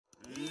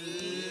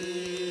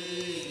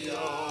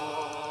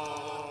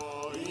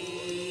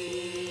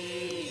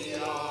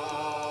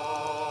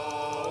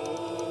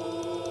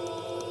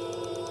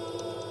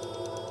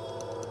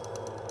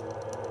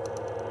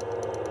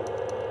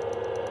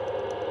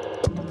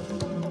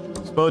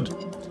But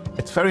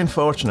it's very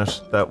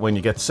unfortunate that when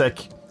you get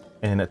sick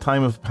in a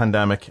time of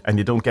pandemic and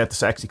you don't get the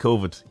sexy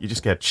COVID, you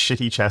just get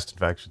shitty chest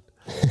infection.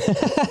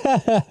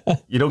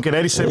 You don't get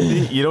any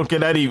sympathy. You don't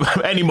get any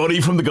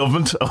money from the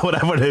government or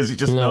whatever it is. You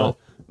just no,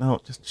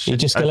 just shit. You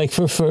just get like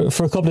for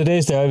a couple of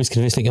days there, I was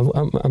convinced like,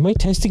 are my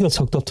testicles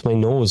hooked up to my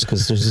nose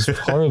because there's this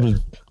horrible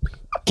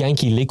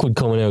ganky liquid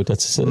coming out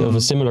that's of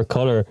a similar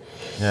colour.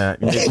 Yeah,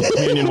 you make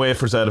communion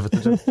wafers out of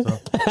it.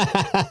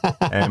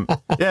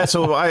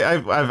 So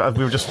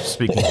we were just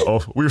speaking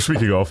off. We were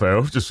speaking off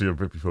air just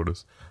before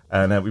this,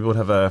 and we both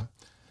have a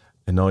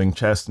annoying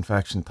chest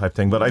infection type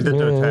thing. But I did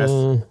do a test.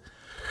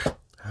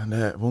 And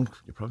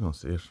you probably won't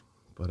see it,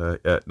 but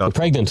not. You're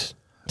pregnant.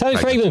 Tell me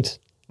pregnant.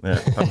 Yeah,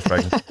 Tommy's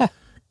pregnant.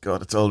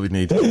 God, it's all we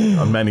need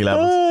on many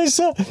levels.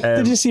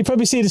 Did you see? You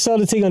probably saw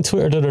the thing on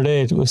Twitter the other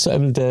day. It was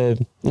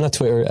not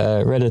Twitter,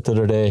 Reddit the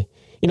other day.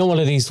 You know, one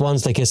of these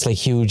ones that gets like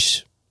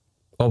huge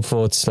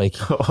upvotes,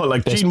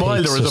 like Gene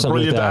Wilder is a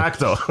brilliant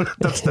actor.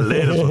 That's the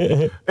latest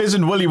one.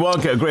 Isn't Willy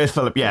Wonka a great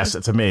film? Yes,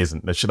 it's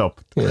amazing. Now, shut up.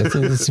 Yeah,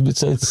 it's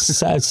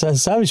a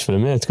savage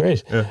film. Yeah, it's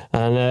great. Yeah.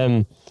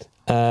 And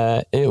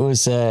it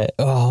was what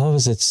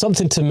was it?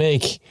 Something to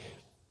make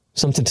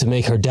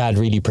her dad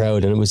really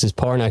proud, and it was this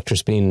porn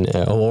actress being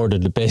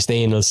awarded the best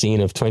anal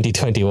scene of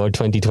 2020 or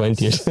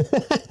 2020.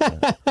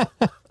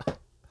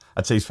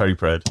 I'd say he's very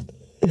proud.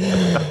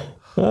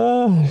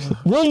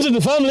 Runs in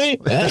the family.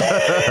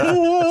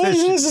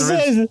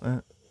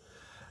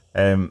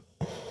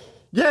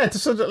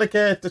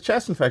 The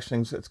chest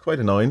infection, it's quite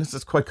annoying.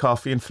 It's quite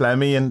coffee and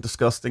phlegmy and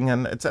disgusting,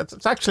 and it's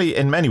actually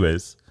in many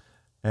ways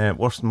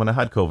worse than when I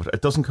had COVID.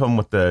 It doesn't come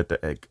with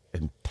the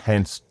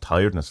intense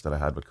tiredness that I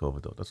had with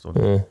COVID, though. That's the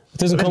one. It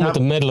doesn't come with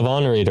the Medal of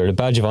Honour either, the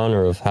badge of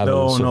honour of having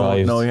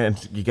survived. No, yeah,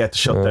 you get to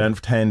shut down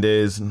for 10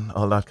 days and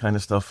all that kind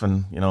of stuff,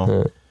 and you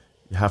know.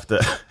 You have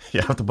to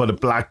put a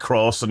black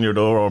cross on your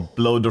door or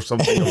blood or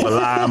something of a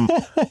lamb,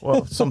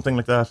 well, something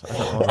like that.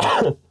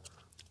 I don't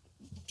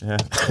know.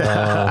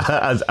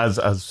 Yeah,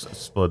 as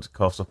Spud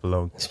coughs up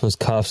alone. Spud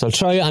coughs. I'll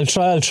try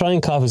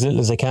and cough as little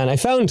as I can. I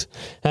found,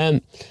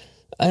 and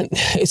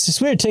it's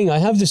this weird thing. I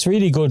have this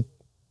really good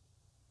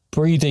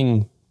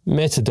breathing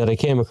method that I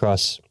came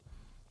across.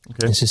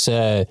 Okay. It's this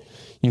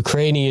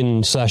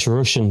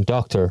Ukrainian/Russian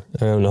doctor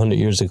around 100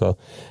 years ago.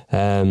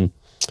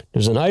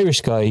 There's an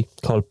Irish guy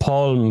called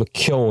Paul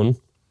McKeown,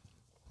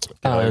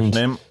 and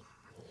name.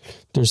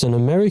 There's an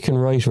American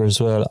writer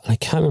as well. I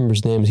can't remember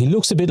his name. He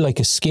looks a bit like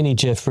a skinny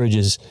Jeff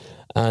Bridges,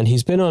 and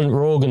he's been on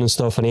Rogan and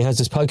stuff, and he has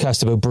this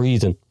podcast about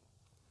breathing.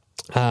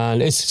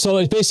 And it's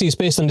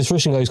based on this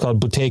Russian guy who's called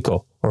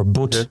Buteyko or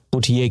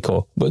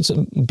Buteyko, but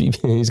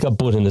he's got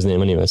But in his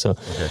name anyway, so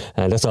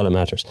that's all that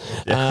matters.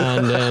 Yeah.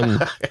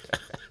 And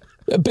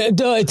But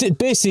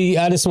basically,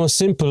 at its most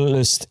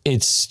simplest,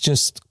 it's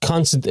just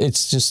constant.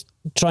 It's just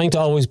trying to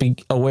always be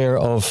aware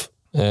of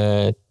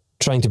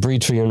trying to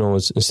breathe through your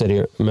nose instead of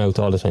your mouth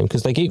all the time.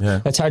 Because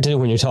that's hard to do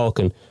when you're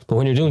talking, but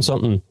when you're doing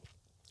something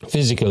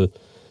physical,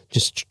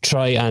 just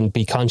try and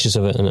be conscious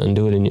of it and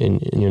do it in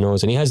your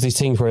nose. And he has these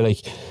things where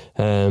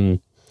you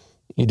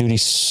do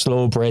these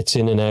slow breaths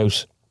in and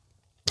out,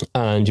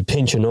 and you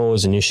pinch your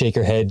nose and you shake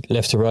your head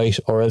left to right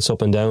or else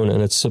up and down,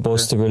 and it's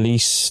supposed to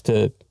release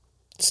the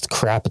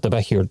crap at the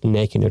back of your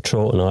neck and your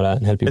throat and all that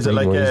and help you breathe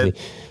more easily.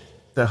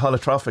 The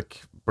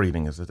holotropic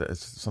breathing, is it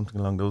something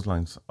along those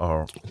lines?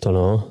 Or I don't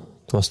know.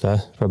 What's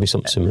that? Probably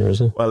something similar, is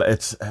it? Well,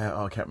 it's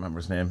I can't remember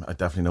his name. I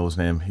definitely know his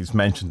name. He's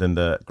mentioned in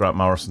the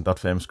that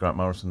famous Grant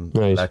Morrison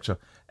lecture.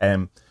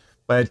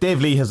 But Dave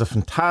Lee has a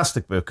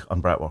fantastic book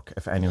on breathwork,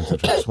 if anyone's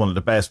interested. It's one of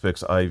the best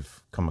books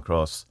I've come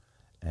across,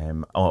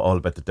 all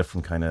about the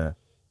different kind of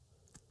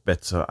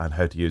bits and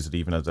how to use it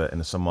even as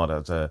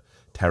a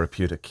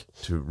therapeutic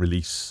to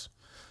release.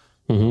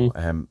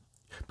 Mm-hmm.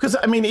 Because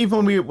I mean,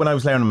 even when I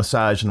was learning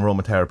massage and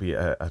aromatherapy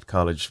at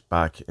college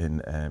back in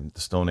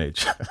the Stone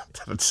Age,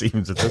 that it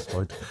seems at this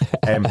point,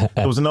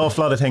 there was an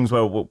awful lot of things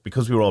where,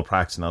 because we were all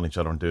practicing on each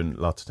other and doing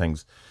lots of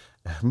things,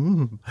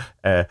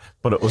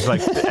 but it was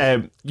like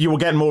you were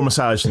getting more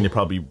massage than you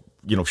probably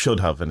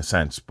should have, in a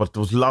sense. But there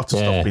was lots of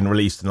stuff being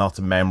released and lots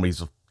of memories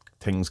of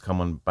things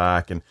coming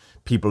back, and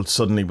people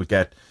suddenly would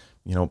get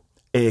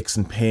aches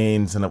and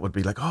pains, and it would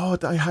be like, oh,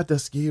 I had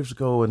this years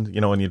ago, and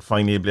and you'd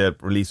finally be able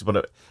to release it.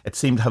 But it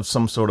seemed to have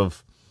some sort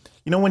of,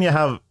 when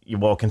you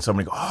walk in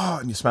somewhere and go, oh,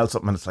 and you smell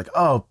something, and it's like,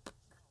 oh,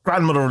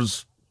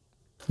 grandmother's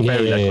or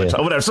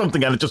whatever,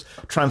 something, and it just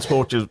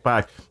transports you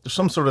back. There's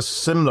some sort of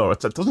similar. It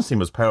doesn't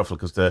seem as powerful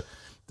because the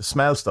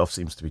smell stuff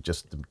seems to be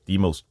just the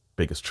most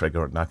biggest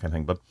trigger and that kind of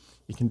thing. But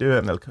you can do it,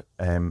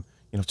 and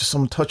it'll, just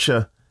someone touch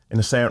you in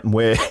a certain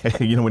way,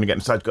 when you get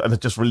inside, and it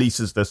just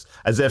releases this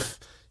as if.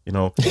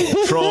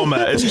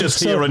 Trauma is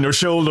just here on your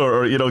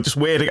shoulder, or just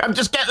waiting.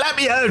 Let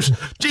me out!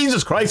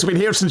 Jesus Christ, I've been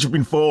here since you've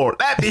been 4.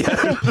 Let me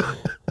out!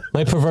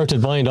 My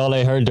perverted mind, all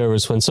I heard there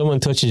was when someone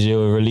touches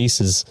you, it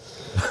releases.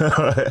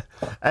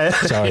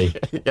 Sorry.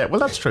 Yeah, well,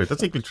 that's true.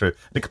 That's equally true.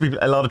 There could be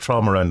a lot of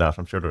trauma around that.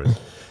 I'm sure there is.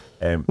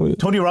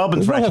 Tony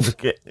Robbins, I was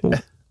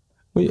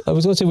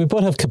going to say, we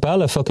both have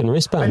Kabbalah fucking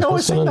wristbands. I know,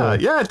 I've seen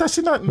that. Yeah, that's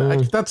not.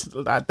 That's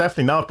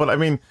definitely not. But I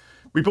mean,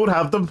 we both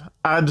have them,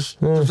 and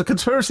there's a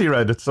conspiracy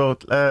around it. So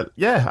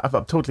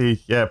I'm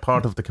totally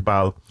part of the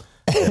cabal.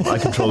 I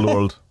control the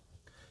world.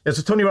 Yeah,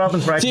 so Tony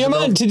Robbins.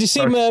 Did you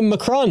see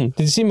Macron?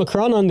 Did you see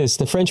Macron on this?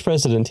 The French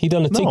president. He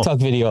done a TikTok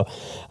video,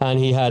 and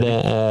he had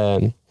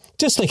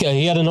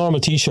he had a normal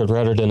T-shirt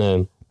rather than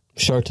a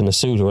shirt and a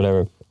suit or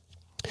whatever.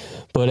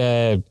 But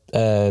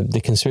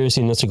the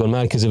conspiracy nuts are going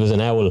mad because it was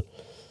an owl.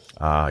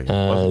 Ah,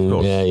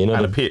 yeah, you know,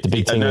 and the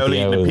big thing an with owl the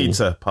eating owl. a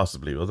pizza,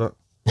 possibly, was it?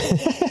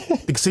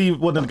 You can see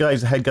one of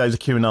the head guys of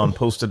QAnon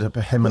posted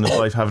him and his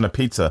wife having a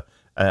pizza,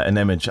 an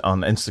image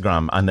on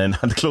Instagram, and then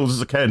had to close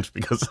his account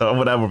because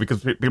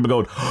people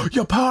going, oh,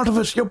 you're part of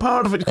it.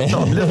 No,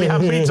 I'm literally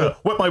having pizza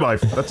with my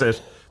wife. That's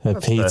it.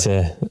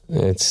 Pizza.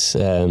 It's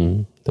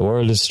the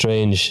world is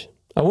strange.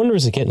 I wonder,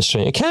 is it getting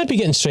strange? It can't be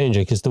getting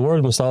stranger because the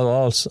world must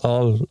all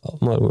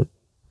we're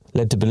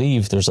led to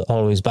believe there's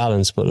always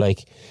balance. But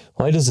like,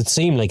 why does it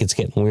seem like it's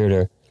getting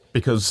weirder?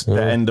 Because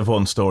the end of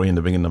one story and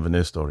the beginning of a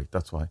new story.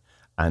 That's why.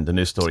 And the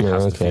new story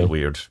has to feel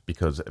weird,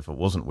 because if it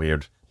wasn't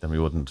weird, then we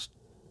wouldn't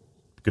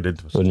get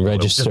into it. Wouldn't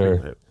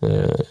register.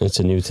 It's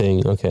a new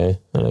thing. Okay,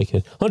 I like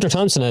it. Hunter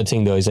Thompson had a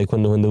thing though. He's like,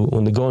 when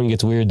the going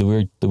gets weird,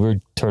 the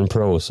weird turn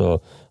pro.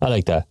 So I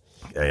like that.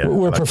 Yeah,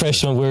 we're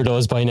professional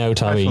weirdos by now,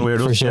 Tommy.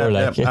 For sure,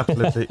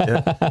 absolutely.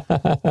 Yeah.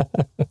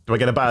 Do I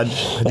get a badge?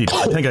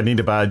 I think I need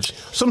a badge.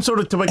 Some sort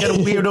of. Do I get a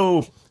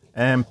weirdo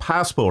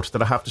passport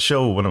that I have to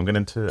show when I'm going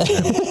into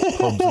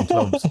pubs and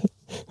clubs?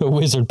 A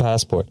wizard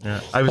passport. Yeah.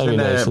 I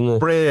was in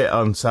Bray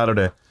on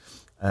Saturday.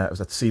 I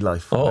was at Sea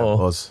Life.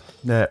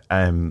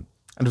 And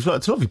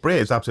it's lovely. Bray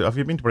is absolutely. Have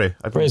you been to Bray?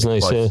 Bray's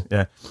nice.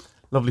 Yeah.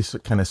 Lovely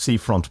kind of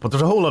seafront, but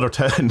there's a whole other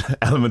town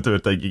element to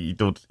it that you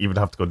don't even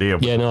have to go near.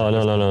 Yeah, no.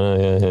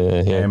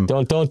 Yeah.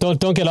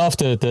 Don't get off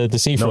the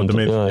seafront.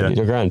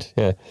 You're grand.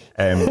 Yeah.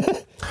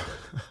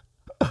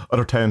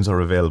 Other towns are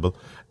available.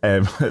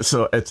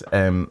 So it's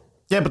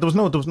but there was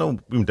no.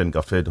 We didn't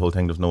go through the whole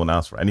thing. There was no one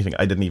asked for anything.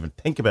 I didn't even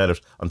think about it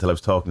until I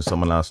was talking to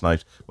someone last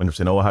night when they were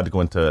saying, "Oh, I had to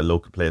go into a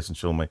local place and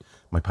show my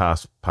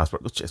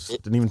passport." Just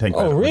didn't even think.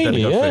 Oh, about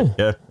really?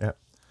 it. Yeah.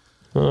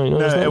 Oh,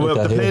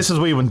 the places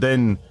we went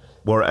in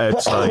were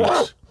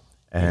outside.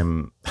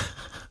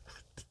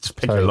 Just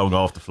pick your lung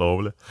off the floor,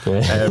 will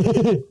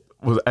you?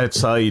 Was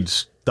outside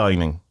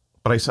dining,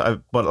 but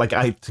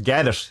to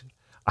get it,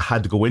 I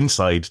had to go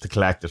inside to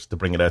collect it to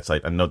bring it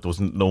outside, and there was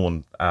no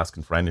one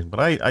asking for anything. But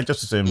I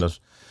just assumed that.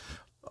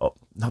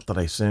 Not that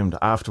I assumed.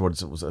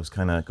 Afterwards, I was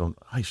kind of going,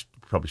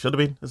 probably should have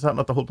been. Is that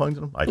not the whole point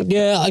of them?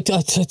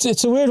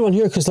 It's a weird one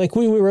here because like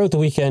we were out the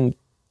weekend.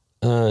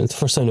 It's the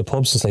first time in the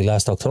pub since like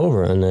last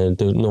October, and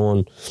no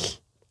one.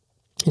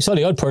 You saw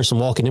the odd person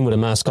walking in with a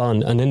mask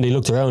on, and then they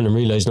looked around and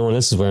realised no one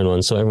else is wearing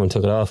one, so everyone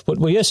took it off. But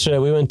yesterday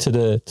we went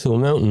to a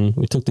mountain.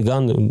 We took the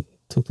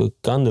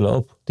gondola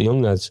up, the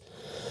young lads,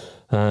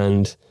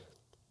 and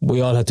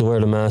we all had to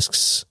wear the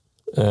masks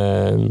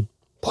while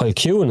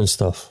queuing and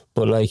stuff.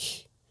 But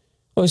like,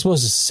 I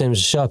suppose it's the same as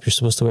the shop. You're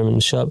supposed to wear them in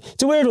the shop.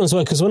 It's a weird one as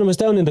well, because when I was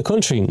down in the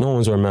country, no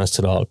one's wearing masks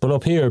at all. But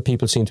up here,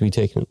 people seem to be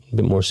taking it a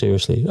bit more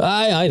seriously.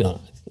 I don't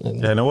know.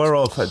 Yeah, no, we're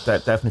all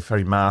definitely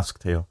very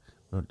masked here.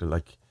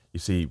 Like, you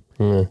see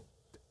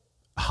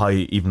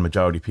even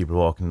majority of people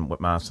walking with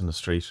masks in the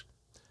street.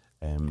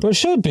 Well, it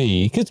should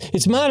be, because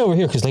it's mad over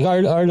here, because like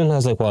Ireland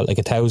has like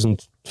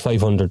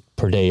 1,500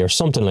 per day or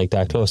something like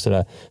that, close to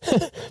that.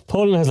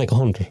 Poland has like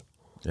 100,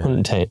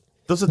 110.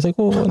 Does it? It's like,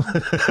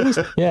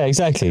 what? Yeah,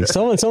 exactly.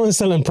 Someone's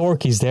selling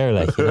porkies there,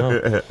 like, you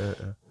know.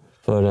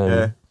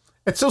 But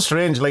it's so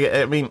strange. Like,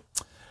 I mean,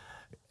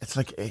 it's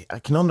like I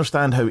can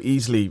understand how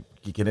easily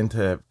you get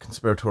into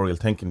conspiratorial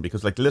thinking,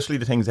 because like literally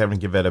the things everyone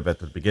gave out about at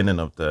the beginning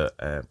of the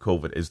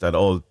COVID is that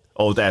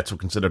all deaths were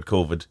considered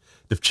COVID.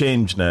 They've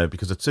changed now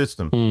because it suits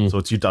them. So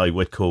it's you die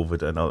with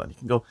COVID and all that. And you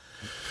can go,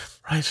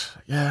 right,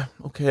 yeah,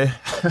 okay.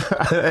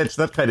 It's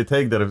that kind of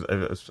thing that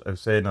I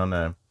was saying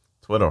on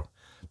Twitter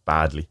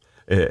badly,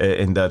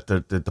 in that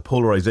the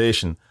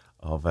polarization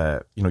of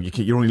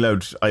you're only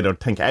allowed to either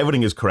think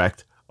everything is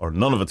correct or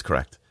none of it's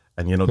correct.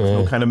 And, there's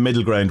no kind of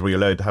middle ground where you're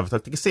allowed to have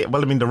it. You see,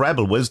 well, I mean, the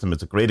Rebel Wisdom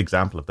is a great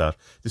example of that.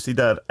 You see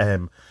that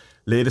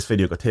latest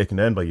video got taken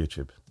down by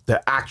YouTube. They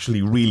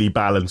actually really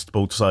balanced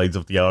both sides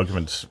of the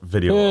argument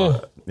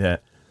video. Yeah.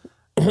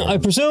 I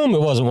presume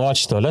it wasn't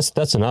watched, though.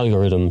 That's an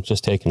algorithm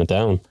just taking it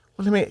down.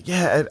 Well, I mean,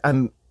 yeah,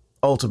 and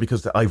also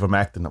because the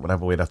ivermectin,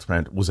 whatever way that's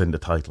pronounced, was in the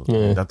title.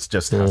 Yeah. That's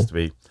just has to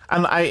be.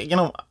 And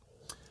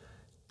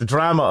the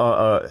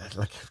drama,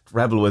 like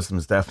Rebel Wisdom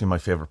is definitely my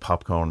favourite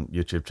popcorn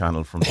YouTube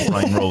channel, from the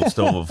Prime Roll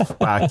Stove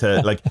back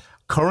to, like,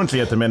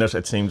 currently at the minute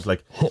it seems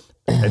like,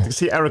 you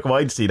see Eric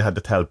Weinstein had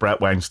to tell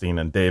Brett Weinstein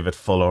and David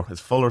Fuller, is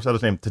that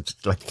his name? To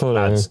just, like,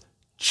 lads,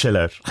 chill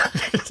out.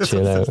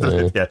 Chill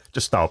out. Yeah,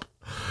 just stop.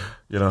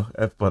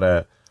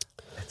 But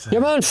your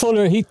man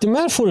Fuller, the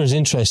man Fuller's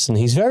interesting.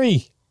 He's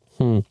very,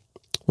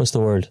 what's the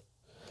word?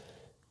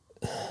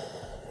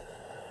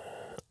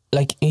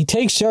 Like, he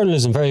takes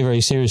journalism very,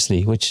 very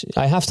seriously, which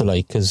I have to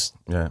like, because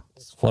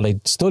it's what I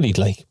studied,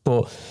 like.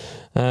 But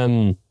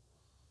at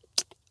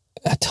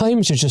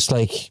times you're just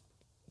like,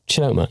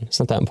 chill out, man. It's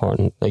not that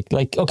important.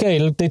 Like, okay,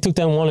 look, they took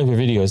down one of your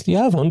videos. You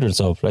have hundreds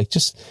of. Like,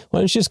 why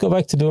don't you just go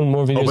back to doing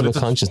more videos about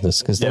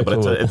consciousness? Cause but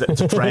cool.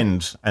 it's a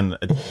trend, and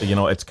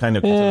it's kind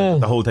of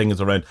the whole thing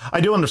is around.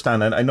 I do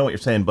understand, and I know what you're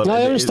saying, but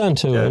I understand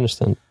too. I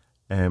understand.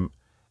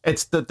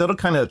 It's the other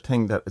kind of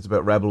thing that is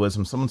about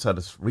rebellism. Someone said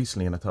this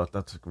recently, and I thought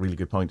that's a really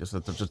good point. Is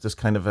that there's just this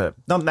kind of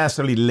not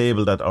necessarily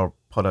labeled that or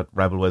put at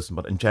rebellism,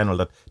 but in general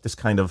that this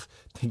kind of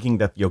thinking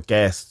that your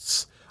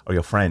guests are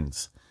your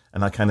friends.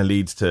 And that kind of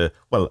leads to,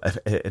 well,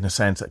 in a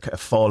sense, a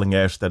falling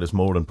out that is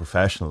more than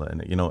professional.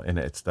 And and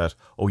it's that,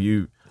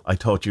 I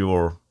thought you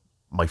were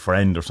my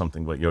friend or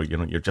something, but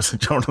you're just a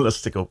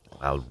journalist. To go,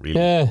 well,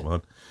 really, come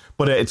on.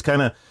 But it's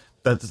kind of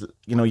that,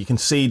 you can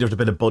see there's a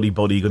bit of buddy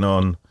going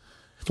on.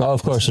 Oh,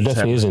 of course, there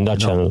definitely is in that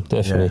channel.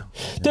 Definitely.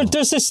 Yeah,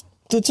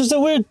 there's a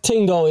weird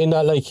thing though in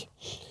that, like,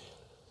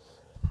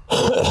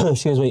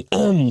 excuse me,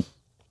 kind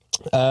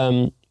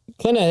of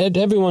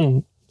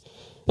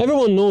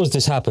everyone knows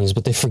this happens,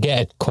 but they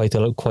forget quite a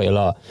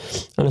lot.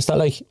 And it's that,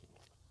 like,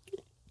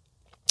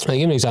 I'll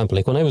give an example.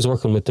 Like, when I was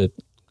working with the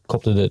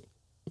couple of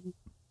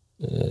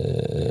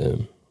I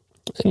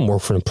didn't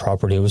work for them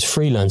properly. I was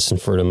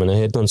freelancing for them, and I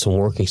had done some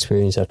work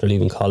experience after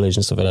leaving college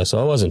and stuff like that. So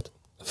I wasn't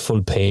a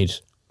full paid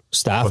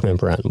staff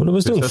member, but I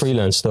was doing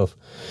freelance stuff.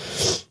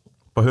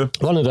 For who?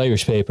 One of the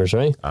Irish papers,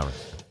 right? All right.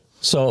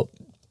 So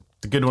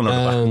the good one or the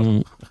bad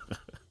one?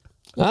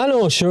 I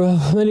know, sure.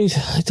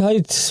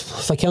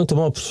 If I count them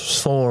up,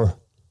 4,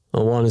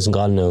 and 1 isn't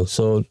gone now.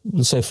 So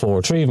let's say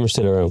 4. 3 of them are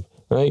still around,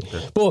 right?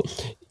 Okay.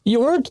 But you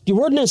weren't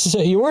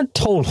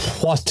told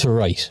what to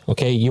write.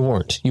 Okay, you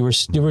weren't. You were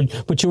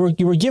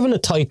given a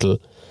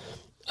title,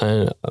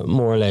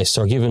 more or less,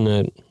 or given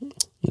a.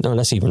 No,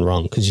 that's even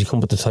wrong, because you come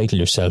up with the title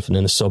yourself, and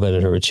then a sub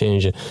editor would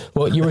change it.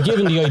 But you were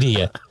given the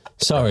idea.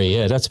 Sorry,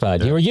 that's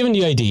bad. You were given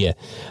the idea,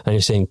 and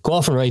you're saying, "Go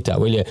off and write that,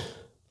 will you?"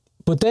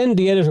 But then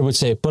the editor would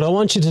say, "But I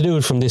want you to do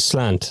it from this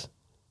slant,"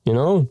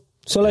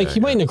 So, like,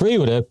 you mightn't agree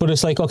with it, but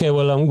it's like, okay,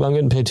 well, I'm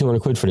getting paid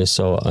 200 quid for this,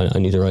 so I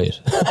need to write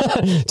it.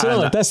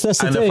 That's the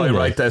thing. And if I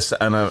write this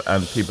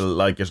and people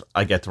like it,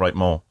 I get to write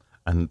more.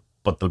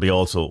 But they'll be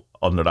also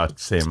under that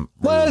same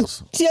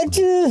rules.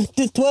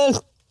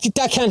 Well,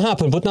 that can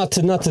happen, but not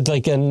to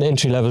like an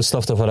entry level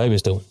stuff of what I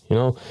was doing,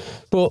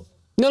 But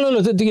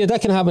no, that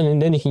can happen, and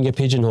then you can get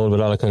pigeonholed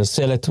with all that kind of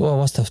stuff. Say, like,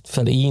 what's that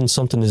fella, Ian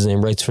something his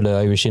name, writes for the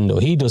Irish Indo.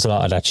 He does a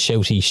lot of that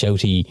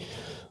shouty,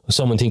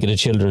 someone think of the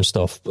children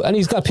stuff. And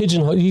he's got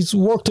pigeonholed, he's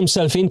worked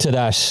himself into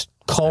that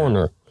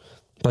corner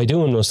by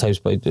doing those types.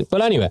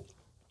 But anyway,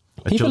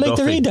 people like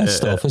to read that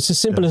stuff. It's as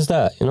simple as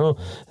that,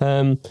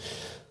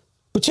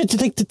 But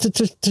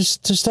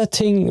there's that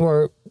thing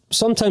where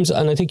sometimes,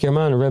 and I think your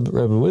man,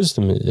 Rebel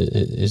Wisdom,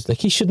 is like,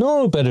 he should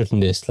know better than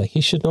this. Like,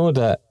 he should know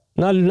that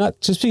not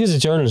just because a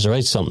journalist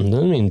writes something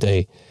doesn't mean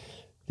they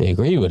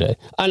agree with it.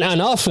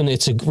 And often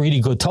it's a really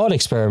good thought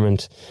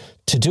experiment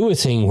to do a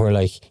thing where,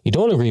 like, you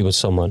don't agree with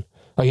someone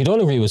or you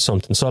don't agree with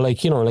something. So,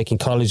 like, like in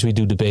college we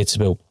do debates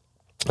about,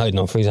 I don't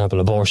know, for example,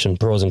 abortion,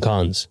 pros and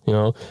cons,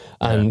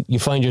 and you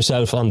find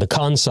yourself on the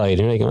con side,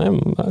 and you're like,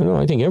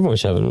 I think everyone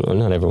should have it. Well,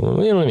 not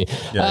everyone, you know what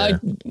I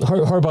mean?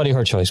 Her body,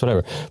 her choice,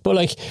 whatever.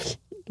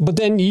 But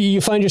then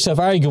you find yourself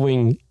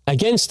arguing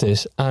against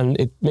it, and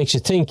it makes you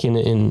think in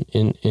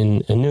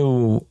a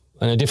new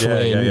and a different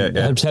way,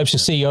 and helps you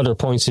see other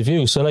points of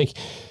view. So, like,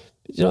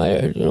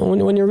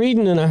 when you're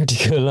reading an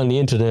article on the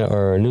internet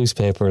or a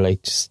newspaper,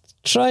 like, just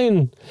try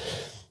and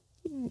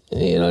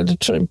to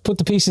try and put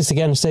the pieces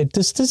together and say,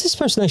 does this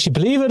person actually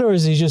believe it, or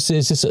is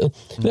this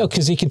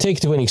because he can take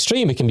it to an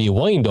extreme. It can be a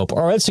wind up,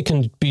 or else it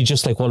can be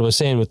just like what I was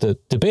saying with the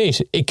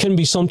debate. It can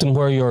be something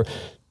where you're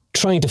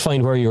trying to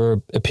find where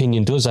your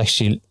opinion does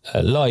actually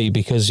lie,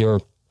 because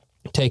you're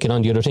taking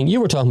on the other thing. You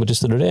were talking about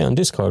this the other day on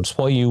Discord. It's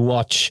why you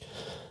watch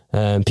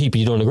people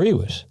you don't agree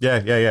with. Yeah.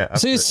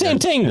 So it's the same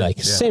thing,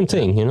 same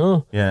thing,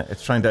 Yeah,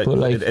 it's trying to. But,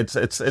 like, it's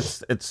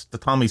the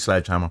Tommy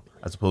sledgehammer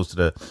as opposed to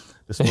the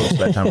small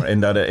sledgehammer. In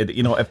that,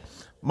 if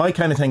my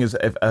kind of thing is,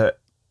 if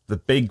the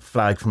big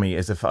flag for me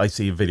is if I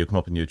see a video come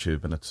up on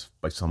YouTube and it's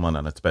by someone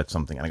and it's about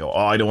something, and I go,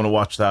 I don't want to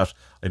watch that.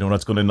 I know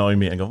that's going to annoy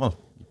me. And I go, well,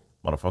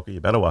 motherfucker,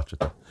 you better watch it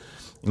then.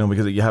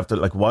 Because you have to,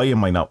 like, why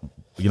am I not,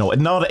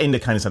 not in the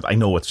kind of sense, I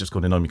know it's just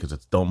going to annoy me because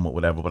it's dumb or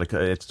whatever, but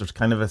there's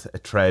kind of a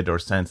thread or a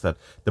sense that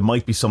there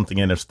might be something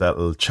in it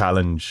that'll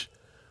challenge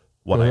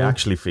what I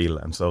actually feel.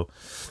 And so,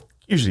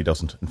 usually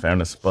doesn't, in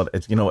fairness, but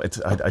it's,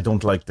 I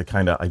don't like the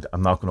kind of,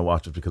 I'm not going to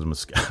watch it because I'm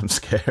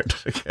scared.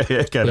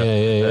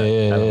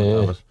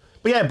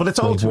 But it's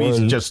all too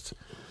easy, just,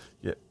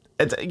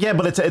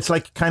 it's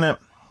like kind of,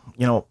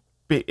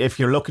 if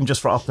you're looking just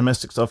for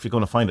optimistic stuff, you're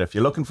going to find it. If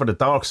you're looking for the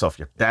dark stuff,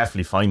 you're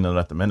definitely finding it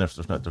at the minute.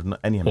 There's not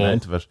any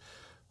amount of it.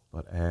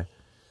 But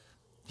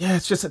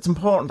it's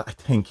important, I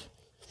think,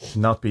 to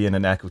not be in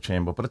an echo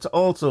chamber. But it's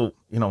also,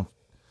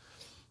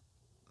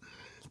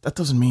 that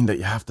doesn't mean that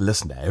you have to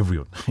listen to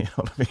everyone. You know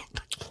what I mean?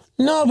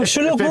 No, but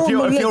sure, if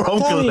your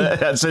uncle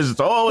says, it's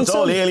all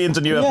aliens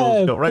and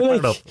UFOs, go right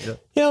enough.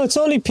 It's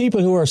only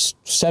people who are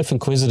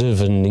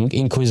self-inquisitive and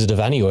inquisitive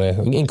anyway.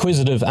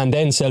 Inquisitive and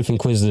then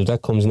self-inquisitive,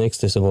 that comes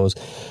next, I suppose,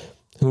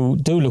 who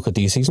do look at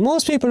these things.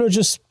 Most people are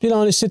just,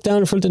 they sit down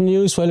in front of the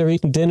news while they're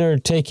eating dinner,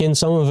 take in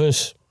some of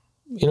it,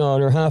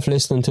 they're half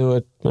listening to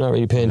it, they're not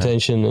really paying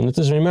attention, and it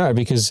doesn't really matter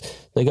because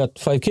they got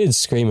 5 kids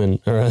screaming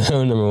around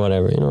them or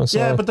whatever, So.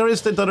 Yeah, but there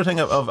is the other thing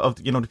of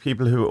the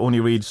people who only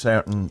read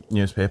certain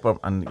newspaper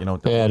and,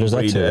 there's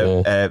read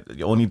that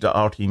too, only the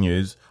RT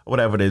News or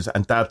whatever it is,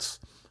 and that's,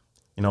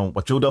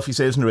 what Joe Duffy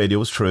says on the radio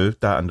is true,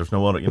 that, and there's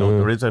no other,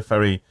 there is a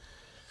very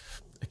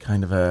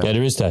kind of a... Yeah,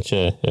 there is that,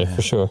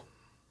 for sure.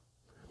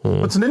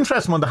 It's an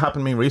interesting one that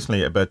happened to me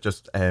recently about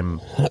just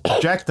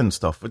projecting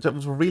stuff, which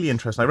was really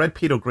interesting. I read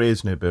Peter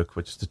Gray's new book,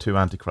 which is The Two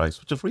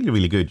Antichrists, which is really,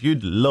 really good.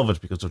 You'd love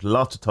it because there's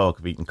lots of talk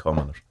of eating cum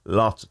in it.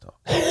 Lots of talk.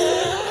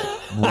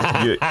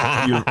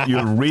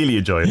 You'll really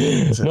enjoy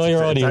it.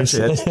 Your audience.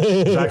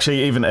 It's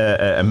actually even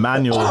a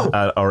manual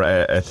or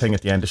a thing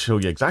at the end to show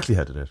you exactly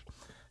how to do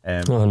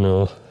it. Oh,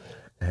 no.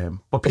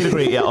 But Peter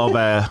Gray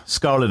of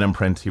Scarlet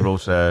Imprint, he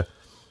wrote...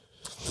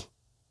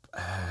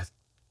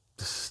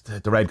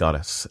 The Red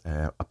Goddess,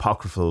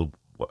 Apocryphal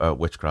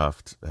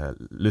Witchcraft,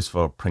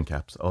 Lucifer, Print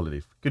Caps, all of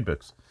these good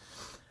books.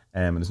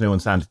 And there's new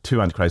one, stand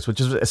Two Antichrists, which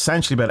is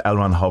essentially about L.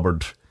 Ron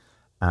Hubbard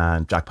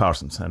and Jack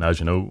Parsons. And as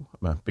you know,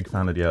 I'm a big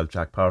fan of the old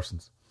Jack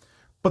Parsons.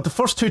 But the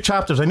first 2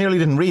 chapters, I nearly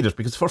didn't read it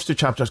because the first 2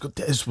 chapters, I was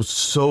going, this was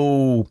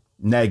so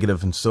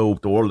negative and so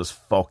the world is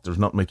fucked. There's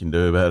nothing we can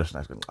do about it. And I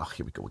was going,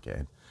 here we go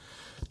again.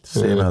 The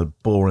same old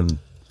boring.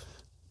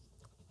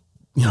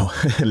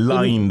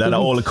 Line that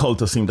all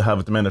occultists seem to have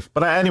at the minute.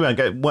 But anyway,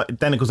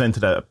 then it goes into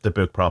the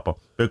book proper.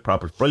 Book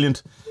proper is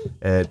brilliant.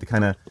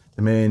 The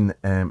main,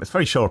 it's a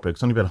very short book.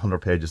 It's only about 100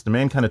 pages. The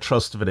main kind of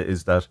thrust of it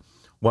is that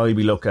while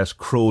we look at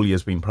Crowley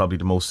as being probably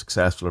the most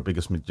successful or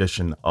biggest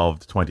magician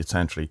of the 20th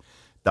century,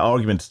 the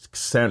argument can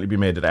certainly be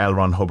made that L.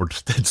 Ron Hubbard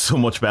did so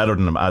much better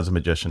than him as a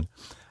magician.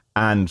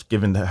 And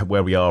given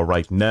where we are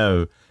right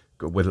now,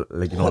 with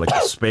like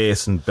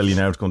space and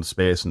billionaires going to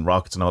space and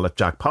rockets and all that,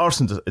 Jack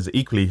Parsons is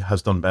equally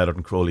has done better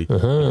than Crowley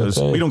because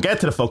we don't get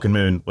to the fucking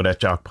moon without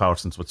Jack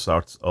Parsons, which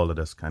starts all of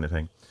this kind of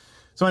thing.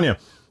 So anyway,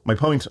 my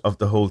point of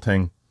the whole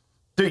thing,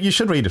 you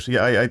should read it.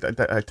 Yeah,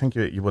 I think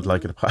you would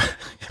like it.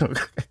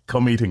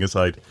 Come eating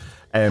aside,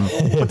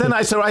 but then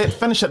I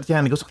finished at the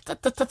end. He goes,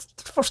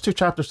 the first 2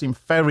 chapters seem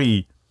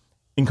very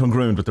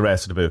incongruent with the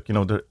rest of the book.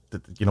 The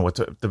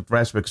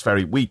rest of the book's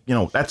very weak.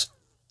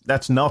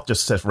 Let's not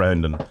just sit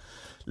around and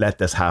let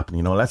this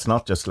happen. Let's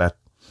not just let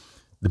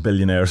the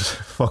billionaires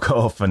fuck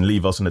off and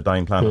leave us on a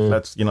dying planet.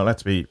 Let's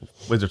be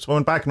wizards. So I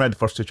went back and read the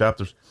first 2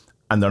 chapters,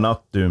 and they're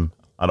not doom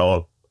at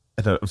all.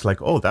 It was like,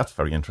 that's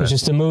very interesting.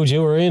 It's just the mood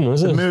you were in,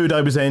 was it? The mood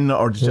I was in,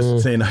 or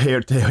just saying,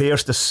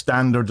 here's the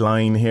standard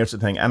line, here's the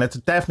thing. And it's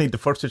definitely the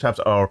first 2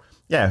 chapters are,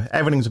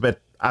 everything's a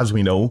bit as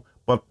we know,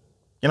 but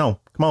come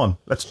on,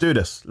 let's do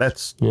this.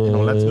 Let's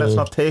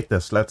not take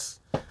this.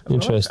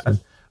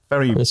 Interesting.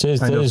 That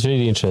is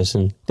really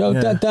interesting.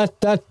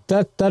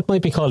 That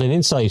might be called an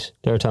insight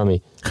there,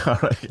 Tommy. All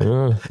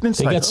right.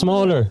 They get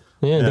smaller.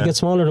 They get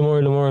smaller the more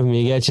of them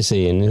you get, you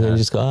see, and you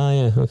just go,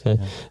 okay.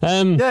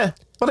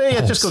 But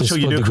just go to show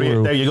you do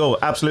create. There you go.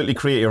 Absolutely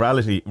create your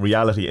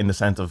reality in the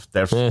sense of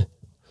there's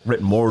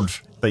written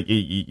words that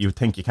you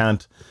think you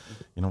can't.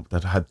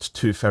 That had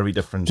 2 very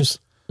different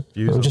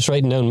views. I'm just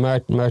writing down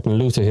Martin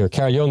Luther here.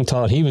 Carl Jung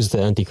thought he was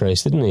the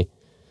Antichrist, didn't he?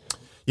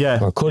 Yeah,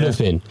 or could have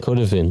been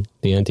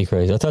the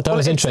Antichrist. I thought that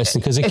was interesting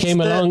because it came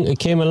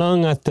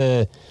along at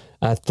the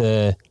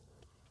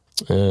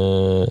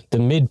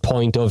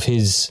midpoint of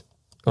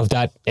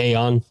that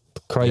Aeon,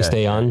 Christ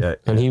Aeon,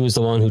 and he was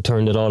the one who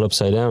turned it all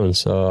upside down.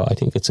 So I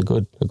think it's a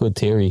good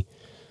theory.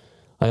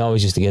 I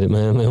always used to get it.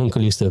 My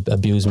uncle used to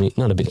abuse me.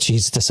 Not a bit.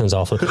 Jesus, that sounds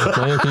awful.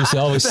 My uncle used to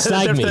always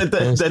slag me.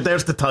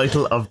 There's the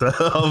title of the.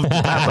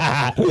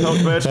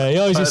 He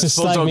always used to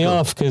slag me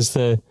off because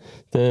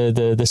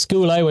the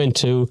school I went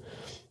to,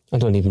 I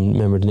don't even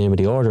remember the name of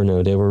the order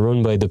now. They were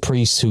run by the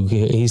priests who,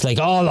 he's like,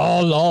 all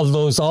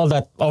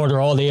that order,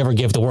 all they ever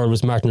gave the world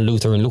was Martin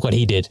Luther, and look what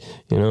he did,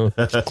 So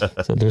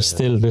there's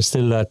still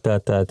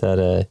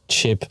that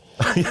chip.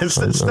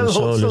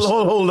 Still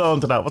hold on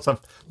to that. What's that?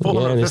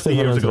 450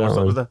 years ago or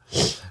something.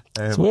 It's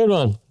a weird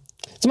one.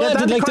 It's mad.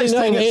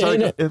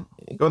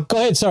 Go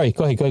ahead. Sorry.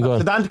 Go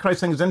on. The Antichrist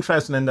thing is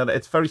interesting in that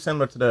it's very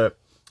similar to the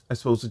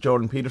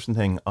Jordan Peterson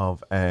thing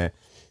of.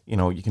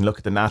 You can look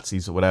at the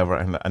Nazis or whatever,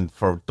 and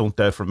don't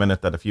doubt for a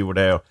minute that if you were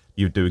there,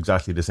 you'd do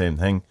exactly the same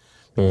thing.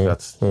 And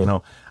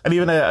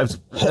even I was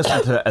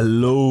listening to a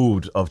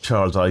load of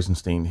Charles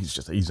Eisenstein.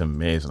 He's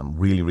amazing. I'm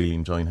really, really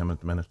enjoying him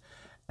at the minute.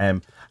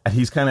 And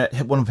he's kind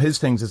of, one of his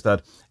things is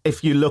that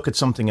if you look at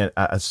something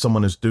as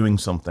someone is doing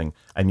something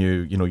and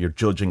you're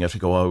judging it, you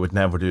go, I would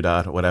never do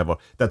that or whatever.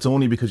 That's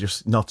only because you're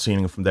not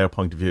seeing it from their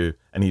point of view.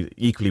 And he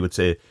equally would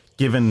say,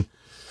 given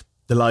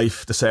the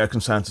life, the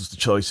circumstances, the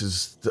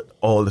choices,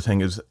 all the thing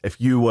is, if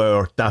you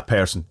were that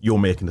person, you're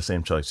making the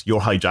same choice.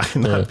 You're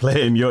hijacking that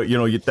plane.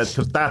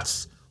 Because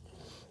that's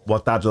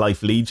what that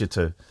life leads you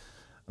to.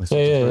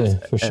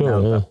 For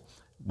sure.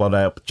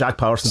 But Jack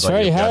Parsons, it's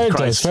very hard.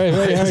 It's very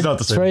hard. It's not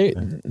the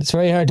same. It's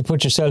very hard to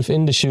put yourself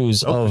in the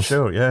shoes of. For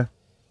sure, yeah.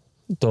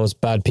 those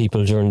bad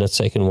people during that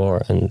second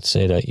war and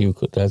say that you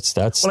could. That's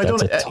a tough thought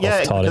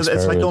because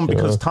it's like experiment,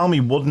 because Tommy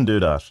wouldn't do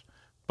that,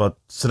 but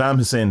Saddam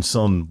Hussein's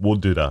son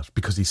would do that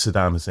because he's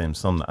Saddam Hussein's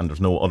son, and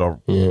there's no other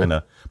kind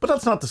of. But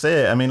that's not to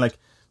say. I mean, like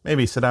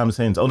maybe Saddam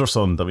Hussein's other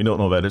son that we don't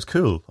know about is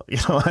cool,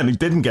 and he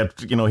didn't get.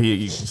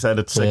 He said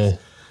it's like.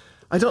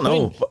 I don't know. I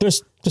mean,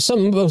 there's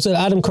something. Was it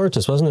Adam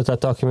Curtis? Wasn't it that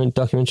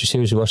documentary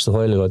series we watched a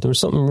while ago? There was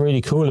something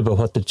really cool about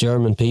what the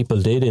German people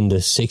did in the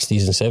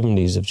 60s and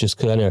 70s of just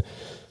kind of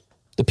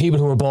the people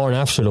who were born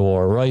after the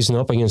war rising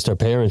up against their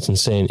parents and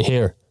saying,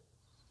 "Here,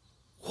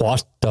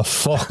 what the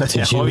fuck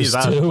did you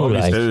do?"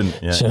 Like,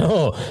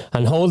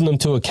 and holding them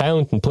to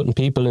account and putting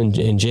people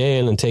in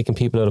jail and taking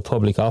people out of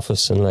public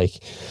office and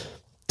like.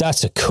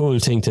 That's a cool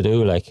thing to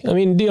do. Like, I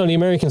mean, the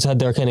Americans had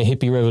their kind of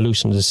hippie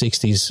revolution of the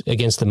 60s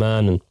against the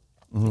man and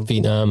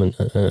Vietnam and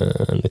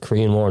the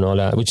Korean War and all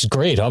that, which is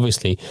great,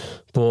 obviously,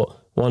 but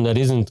one that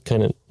isn't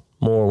kind of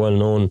more well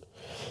known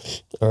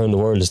around the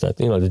world is that,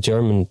 the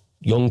German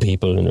young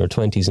people in their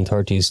 20s and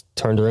 30s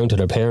turned around to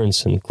their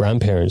parents and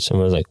grandparents and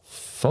were like,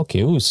 fuck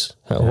yous.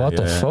 What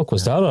the fuck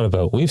was that all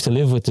about? We have to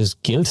live with this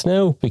guilt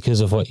now because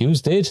of what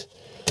yous did.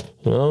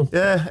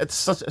 Yeah, it's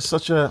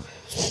such a...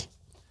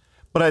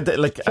 But I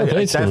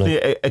definitely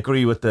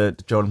agree with the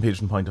Jordan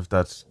Peterson point of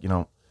that,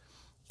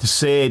 to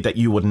say that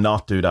you would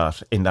not do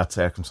that in that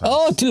circumstance.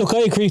 Oh, look, I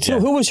agree too. Yeah.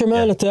 Who was your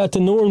man at the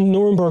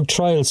Nuremberg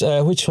trials?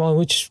 Which one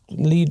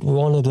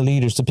of the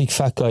leaders, the big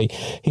fat guy?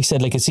 He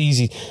said, like, it's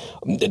easy.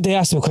 They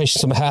asked him a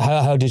question,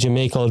 how did you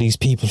make all these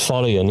people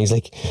follow you? And he's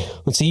like,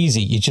 it's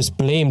easy. You just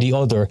blame the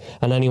other,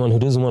 and anyone who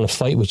doesn't want to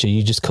fight with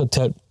you just could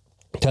tell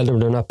them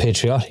they're not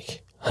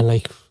patriotic. And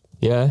like...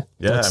 Yeah,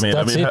 that's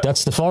it.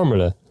 That's the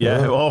formula. Yeah,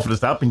 how often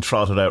has that been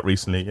trotted out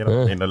recently? What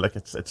I mean? Like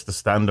it's the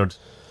standard.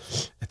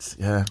 It's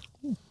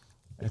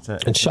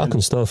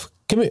shocking stuff.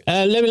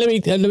 Let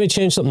me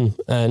change something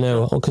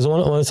now because I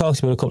want to talk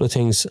to you about a couple of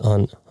things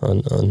on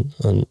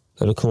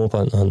that'll come up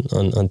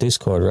on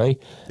Discord, right?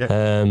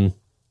 Yeah.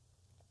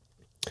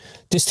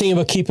 This thing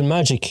about keeping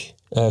magic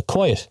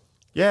quiet.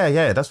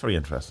 Yeah, that's very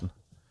interesting.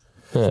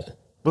 Yeah.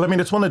 Well, I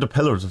mean, it's one of the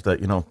pillars of that.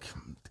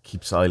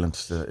 Keep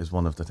silent is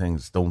one of the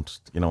things. Don't,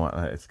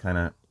 it's kind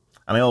of,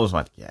 and I always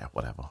went, yeah,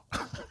 whatever.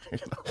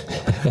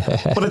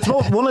 But it's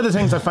one of the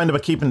things I find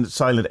about keeping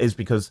silent is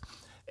because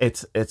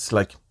it's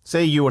like,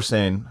 say I was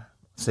saying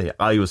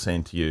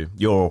to you,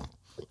 you're,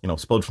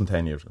 Spud from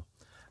 10 years ago,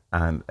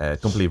 and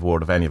don't believe a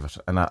word of any of it.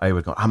 And I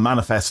would go, I'm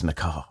manifesting a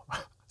car,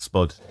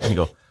 Spud. And you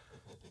go,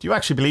 do you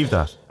actually believe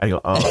that? And you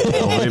go, no,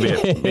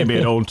 maybe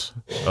I don't.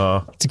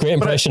 It's a great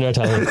impression there,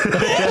 Tom.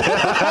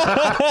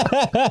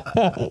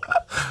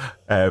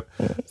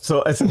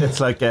 So it's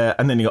like,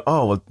 and then you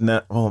go,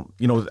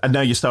 and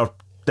now you start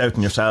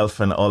doubting yourself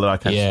and all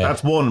that kind of stuff.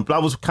 That's one.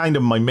 That was kind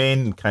of my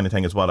main kind of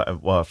thing is what I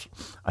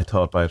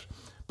thought about.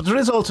 But there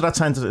is also that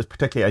sense,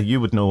 particularly,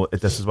 you would know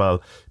this as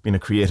well, being a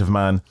creative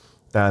man,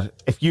 that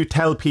if you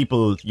tell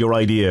people your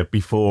idea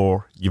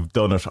before you've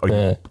done it or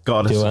you've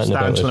got a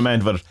substantial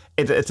amount of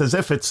it, it's as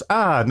if it's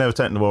now it's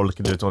out in the world,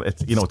 it's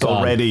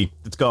already,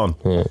 it's gone.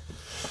 Yeah.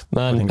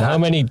 Man, how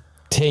many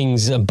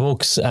things and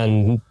books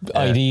and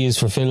ideas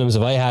for films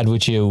have I had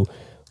with you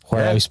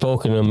where I've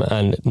spoken them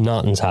and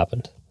nothing's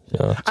happened?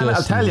 And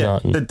I'll tell you,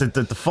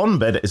 the fun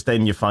bit is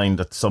then you find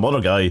that some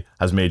other guy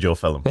has made your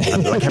film.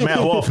 And like,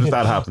 how often does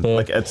that happen?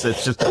 Like it's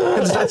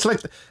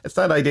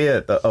that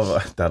idea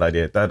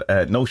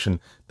that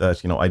notion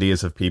that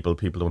ideas have people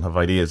don't have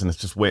ideas, and it's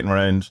just waiting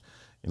around.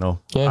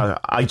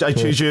 I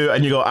choose you,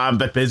 and you go, I'm a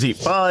bit busy.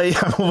 Bye.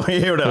 I'm over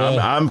here.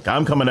 I'm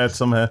coming out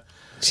somehow.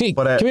 See,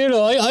 but, come here,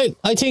 though.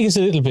 I think it's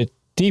a little bit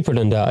deeper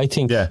than that. I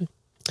think. Yeah.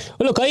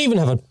 Well, look, I even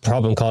have a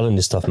problem calling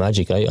this stuff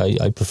magic.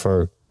 I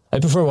prefer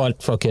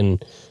what fucking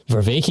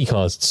Vervaeke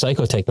calls it,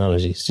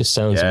 psychotechnology. It just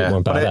sounds a bit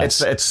more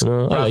badass. It's I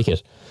like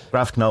it.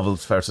 Graphic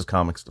novels versus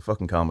comics. The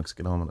fucking comics,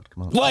 get on with it.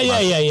 Come on. Well,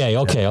 yeah.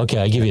 Okay,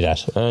 I give you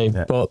that.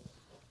 But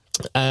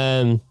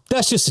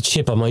that's just a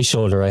chip on my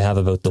shoulder I have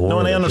about the world. No,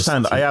 and I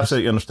understand. I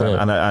absolutely understand.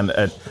 Yeah.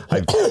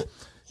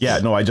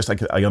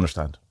 I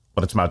understand.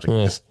 But it's magic.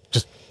 Yeah.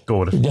 Just go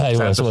with it. Yeah,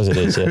 I suppose it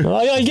is. Yeah.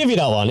 I give you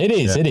that one. It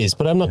is.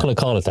 But I'm not going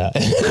to call it that.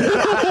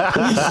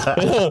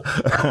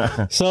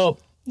 So.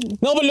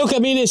 No, but look, I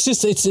mean, it's.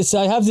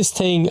 I have this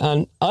thing,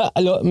 and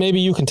look, maybe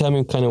you can tell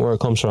me kind of where it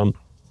comes from.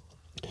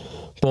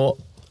 But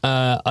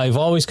I've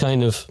always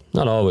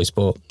not always,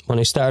 but when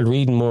I started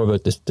reading more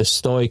about the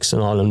Stoics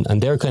and all,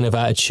 and their kind of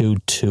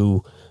attitude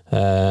to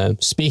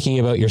speaking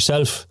about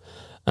yourself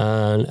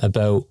and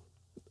about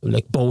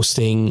like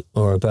boasting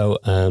or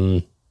about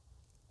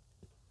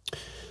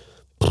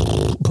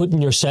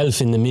putting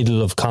yourself in the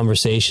middle of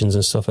conversations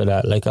and stuff like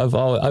that. Like I've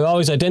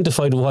always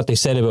identified with what they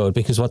said about it,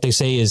 because what they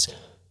say is,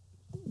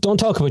 don't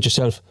talk about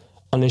yourself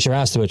unless you're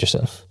asked about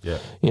yourself. Yeah.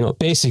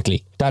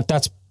 Basically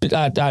that's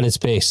at its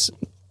base.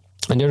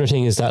 And the other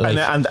thing is that, like,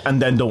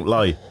 and then don't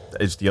lie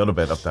is the other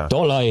bit of that.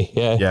 Don't lie.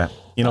 Yeah.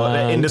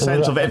 In the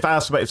sense of, if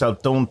asked about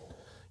yourself, don't.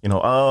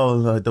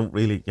 I don't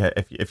really. Yeah.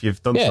 If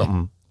you've done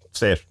something,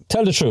 say it.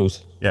 Tell the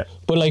truth. Yeah.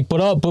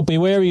 But be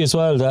wary as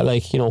well that,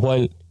 like,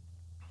 while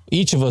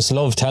each of us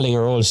love telling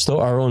our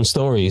own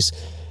stories.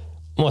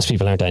 Most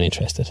people aren't that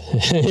interested.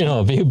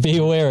 Be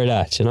aware of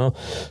that,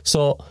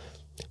 So,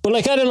 but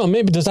like, I don't know,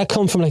 maybe does that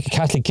come from like a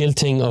Catholic guilt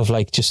thing of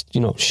like, just,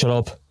 shut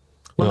up,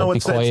 be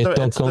quiet,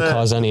 don't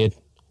cause any...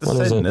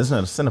 The sin, isn't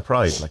it? A sin of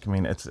pride. Like, I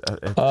mean, it's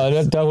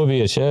that would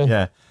be it,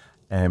 yeah.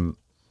 Yeah.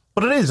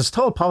 But it's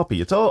tall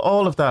poppy. It's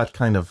all of that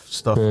kind of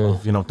stuff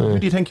of, who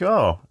do you think you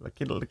are? Like,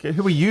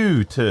 who are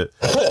you to,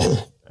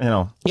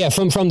 Yeah,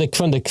 from the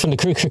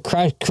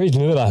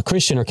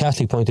Christian or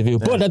Catholic point of view.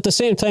 Yeah. But at the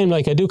same time,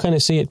 like, I do kind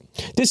of see it.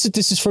 This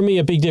is for me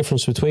a big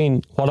difference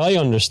between what I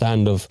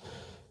understand of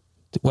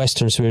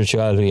Western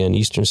spirituality and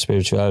Eastern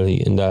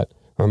spirituality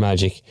or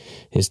magic,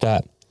 is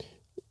that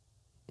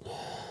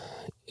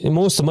in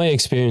most of my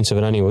experience of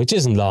it anyway, which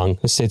isn't long,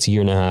 let's say it's a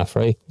year and a half,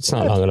 right? It's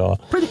not long at all.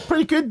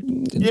 Pretty good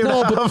year and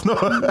a half.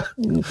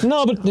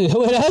 No, but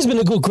it has been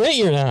a great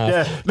year and a half.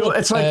 Yeah, no,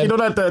 it's like,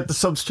 that the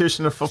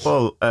substitution of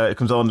football, it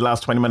comes on the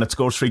last 20 minutes,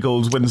 scores 3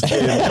 goals, wins the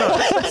game.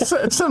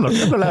 It's similar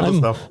level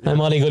stuff. Yeah.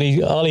 I'm Ollie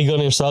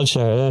Gunnar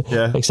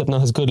Solskjaer, except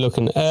not as good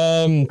looking.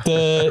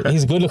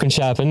 He's a good looking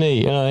chap, isn't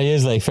he? He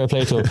is, like, fair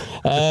play to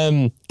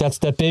him. That's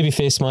that baby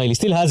face smile. He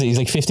still has it. He's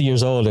like 50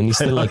 years old and he's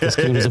still like as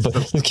cute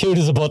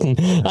as a button.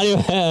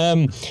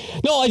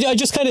 Anyway, I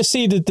just kind of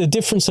see the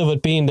difference of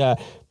it being that,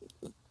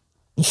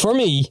 for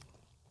me,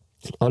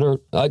 and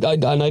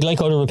I'd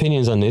like other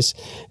opinions on this,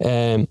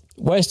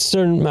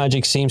 Western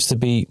magic seems to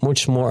be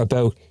much more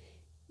about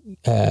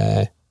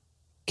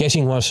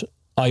getting what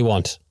I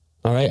want.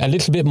 All right, a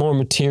little bit more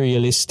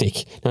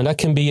materialistic. Now that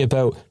can be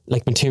about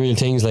like material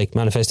things like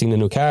manifesting the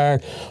new car,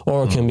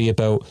 or it can be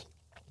about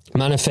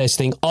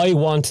manifesting, I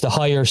want the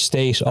higher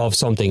state of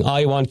something.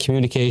 I want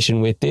communication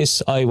with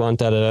this. I want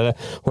that.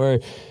 Where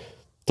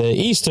the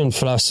Eastern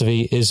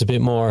philosophy is a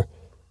bit more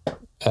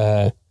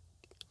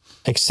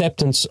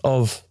acceptance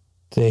of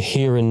the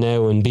here and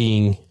now and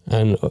being,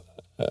 and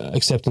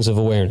acceptance of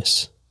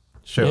awareness.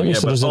 Sure, yeah,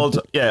 so but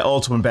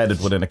also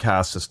embedded within a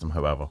caste system,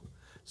 however.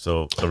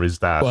 So there is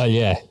that. Well,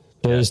 yeah,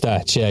 there is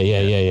that. Yeah.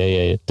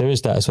 There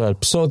is that as well.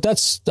 So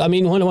that's, I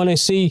mean, when I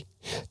see,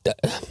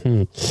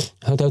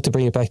 how to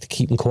bring it back to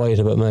keeping quiet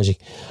about magic,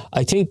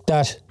 I think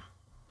that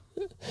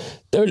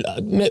there,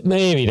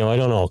 maybe, no, I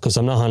don't know, because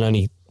I'm not on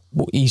any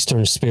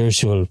Eastern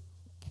spiritual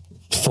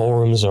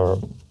forums or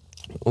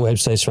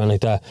websites or anything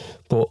like that,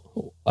 but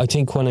I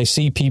think when I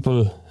see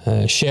people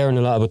sharing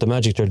a lot about the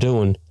magic they're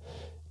doing,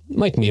 it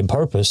mightn't be on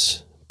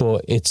purpose,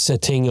 but it's a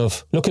thing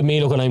of, look at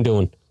me, look what I'm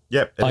doing.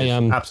 Yep, I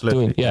am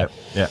absolutely doing.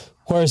 Yeah.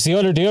 Whereas the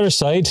other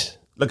side,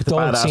 look at the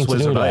badass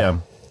wizard I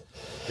am.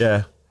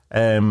 Yeah.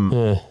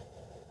 And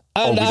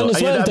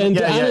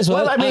as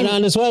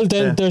well,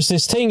 there's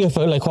this thing of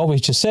like what we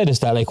just said, is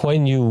that like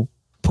when you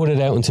put it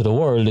out into the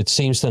world, it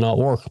seems to not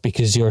work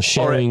because you're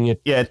sharing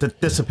it. Yeah,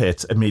 it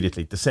dissipates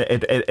immediately. It's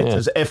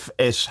as if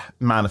it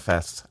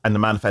manifests, and the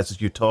manifest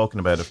is you talking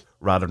about it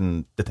rather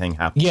than the thing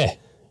happening. Yeah.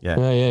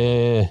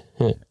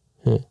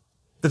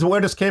 The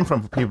where this came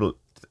from for people,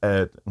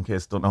 in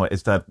case you don't know,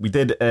 is that we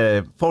did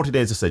 40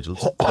 days of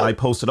sigils. And I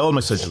posted all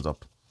my sigils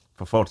up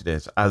for 40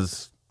 days,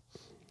 as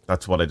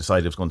that's what I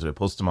decided I was going to do.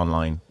 Post them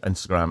online,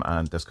 Instagram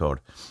and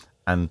Discord,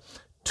 and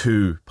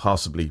 2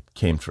 possibly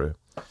came through.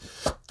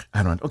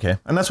 And I went, okay.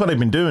 And that's what I've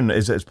been doing,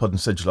 is putting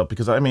sigil up,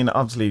 because I mean,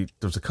 obviously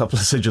there's a couple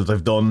of sigils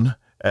I've done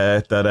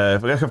that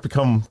have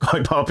become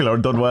quite popular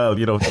and done well,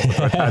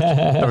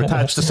 they're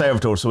attached to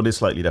servitors, so it is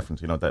slightly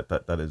different,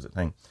 that is a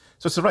thing.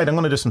 So I said, right, I'm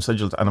going to do some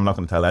sigils, and I'm not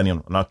going to tell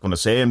anyone. I'm not going to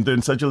say I'm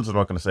doing sigils. I'm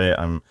not going to say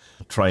I'm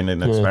trying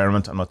an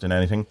experiment. I'm not doing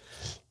anything.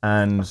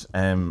 And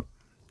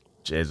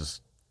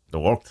Jesus, it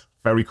worked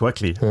very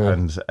quickly.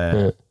 And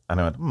I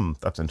went,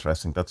 that's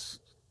interesting. That's,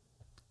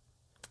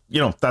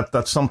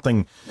 that's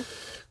something.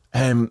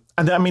 And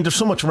I mean, there's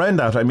so much around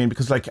that. I mean,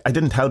 because like I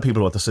didn't tell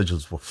people what the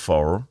sigils were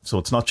for, so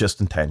it's not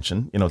just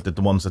intention.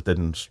 The ones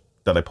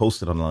that I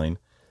posted online.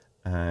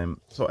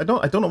 So I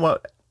don't know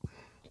what.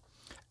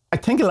 I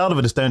think a lot of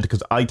it is down to,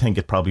 because I think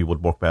it probably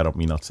would work better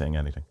me not saying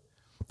anything.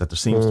 That there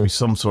seems to be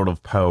some sort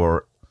of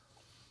power.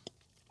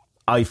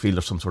 I feel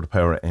there's some sort of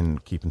power in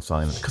keeping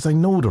silent, because I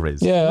know there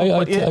is. Yeah,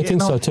 I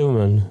think so too,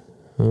 man.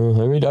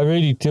 I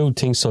really do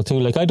think so too.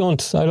 Like I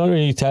don't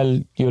really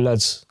tell you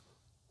lads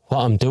what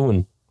I'm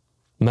doing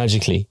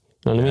magically.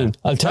 You know what I mean?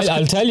 I'll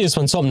tell you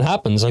when something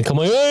happens. I'll come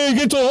like, hey,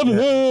 get to happen.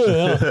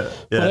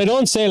 But I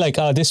don't say like,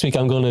 this week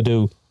I'm going to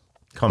do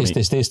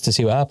this to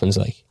see what happens.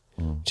 Like,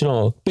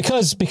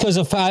 because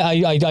of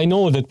I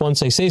know that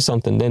once I say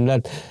something, then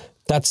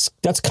that's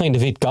kind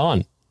of it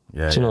gone.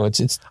 Yeah, it's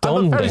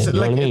done. Then, you know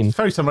what I mean? It's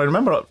very similar. I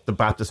remember the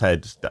Baptist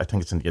head. I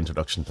think it's in the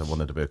introduction to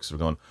one of the books. We're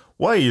going,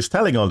 why are you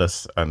telling all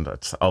this? And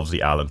it's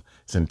obviously Alan.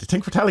 Saying, do you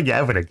think we're telling you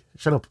everything?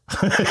 Shut up.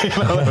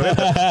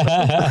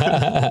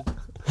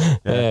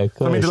 Yeah, of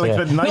course, I mean, like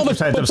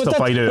 90% of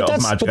stuff I do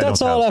of magic,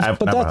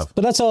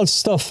 but that's all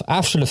stuff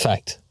after the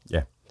fact.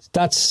 Yeah,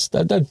 God,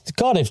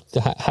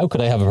 how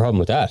could I have a problem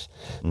with that?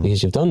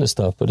 Because you've done the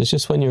stuff. But it's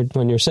just when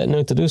you're setting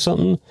out to do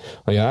something,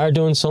 or you are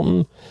doing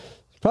something,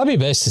 it's probably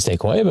best to stay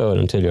quiet about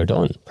it until you're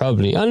done.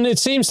 Probably, and it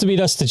seems to be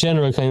that's the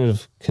general kind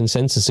of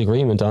consensus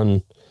agreement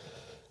on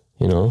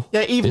you know.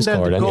 Yeah, even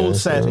Discord then the goal anyway,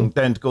 setting, you know.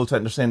 then the goal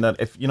setting, they're saying that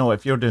if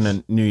you're doing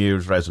a New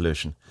Year's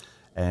resolution,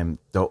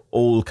 the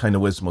old kind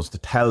of wisdom was to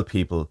tell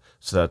people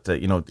so that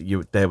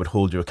they would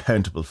hold you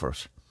accountable for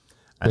it.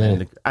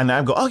 And then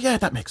I go, oh yeah,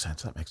 that makes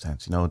sense. Don't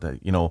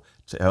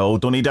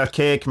eat that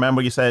cake.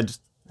 Remember you said,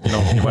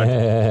 you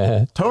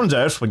weren't. Turns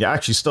out when you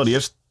actually study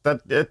it,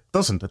 that it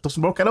doesn't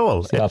work at all.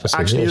 It's the opposite.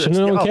 Actually, yeah.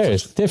 No one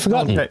cares. They've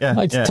forgotten.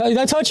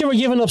 I thought you were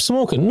giving up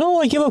smoking.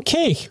 No, I give up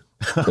cake.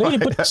 Really?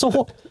 But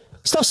so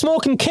stop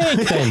smoking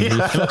cake then, you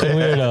fucking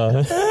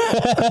weirdo.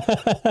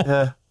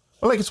 Yeah.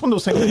 Well, like it's one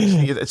of those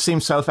things. It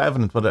seems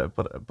self-evident, but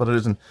it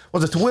isn't.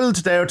 Was it to will,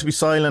 to dare, to be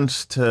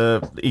silent,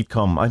 to eat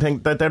cum? I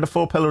think that they're the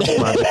 4 pillars of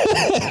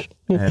magic.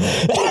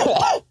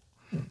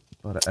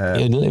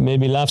 It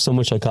made me laugh so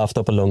much I coughed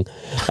up a lung.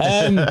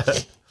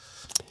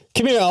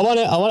 Come here. I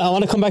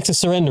want to come back to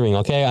surrendering,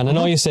 okay? And I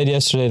know you said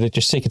yesterday that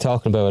you're sick of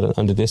talking about it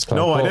on the Discord.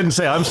 No, I didn't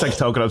say I'm sick of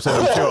talking. I'm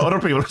saying I'm sure other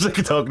people are sick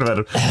of talking about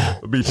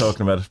it. Be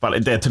talking about it, but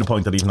to the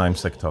point that even I'm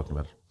sick of talking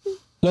about it.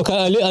 Look,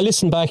 I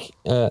listened back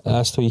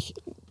last week.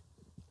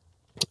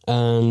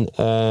 And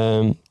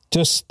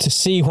just to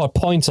see what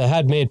points I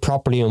had made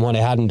properly and what I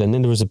hadn't, and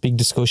then there was a big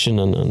discussion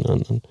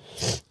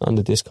on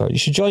the Discord. You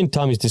should join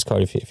Tommy's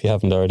Discord if you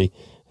haven't already.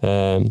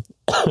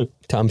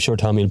 I'm sure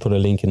Tommy will put a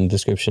link in the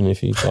description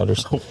if you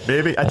bothers.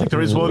 Maybe I think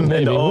there is one.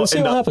 Maybe we'll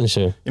see what happens.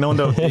 Sure. In the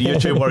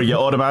YouTube where you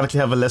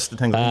automatically have a list of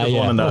things.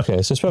 Yeah. One that.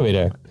 Okay, so it's probably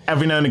there.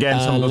 Every now and again,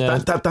 someone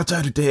goes, "That's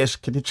out of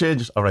date. Can you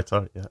change it?" All right,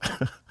 sorry.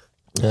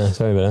 Yeah.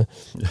 Sorry about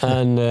that.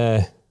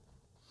 And.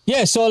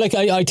 Yeah, so like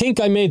I think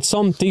I made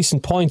some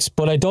decent points,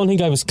 but I don't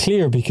think I was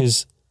clear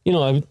because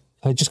I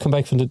just come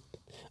back from the.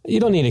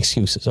 You don't need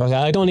excuses. Okay,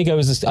 I don't think I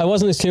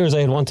wasn't as clear as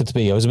I had wanted to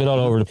be. I was a bit all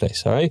over the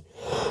place. All right.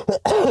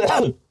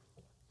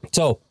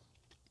 So,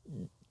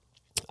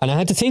 and I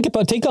had to think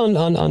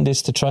on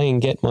this to try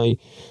and get my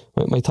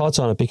thoughts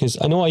on it because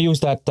I know I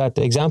used that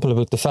example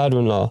about the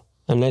father-in-law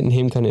and letting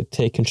him kind of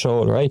take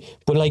control, right?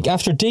 But like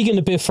after digging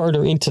a bit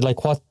further into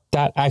like what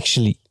that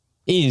actually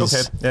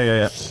is. Okay.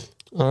 Yeah.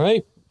 All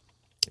right.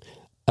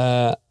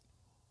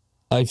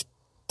 I've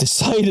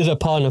decided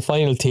upon a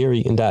final theory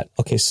in that.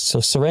 Okay,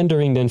 so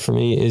surrendering then for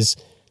me is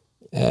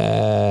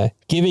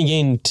giving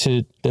in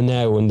to the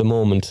now and the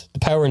moment, the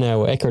power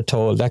now, Eckhart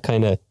Tolle, that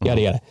kind of yada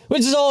yada,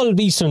 which is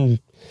all Eastern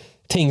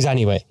things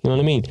anyway. You know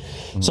what I mean?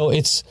 So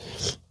it's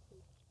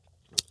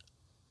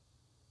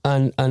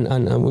and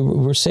we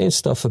were saying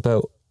stuff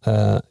about.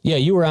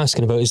 You were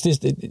asking about is this,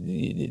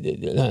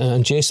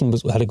 and Jason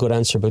had a good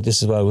answer about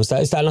this as well. Is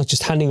that not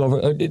just handing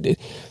over?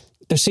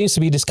 There seems to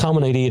be this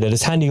common idea that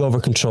it's handing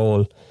over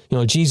control.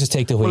 Jesus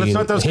take the wheel. Well, it's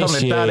not those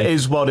common. That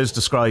is what is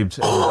described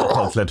in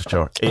cult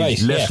literature.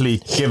 Is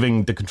literally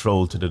giving the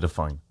control to the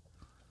divine.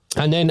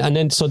 And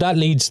then, so that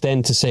leads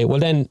then to say, well,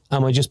 then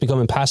am I just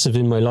becoming passive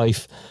in my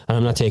life and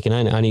I'm not taking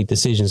any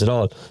decisions at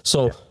all?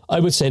 So I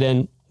would say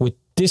then with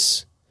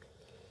this,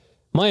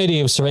 my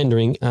idea of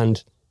surrendering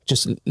and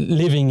just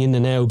living in the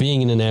now,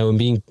 being in the now and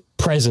being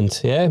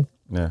present, that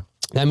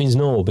means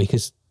no,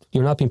 because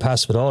you're not being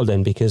passive at all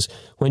then, because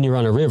when you're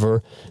on a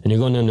river and you're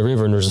going down the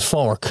river and there's a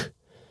fork,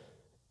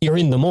 you're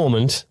in the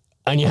moment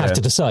and you have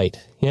to decide,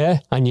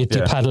 and you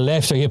paddle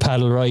left or you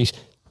paddle right,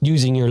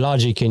 using your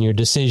logic and your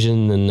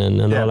decision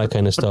and all that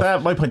kind of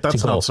stuff. My point,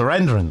 that's not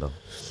surrendering them.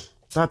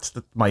 That's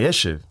my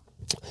issue.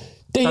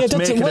 That's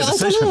making a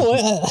decision.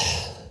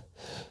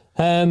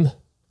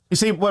 You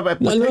see, it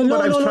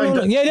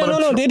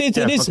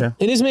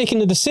is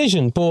making a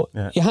decision, but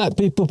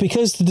but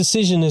because the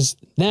decision is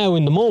now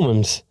in the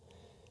moment,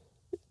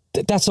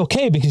 that's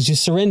okay because you're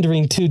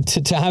surrendering to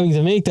having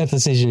to make that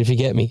decision, if you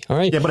get me. All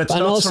right. Yeah, but it's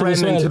not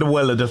surrendering to the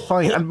will of the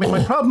divine. And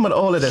my problem with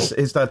all of this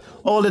is that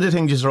all of the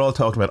things you're all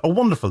talking about are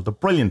wonderful, they're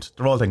brilliant,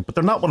 they're all things, but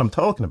they're not what I'm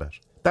talking about.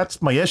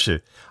 That's my issue.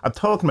 I'm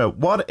talking about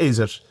what is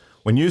it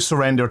when you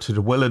surrender to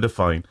the will of the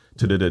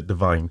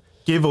divine,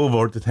 give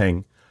over the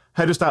thing.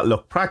 How does that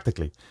look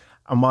practically?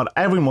 And what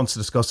everyone wants to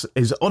discuss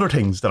is other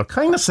things that are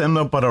kind of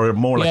similar, but are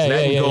more like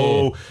letting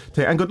go.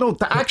 And go, no,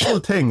 the actual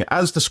thing,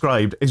 as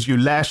described, is you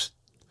let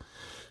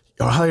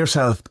your higher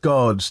self,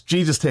 God,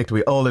 Jesus take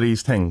away all of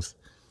these things.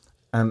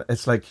 And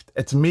it's like,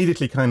 it's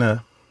immediately kind of,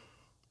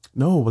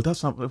 no, well,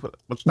 that's not what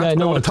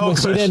I'm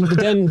talking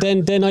about.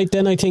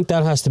 Then I think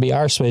that has to be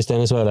arseways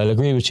then as well. I'll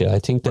agree with you. I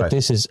think that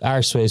this is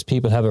arseways.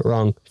 People have it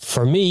wrong.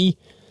 For me,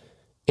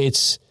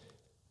 it's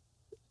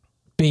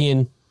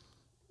being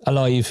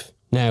alive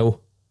now,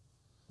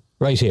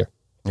 right here.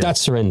 Yeah. That's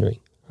surrendering,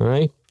 all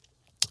right?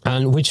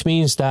 And which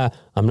means that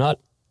I'm not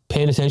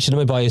paying attention to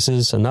my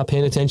biases. I'm not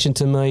paying attention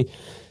to my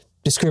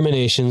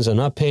discriminations. I'm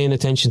not paying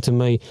attention to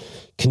my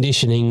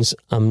conditionings.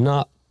 I'm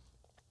not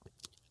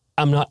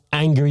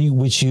angry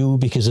with you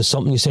because of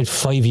something you said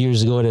 5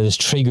 years ago that is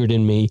triggered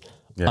in me.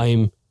 Yeah.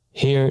 I'm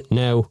here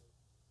now.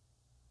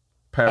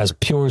 Perfect. As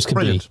pure as could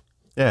be.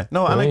 Yeah,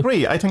 no, and I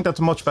agree. I think that's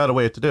a much better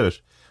way to do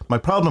it. My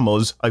problem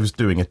was I was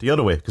doing it the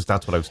other way because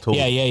that's what I was told.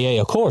 Yeah.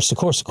 Of course.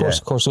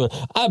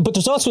 But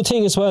there's also a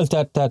thing as well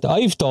that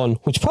I've done,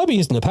 which probably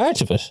isn't a part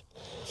of it,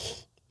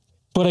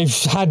 but I've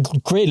had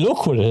great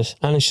luck with it,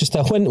 and it's just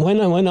that when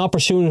an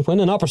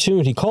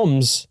opportunity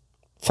comes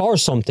for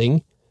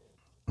something,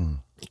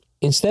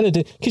 instead of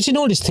because you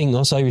know this thing,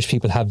 us Irish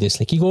people have this.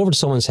 Like, you go over to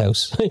someone's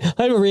house.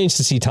 I've arranged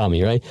to see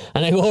Tommy, right?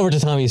 And I go over to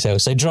Tommy's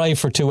house. I drive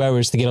for 2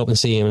 hours to get up and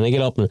see him, and I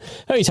get up and,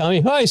 hey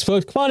Tommy, hi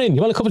Spud, come on in.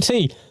 You want a cup of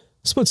tea?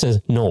 Spud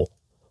says no.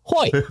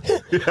 Why?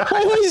 Why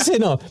do you say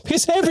no?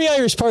 Because every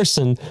Irish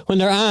person, when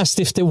they're asked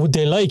if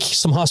they like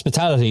some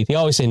hospitality, they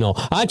always say no.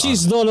 Ah,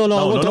 Jesus, no, I don't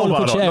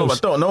want to put you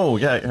out. No,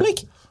 yeah. Like,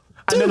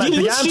 and dude, then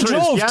you literally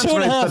drove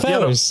 2.5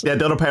 hours.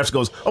 The other person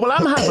goes, oh, well,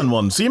 I'm having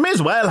one, so you may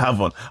as well have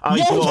one. I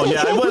will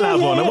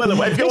have one. I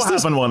will.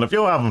 If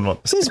you're having one.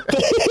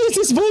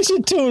 This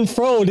bullshit to and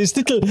fro, this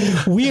little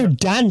weird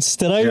dance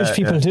that Irish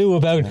people do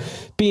about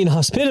being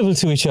hospitable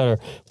to each other.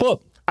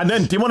 But... And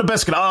then, do you want a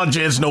biscuit? Oh,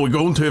 jeez, no, we're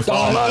going too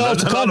far. No,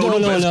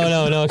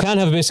 I can't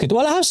have a biscuit.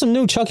 Well, I have some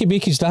new Chucky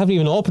Bickies that I haven't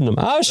even opened them.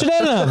 Oh, should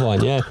I have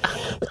one? Yeah.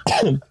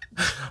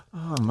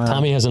 Oh, man.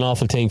 Tommy has an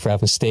awful thing for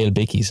having stale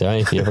bickies,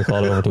 right? If you ever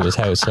call over to his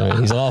house, right?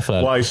 He's awful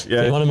at it. Right,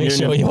 yeah. You want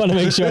to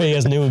make sure he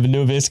has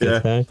new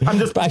biscuits, right? I'm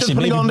just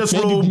putting on this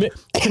robe.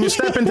 Can you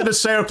step into the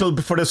circle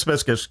for this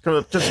biscuit?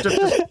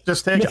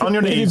 Just take it on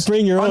your knees.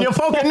 Bring your on your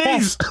fucking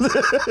knees.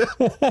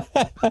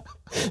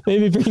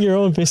 Maybe bring your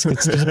own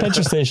biscuits. There's a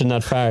petrol station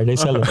not far. They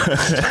sell them.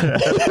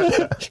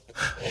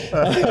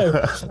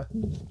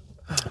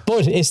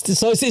 But it's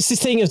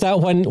this thing is that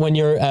when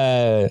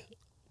you're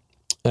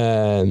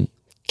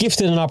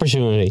gifted an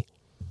opportunity,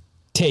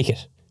 take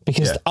it.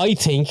 Because I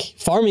think,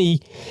 for me,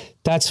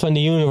 that's when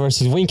the universe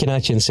is winking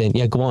at you and saying,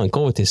 yeah, go on,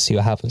 go with this, see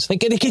what happens.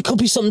 Like, it could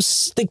be something,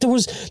 like I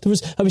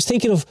was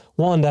thinking of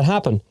one that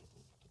happened.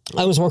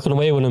 I was working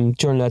away with him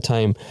during that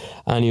time,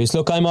 and he was,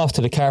 look, I'm off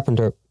to the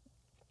carpenter.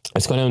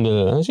 Let's go down to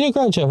the, I was, yeah,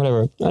 grand, chef,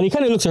 whatever. And he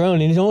kind of looks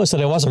around and he noticed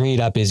that I wasn't really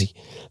that busy.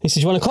 He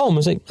said, you want to come? I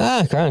was like,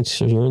 grand,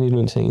 sure, you're only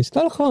doing things. He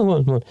said, oh, come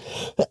on.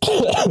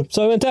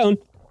 So I went down,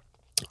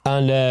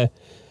 and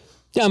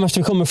I'm after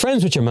becoming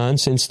friends with your man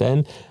since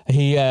then.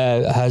 He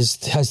has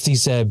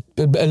these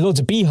loads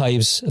of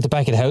beehives at the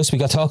back of the house. We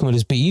got talking about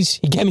his bees.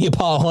 He gave me a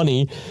pot of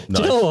honey. Nice.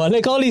 Do you know,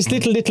 like all these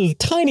little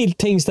tiny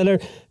things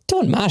that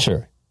don't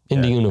matter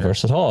in the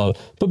universe at all.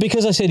 But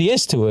because I said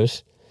yes to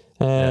it,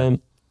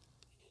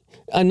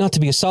 and not to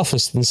be a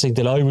sophist and think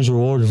that I was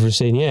rewarded for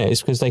saying yes,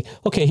 because like,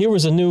 okay, here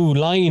was a new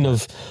line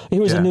of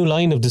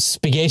the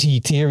spaghetti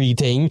theory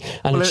thing,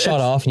 and it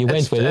shot off, and you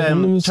went with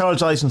it.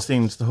 Charles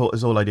Eisenstein's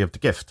his whole idea of the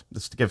gift.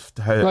 It's the gift.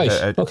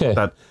 Right.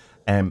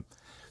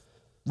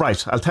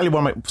 Right. I'll tell you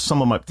where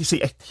you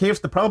see,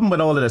 here's the problem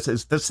with all of this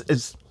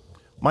is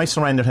my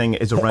surrender thing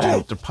is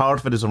around. The part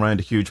of it is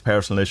around a huge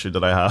personal issue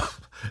that I have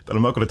that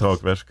I'm not going to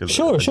talk about.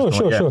 Sure.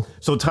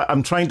 So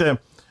I'm trying to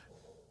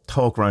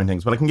talk around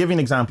things, but I can give you an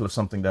example of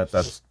something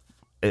that's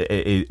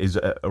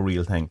a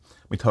real thing.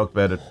 We talked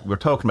about it. We're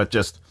talking about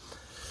just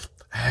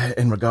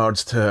in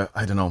regards to,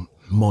 I don't know,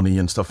 money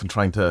and stuff, and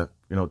trying to,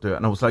 do it.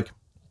 And I was like,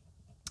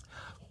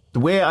 the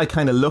way I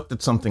kind of looked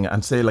at something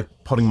and say, like,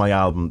 putting my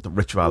album, The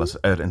Ritualis,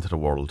 out into the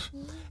world,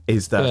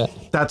 is that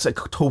that's a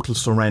total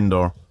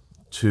surrender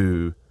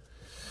to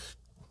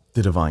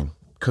the divine,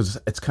 because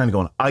it's kind of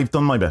going, I've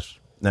done my bit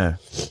now,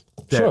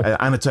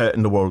 and it's out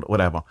in the world,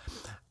 whatever.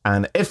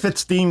 And if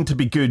it's deemed to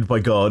be good by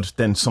God,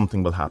 then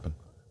something will happen.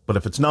 But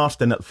if it's not,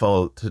 then it'll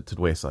fall to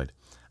the wayside.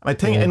 And I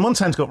think, in one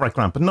sense, go right,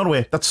 Grant, but another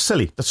way, that's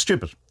silly, that's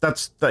stupid.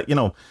 That's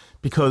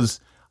because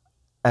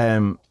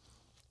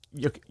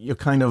you're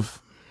kind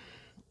of.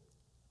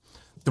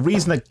 The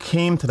reason I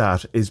came to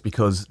that is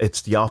because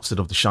it's the opposite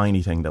of the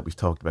shiny thing that we've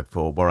talked about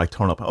before, where I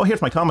turn up, oh,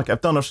 here's my comic,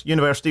 I've done it,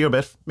 university, your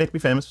bit, make me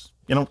famous,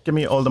 give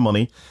me all the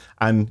money.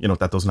 And,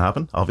 that doesn't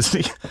happen,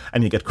 obviously,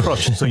 and you get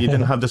crushed. So you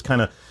didn't have this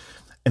kind of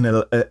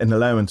an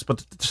allowance.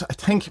 But I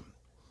think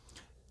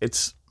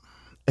it's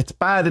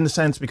bad in the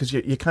sense because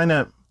you kind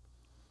of,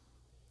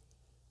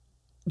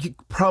 you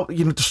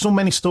probably, there's so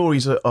many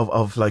stories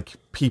of like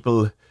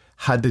people,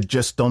 had they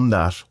just done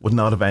that, would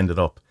not have ended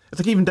up. It's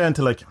like even down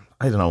to like,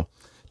 I don't know,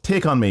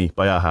 Take On Me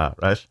by A-ha,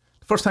 right?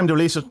 The first time they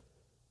released it,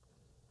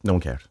 no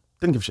one cared.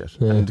 Didn't give a shit.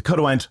 And they could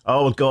have went,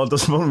 oh, well, God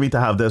doesn't want me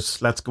to have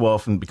this. Let's go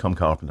off and become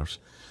carpenters.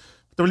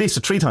 They released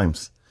it 3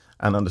 times.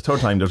 And on the 3rd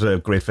time, there's a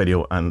great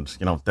video. And,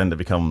 then they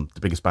become the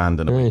biggest band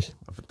in a week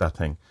of that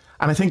thing.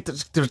 And I think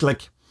there's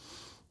like,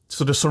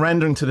 so they're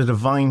surrendering to the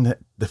divine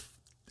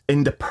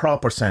in the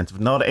proper sense,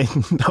 not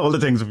in all the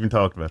things we've been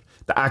talking about.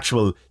 The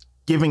actual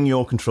giving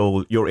your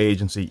control, your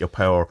agency, your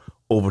power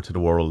over to the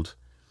world.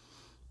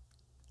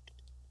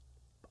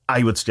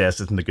 I would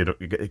suggest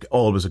isn't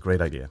always a great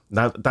idea.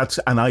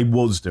 And I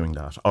was doing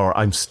that, or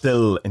I'm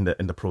still in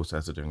the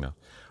process of doing that,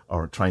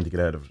 or trying to get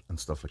out of it and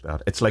stuff like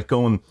that. It's like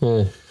going,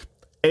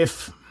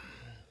 if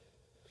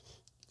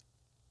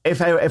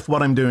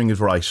what I'm doing is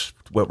right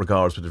with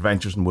regards with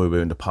Adventures in Woo Woo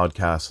and the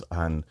podcast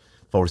and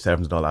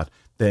 47s and all that,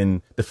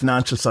 then the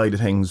financial side of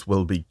things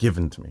will be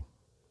given to me.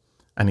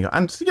 And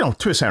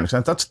to a certain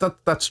extent,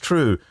 that's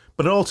true.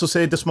 But it also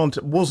say this month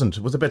it was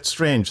a bit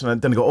strange.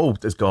 And then I go, oh,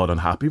 is God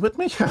unhappy with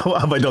me?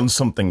 Have I done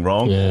something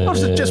wrong? Or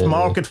is it just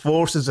market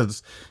forces?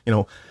 It's,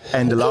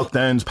 end of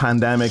lockdowns,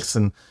 pandemics,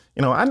 and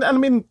I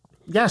mean,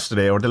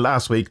 yesterday or the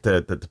last week,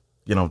 the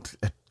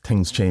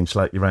things changed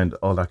slightly around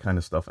all that kind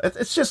of stuff.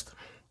 It's just,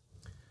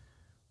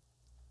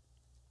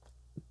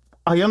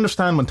 I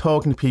understand when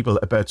talking to people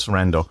about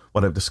surrender,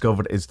 what I've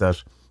discovered is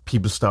that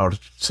people start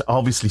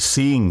obviously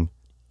seeing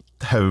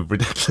how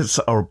ridiculous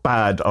or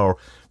bad or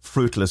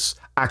fruitless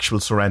actual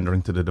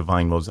surrendering to the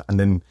divine was, and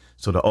then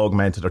sort of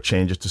augment it or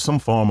change it to some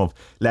form of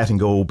letting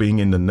go, being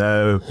in the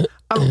now,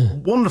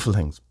 and wonderful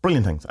things,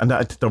 brilliant things, and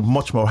they're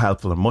much more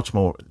helpful and much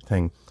more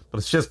thing. But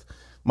it's just,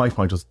 my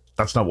point was,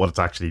 that's not what it's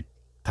actually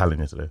telling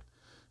you to do.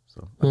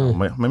 So,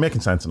 am I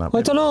making sense in that?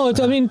 I don't know.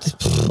 I mean,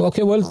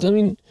 okay, well, I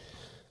mean,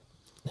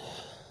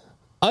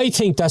 I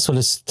think that's what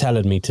it's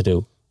telling me to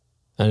do.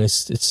 And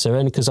it's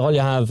surrender, because all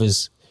you have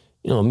is,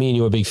 me and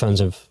you are big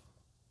fans of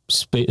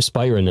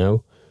Spira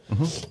now.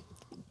 Mm-hmm.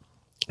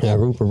 Yeah,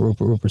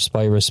 Rupert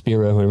Spira,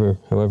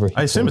 however.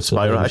 I assume it's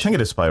Spira. I think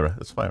it is Spira.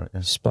 It's Spira,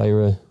 yeah.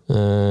 Spira.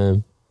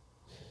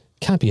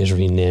 Can't be his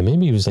real name.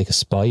 Maybe he was like a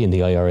spy in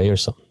the IRA or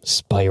something.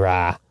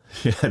 Spira.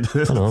 Yeah,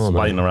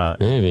 spy in the Ra.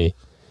 Maybe.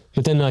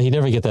 But then he'd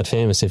never get that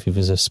famous if he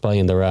was a spy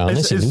in the Ra,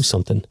 unless he knew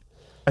something.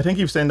 I think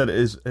he was saying that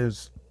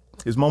his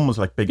mum was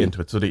like big into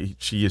it, so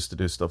she used to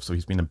do stuff, so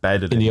he's been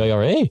embedded in the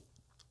IRA.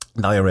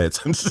 The IRA.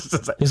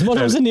 His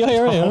mother was in the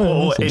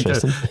IRA.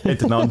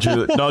 Into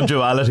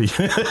non-duality.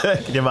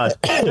 Can you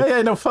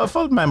imagine?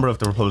 Full member of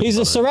the Republic. He's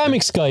a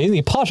ceramics guy, isn't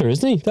he? Potter,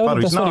 isn't he?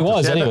 That's what he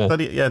was, anyway.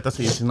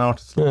 He's an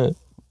artist. Look,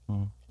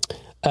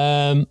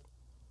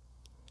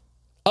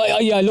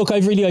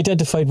 I've really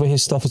identified with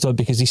his stuff as well,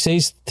 because he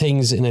says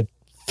things in a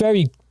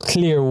very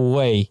clear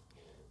way,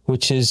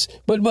 which is,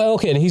 but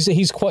okay, and he's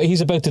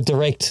about the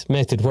direct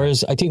method,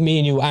 whereas I think me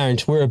and you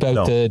aren't. We're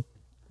about the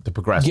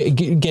progressive,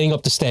 getting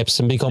up the steps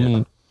and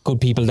becoming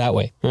good people that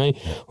way, right?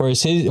 Yeah.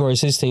 Whereas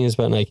his thing is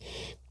about like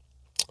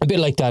a bit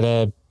like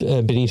that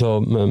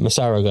Benito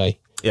Massaro guy.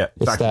 Yeah,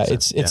 exactly.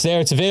 It's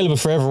there. It's available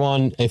for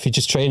everyone. If you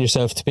just train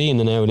yourself to be in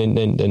the now, then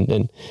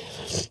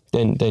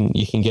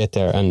you can get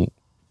there, and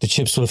the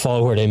chips will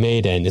fall where they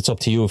may. Then it's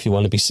up to you if you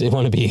want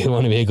to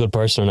be a good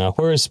person or not.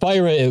 Whereas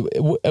Spira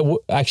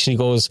it actually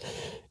goes,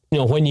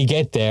 when you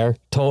get there,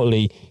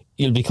 totally,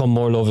 you'll become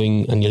more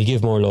loving and you'll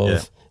give more love.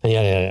 Yeah. And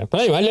yeah.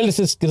 But anyway, let's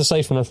just get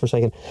aside from that for a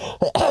second.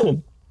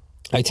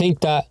 I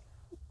think that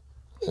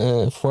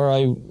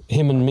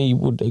him and me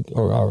would,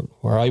 or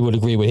where I would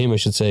agree with him, I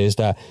should say, is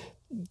that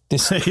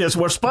this. Yes,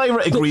 where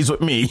Spira agrees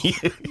with me.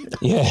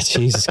 Yeah,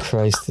 Jesus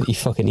Christ, you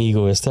fucking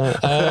egoist, huh?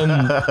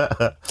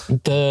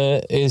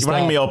 He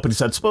rang me up and he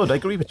said, Spud, I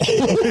agree with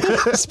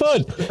you.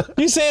 Spud,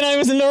 you saying I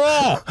was in the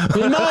Ra?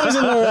 Your mom was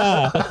in the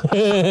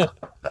Ra.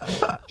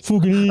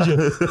 Fucking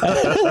Egypt.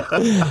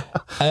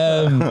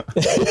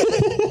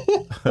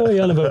 What are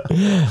you on about?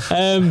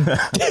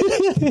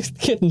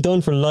 Getting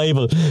done for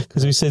libel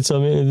because we said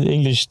some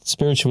English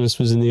spiritualist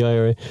was in the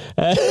IRA.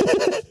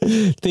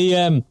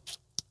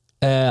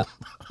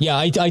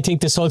 I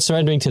think this whole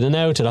surrendering to the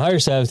now, to the higher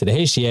self, to the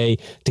HCA,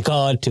 to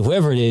God, to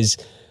whoever it is,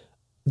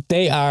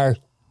 they are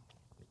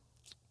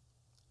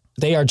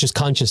just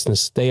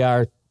consciousness. They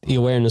are the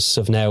awareness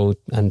of now,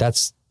 and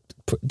that's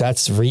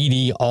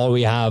really all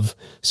we have.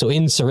 So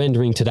in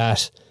surrendering to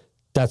that,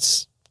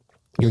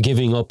 you're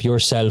giving up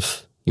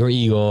yourself, your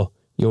ego,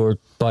 your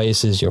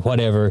biases, your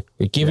whatever.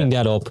 You're giving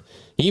that up,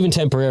 even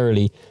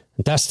temporarily.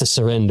 That's the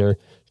surrender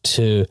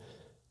to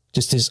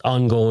just this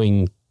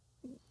ongoing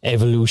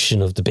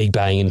evolution of the Big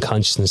Bang and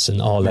consciousness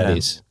and all that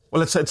is.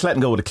 Well, it's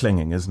letting go of the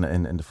clinging, isn't it?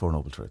 In the Four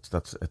Noble Truths,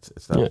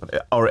 it's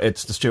that, or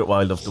it's the Stuart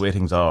Wilde of the way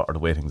things are, or the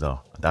way things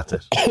are. That's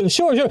it.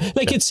 Sure.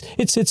 Like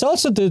it's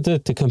also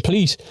the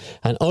complete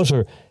and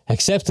utter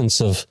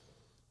acceptance of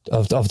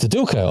the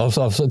dukkha,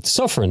 of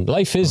suffering.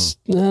 Life is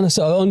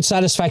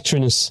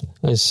unsatisfactoriness.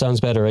 It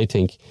sounds better, I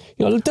think.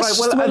 That's just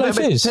what life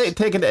is.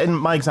 Take it in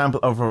my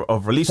example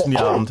of releasing the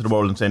album to the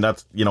world and saying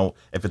that,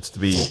 if it's to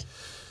be.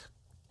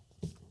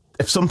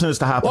 If something is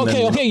to happen,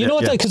 okay. You know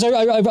what? Because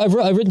I've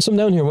written some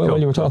down here while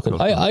you were talking.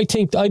 Cool. I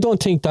don't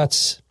think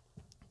that's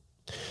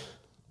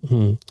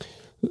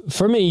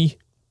for me.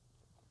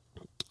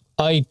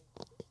 I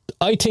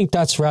think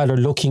that's rather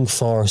looking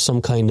for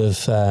some kind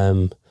of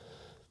a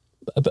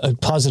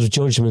positive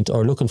judgment,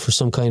 or looking for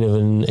some kind of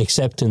an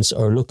acceptance,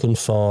 or looking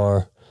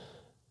for.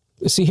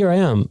 See, here I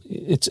am.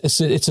 It's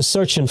a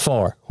searching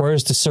for.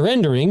 Whereas the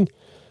surrendering,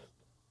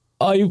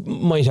 I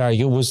might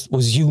argue,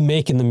 was you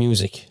making the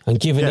music and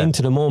giving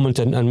into the moment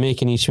and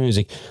making each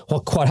music.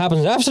 What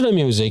happens after the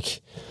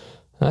music,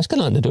 that's got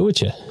nothing to do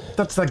with you.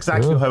 That's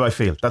exactly how I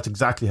feel. That's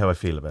exactly how I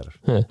feel about it.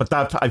 Yeah. But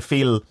I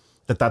feel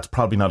that's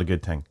probably not a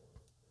good thing.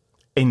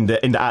 In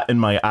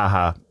my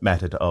aha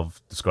method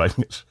of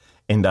describing it,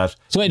 in that.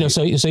 So wait,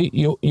 so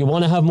you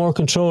want to have more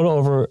control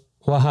over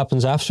what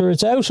happens after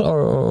it's out,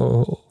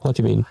 or what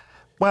do you mean?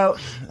 Well,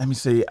 let me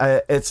see.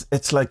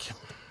 It's like.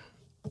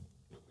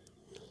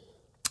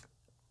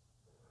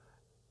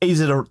 Is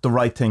it the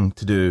right thing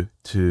to do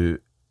to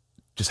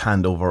just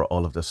hand over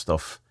all of this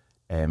stuff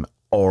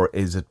or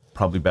is it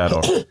probably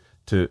better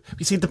to?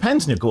 You see, it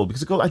depends on your goal,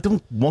 because the goal, I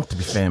don't want to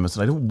be famous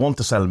and I don't want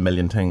to sell a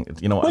million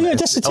things. You know, well, yeah,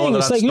 that's the thing.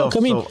 It's like, look, I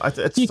mean, I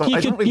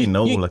don't really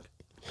know. Like,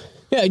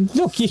 yeah,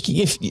 look,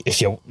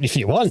 if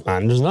you want,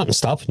 man, there's nothing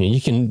stopping you.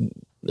 You can,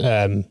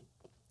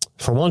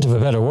 for want of a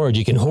better word,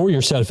 you can whore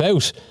yourself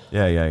out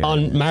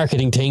on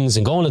marketing things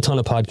and go on a ton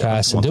of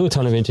podcasts and do a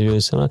ton of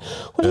interviews. And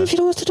if you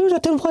don't want to do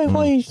that, then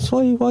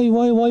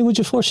why would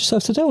you force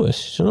yourself to do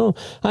it? You know,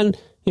 and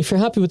if you're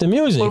happy with the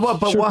music,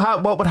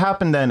 what would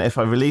happen then if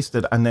I released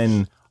it and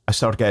then I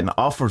started getting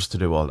offers to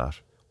do all that?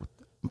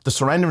 The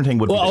surrendering thing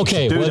would be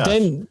okay.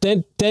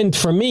 Then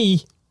for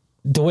me,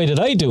 the way that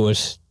I do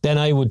it, then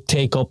I would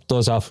take up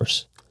those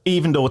offers,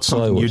 even though it's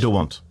something you don't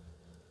want.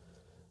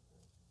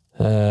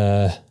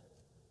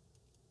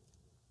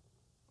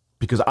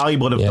 Because I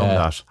would have done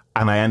that,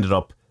 and I ended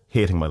up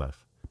hating my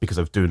life because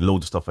I was doing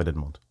loads of stuff I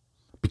didn't want,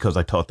 because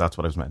I thought that's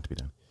what I was meant to be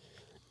doing.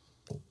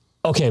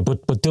 Okay,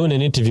 but doing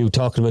an interview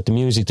talking about the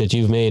music that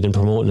you've made and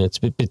promoting it's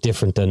a bit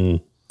different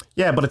than...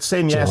 Yeah, but it's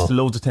saying yes to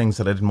loads of things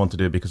that I didn't want to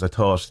do because I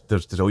thought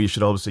you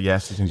should always say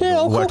yes to things.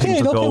 Yeah, where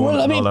things are going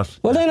and all that.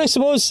 Then I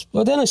suppose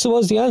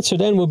the answer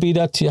then would be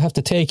that you have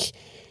to take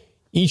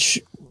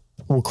each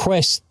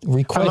request.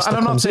 And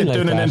I'm not saying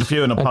doing an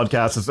interview and a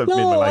podcast has made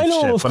my life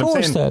shit. But I'm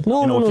saying,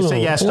 if you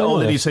say yes to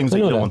all of these things that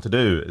you don't want to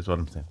do, is what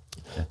I'm saying.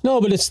 Yeah.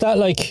 No, but it's that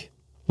like.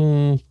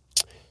 So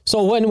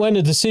when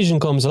a decision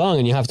comes along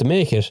and you have to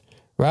make it,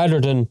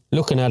 rather than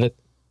looking at it,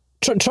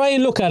 try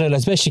and look at it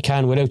as best you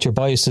can without your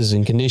biases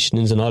and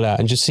conditionings and all that,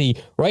 and just see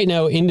right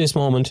now in this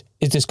moment,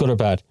 is this good or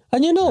bad?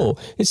 And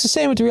it's the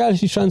same with the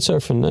reality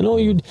transurfing. I know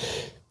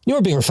you're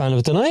a bigger fan of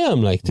it than I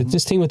am. Like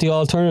this thing with the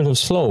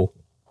alternatives flow.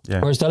 Yeah.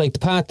 Whereas the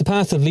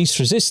path of least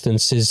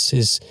resistance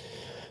is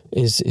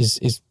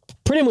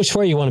pretty much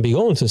where you want to be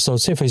going to. So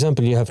say for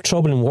example you have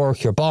trouble in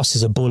work, your boss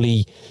is a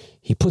bully,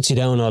 he puts you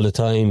down all the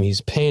time,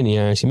 he's a pain in the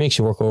arse, he makes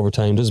you work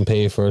overtime, doesn't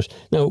pay you for it.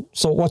 Now,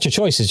 so what's your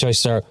choices?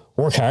 Choices are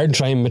work hard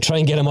and try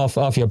and get him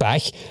off your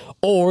back,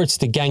 or it's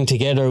to gang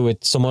together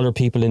with some other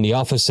people in the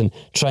office and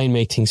try and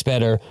make things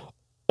better,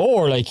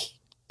 or like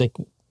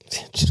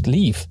just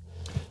leave.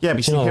 Yeah,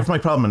 but here's my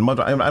problem.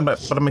 What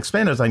I'm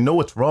explaining is I know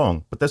it's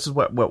wrong, but this is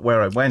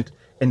where I went,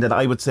 in that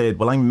I would say,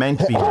 well, I'm meant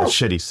to be in a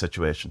shitty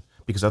situation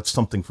because that's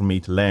something for me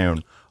to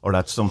learn, or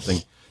that's something,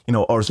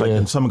 or it's like,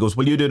 and someone goes,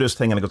 will you do this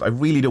thing? And I go, I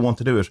really don't want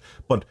to do it,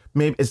 but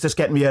maybe, is this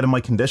getting me out of my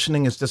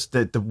conditioning? Is this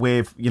the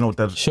way,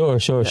 that... Sure.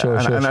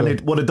 And I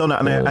would have done it,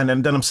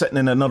 and then I'm sitting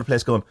in another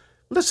place going,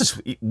 well, this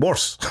is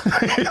worse.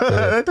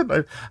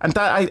 And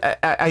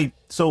that,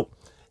 so...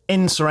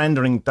 in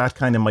surrendering that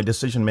kind of my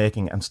decision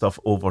making and stuff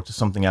over to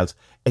something else,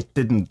 it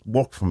didn't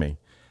work for me.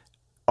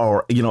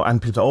 Or,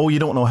 and people say, you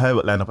don't know how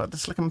it'll end up.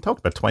 It's like, I'm talking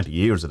about 20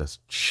 years of this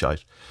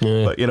shite.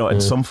 Yeah, but,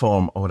 in some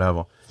form or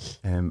whatever.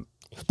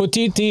 But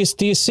do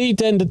you see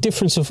then the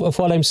difference of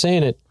what I'm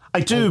saying?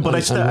 I do, but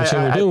I still... what you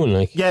were doing,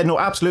 like. Yeah, no,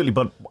 absolutely.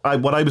 But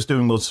what I was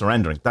doing was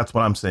surrendering. That's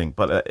what I'm saying.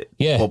 But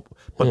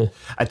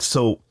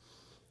so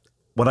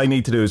what I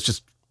need to do is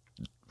just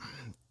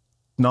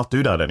not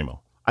do that anymore.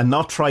 And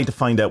not try to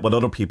find out what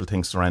other people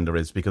think surrender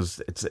is,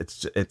 because it's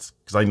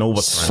because I know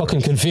what surrender fucking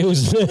is.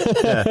 Confused.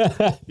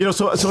 Yeah.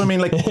 So I mean,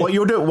 like, what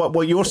you're doing,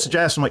 what you're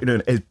suggesting, what you're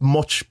doing is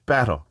much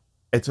better.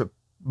 It's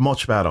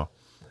much better.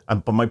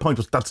 But my point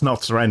was, that's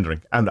not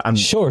surrendering. And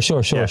sure.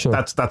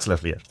 That's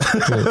literally it.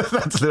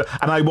 Right.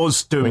 And I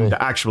was doing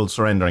the actual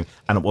surrendering,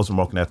 and it wasn't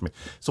working out for me.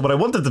 So what I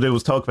wanted to do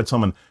was talk about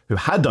someone who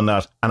had done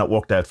that, and it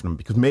worked out for them,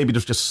 because maybe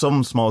there's just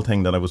some small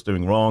thing that I was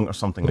doing wrong or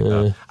something like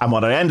that. And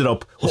what I ended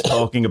up was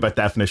talking about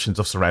definitions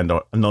of surrender,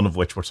 and none of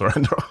which were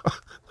surrender.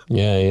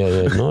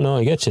 Yeah. No,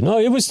 I get you. No,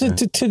 it was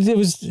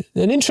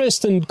an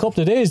interesting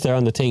couple of days there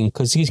on the thing,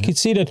 because you could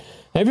see that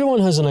everyone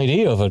has an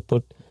idea of it,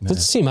 but it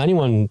doesn't seem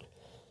anyone...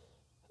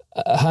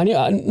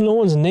 no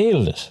one's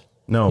nailed it.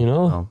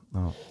 No.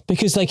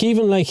 Because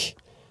even like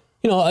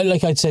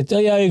I'd say,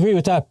 I agree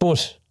with that,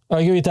 but, or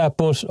I agree with that,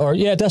 but, or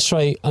yeah, that's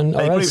right, and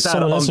or else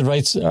someone else would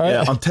write.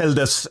 Until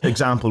this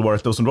example where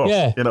it doesn't work.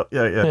 Yeah.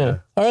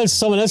 Or else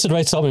someone else would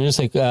write something and just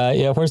like,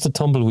 where's the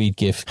tumbleweed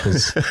gif?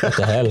 Because what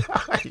the hell?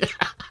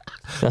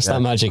 That's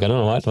not magic. I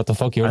don't know what the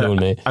fuck you're doing,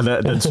 mate. And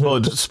then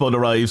Spud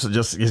arrives and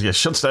just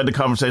shuts down the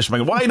conversation.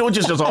 Like, why don't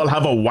you just all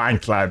have a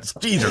wank, lads?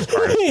 Jesus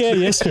Christ. Yeah,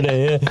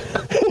 yesterday,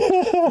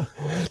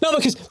 No,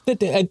 because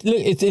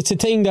it's a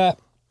thing that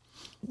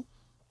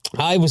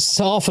I was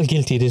so awful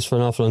guilty of this for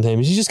an awful long time.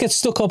 You just get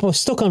stuck on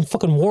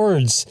fucking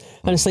words,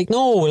 and it's like,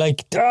 no,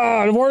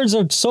 the words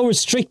are so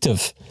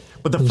restrictive.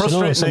 But the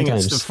frustrating thing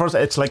is,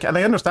 it's like, and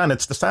I understand,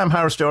 it's the Sam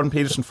Harris, Jordan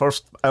Peterson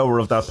first hour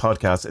of that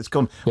podcast. It's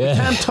going, we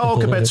can't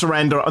talk about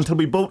surrender until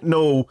we both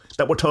know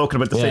that we're talking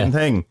about the same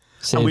thing.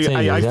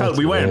 I felt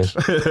we weren't.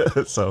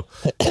 So,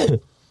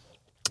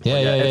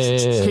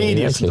 it's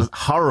tedious and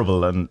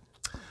horrible and.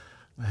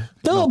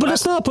 No, but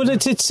it's not. But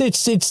it's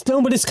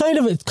no. But it's kind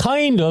of.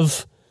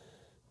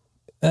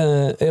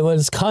 It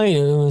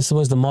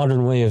was the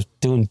modern way of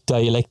doing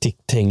dialectic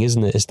thing,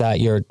 isn't it? Is that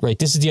you're right?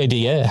 This is the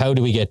idea. How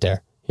do we get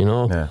there? You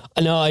know, Yeah.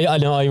 I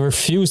know. I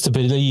refuse to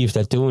believe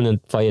that doing it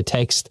via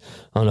text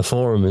on a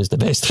forum is the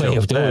best way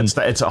of doing it.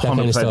 It's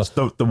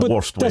 100% the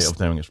worst way of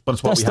doing it. But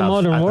it's what that's we the have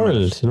modern at the world.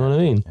 minute. You know what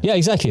I mean? Yeah,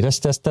 exactly.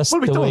 That's Well,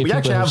 we the way don't. We people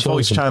actually have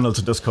voice chosen. channels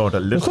in Discord.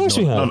 Of course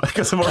we have.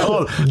 Because we're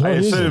all. I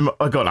assume.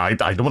 Oh God, I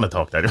don't want to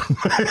talk to anyone.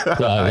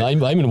 Yeah,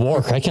 I'm in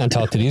work. I can't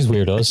talk to these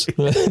weirdos.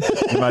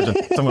 Imagine.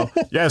 Someone,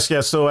 yes.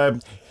 So.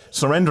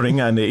 Surrendering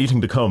and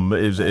eating to come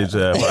is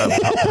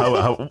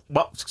how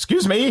what?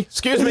 Excuse me,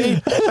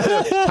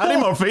 Paddy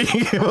Murphy.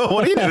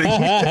 What are you doing?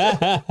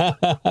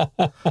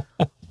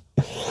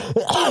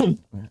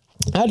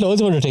 I had loads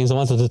of other things I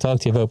wanted to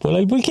talk to you about,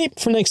 but we'll keep it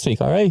for next week.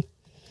 All right.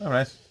 All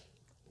right.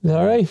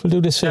 All right. We'll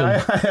do this film.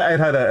 Yeah, I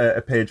had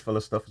a page full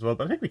of stuff as well,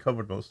 but I think we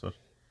covered most of it.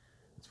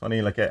 It's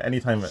funny, like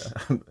anytime.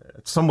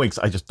 Some weeks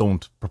I just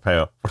don't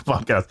prepare for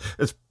podcasts.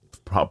 It's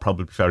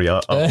probably very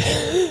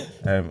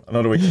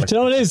another week. Like, do you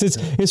know what it is?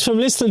 It's from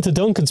listening to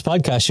Duncan's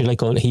podcast. You're like,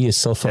 going, he is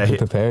so fucking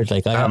prepared.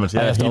 Like I have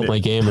to up my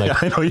game.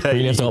 Like I know, yeah,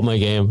 really have to up my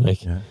game.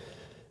 Like,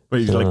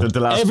 like the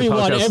last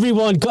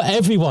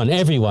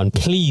everyone,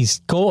 please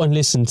go and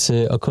listen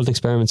to Occult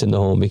Experiments in the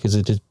Home, because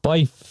it is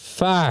by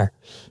far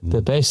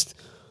the best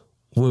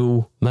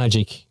woo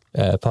magic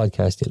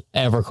podcast you'll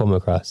ever come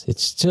across.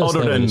 It's just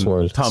other than this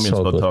world. Tommy and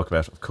Spud talk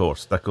about, of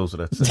course, that goes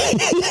with it.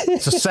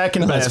 It's the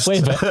second best.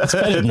 It's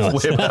better than us.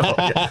 Way better.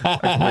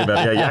 Way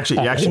better. Yeah,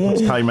 you actually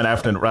put time and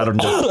effort in it rather than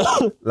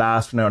just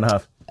last for an hour and a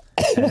half.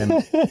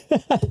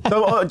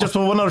 So just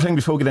one other thing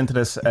before we get into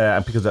this,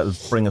 because that'll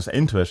bring us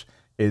into it,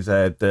 is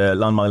the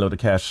Lon Milo the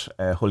Cat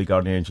Holy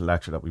Guardian Angel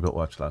lecture that we both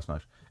watched last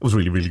night. It was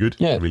really, really good.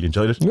 Yeah. I really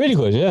enjoyed it. Really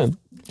good, yeah.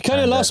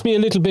 Kind of lost me a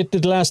little bit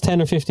the last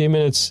 10 or 15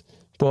 minutes.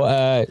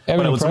 But it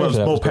was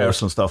more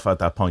personal stuff at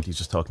that point. He's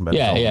just talking about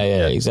yeah,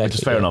 exactly. Which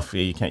is fair enough.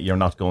 You're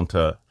not going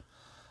to.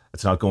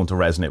 It's not going to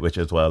resonate with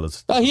you as well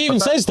as. He even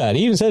says that.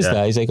 He's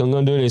like, I'm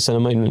going to do this, and I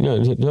might.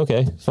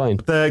 Okay, fine.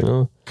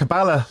 The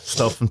Kabbalah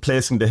stuff and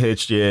placing the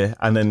HGA,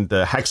 and then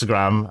the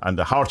hexagram and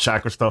the heart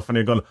chakra stuff, and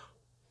you're going,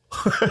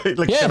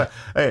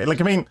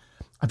 I mean.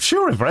 I'm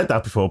sure I've read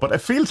that before, but it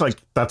feels like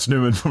that's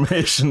new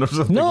information or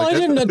something. No, like I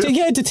didn't.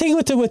 The thing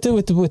with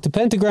the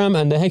pentagram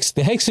and the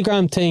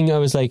hexagram thing, I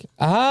was like,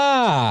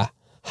 ha.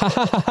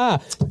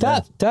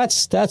 That's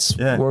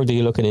work that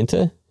you're looking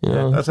into. You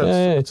know?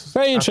 It's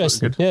very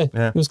interesting. Yeah,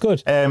 it was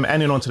good.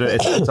 Anyone to do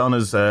it's on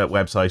his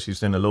website.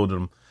 He's doing a load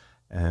of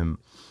them.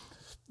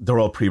 They're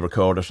all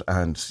pre-recorded,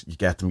 and you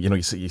get them. You know,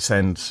 you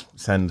send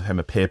him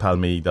a PayPal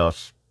me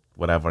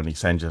whatever, and he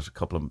sends you it a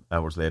couple of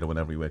hours later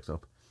whenever he wakes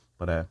up.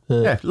 But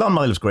Lon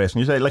Milo's great,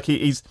 and you say like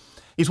he's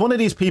one of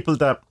these people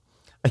that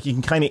like you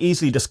can kind of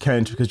easily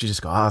discount because you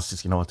just go, it's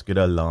just, it's good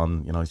old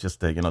Lon, he's just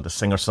the the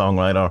singer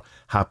songwriter,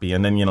 happy,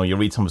 and then you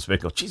read some of his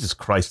book, go, Jesus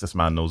Christ, this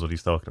man knows what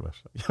he's talking about.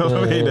 You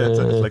know what I mean? It's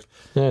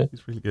like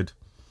he's really good.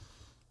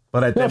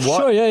 But for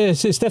sure,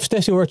 it's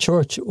definitely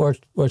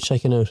worth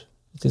checking out.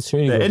 It's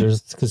really good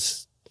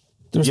because.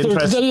 There's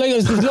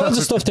loads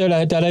of stuff there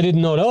that I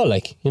didn't know at all. I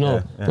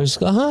just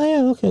go,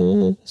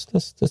 okay,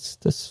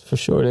 that's for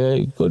sure.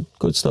 Yeah,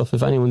 good stuff.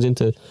 If anyone's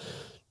into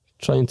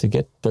trying to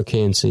get their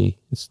KNC,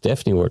 it's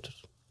definitely worth it.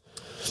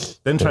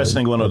 The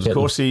interesting one, of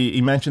course,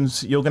 he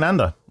mentions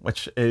Yogananda,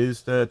 which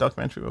is the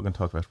documentary we're going to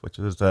talk about. Which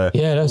is that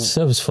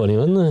was funny,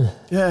 wasn't it?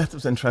 Yeah, that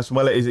was interesting.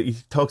 Well, he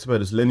talks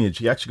about his lineage.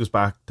 He actually goes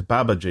back to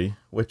Babaji,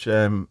 which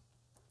isn't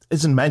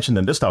mentioned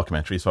in this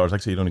documentary. As far as I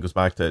see, it only goes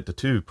back to the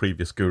two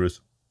previous gurus.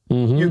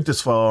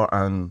 Yuktasvar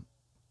and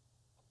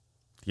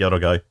the other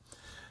guy.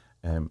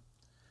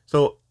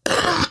 So,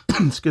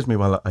 excuse me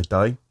while I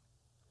die.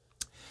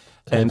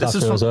 And this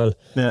is from, as well.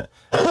 Yeah.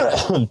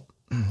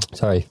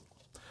 Sorry.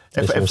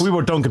 If we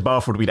were Duncan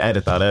Barford, we'd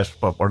edit that out,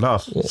 but we're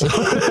not.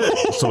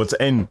 So it's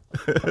in.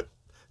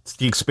 It's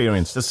the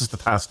experience. This is the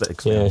TaSTA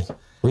experience. Yeah.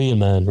 Real,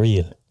 man,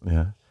 real.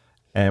 Yeah.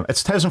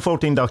 It's a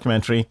 2014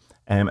 documentary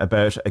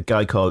about a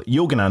guy called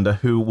Yogananda,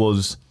 who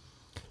was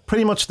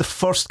pretty much the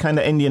first kind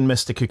of Indian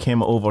mystic who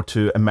came over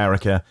to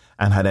America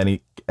and had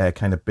any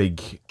kind of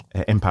big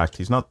impact.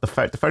 He's not the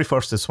very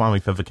first is Swami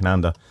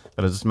Vivekananda,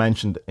 but as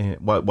mentioned,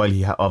 while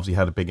he obviously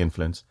had a big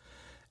influence,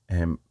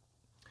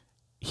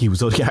 he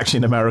was only actually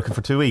in America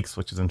for 2 weeks,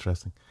 which is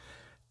interesting.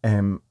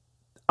 I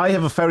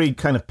have a very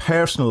kind of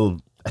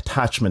personal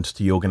attachment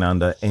to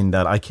Yogananda in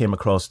that I came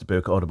across the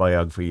book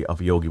Autobiography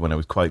of a Yogi when I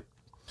was quite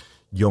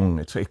young.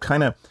 It's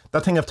kind of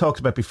that thing I've talked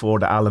about before,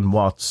 the Alan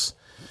Watts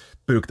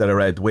book that I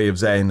read, Way of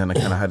Zen, and I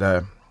kind of had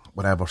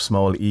a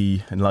small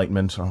E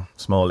enlightenment or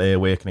small A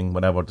awakening,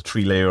 whatever, the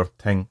 3-layer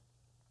thing.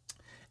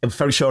 It was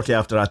very shortly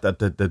after that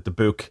the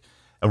book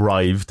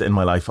arrived in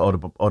my life,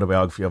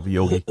 Autobiography of a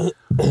Yogi.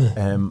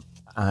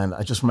 And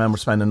I just remember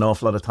spending an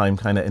awful lot of time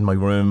kind of in my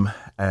room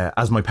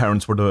as my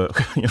parents were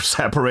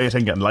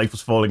separating and life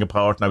was falling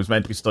apart, and I was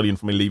meant to be studying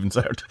for my Leaving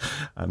Cert,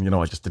 and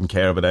I just didn't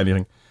care about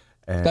anything.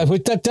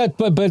 But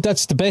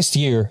that's the best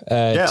year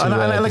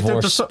to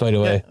divorce, by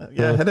the way.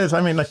 Yeah, it is.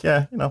 I mean, it's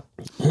not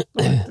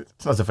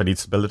as if I need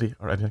stability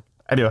or anything.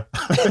 Anyway.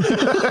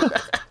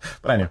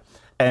 But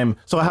anyway.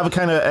 So I have a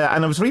kind of,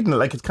 and I was reading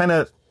it, it's kind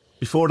of,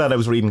 before that I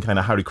was reading kind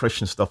of Hare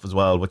Krishna stuff as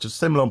well, which is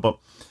similar, but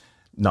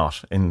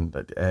not. In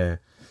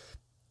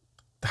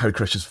Hare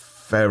Krishna's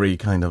very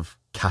kind of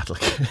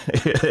Catholic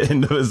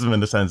Hinduism,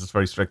 in a sense. It's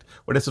very strict.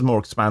 Where this is more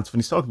expansive,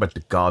 and he's talking about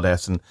the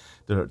goddess, and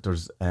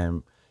there's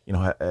an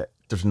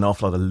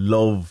awful lot of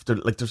love.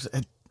 There's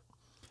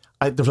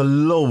a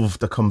love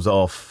that comes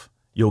off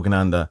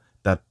Yogananda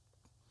that,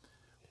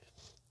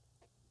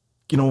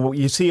 you know,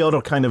 you see other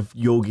kind of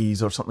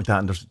yogis or something like that,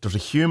 and there's a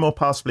humour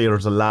possibly, or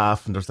there's a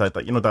laugh, and there's that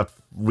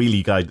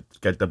really guy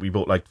that we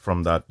both liked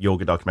from that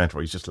yoga documentary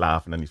where he's just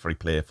laughing and he's very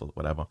playful,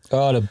 whatever.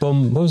 Oh, the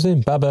bum, what was his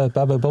name? Baba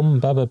Bum,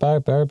 Baba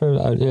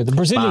the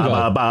Brazilian guy.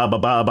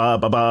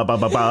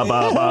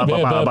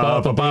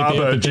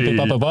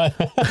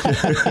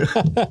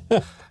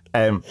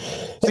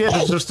 So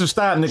yeah, there's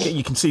that, and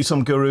you can see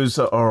some gurus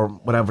or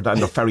whatever that, and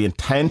they're very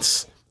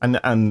intense,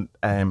 but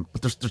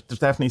there's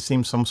definitely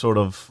seems some sort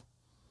of,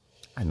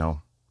 I don't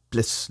know,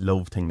 bliss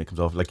love thing that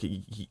comes off. Like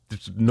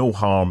there's no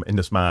harm in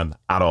this man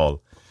at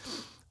all.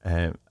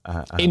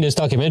 In this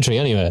documentary,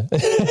 anyway.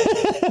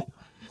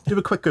 Do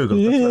a quick Google.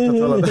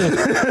 That's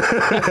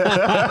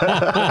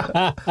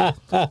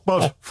all.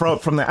 But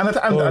from there, and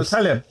I'll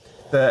tell you,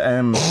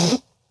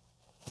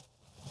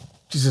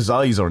 his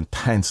eyes are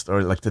intense.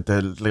 Or like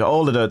they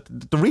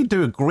really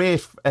do a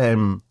great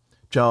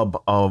job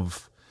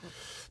of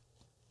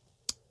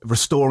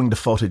restoring the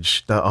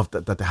footage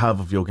that they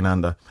have of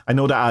Yogananda. I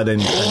know that in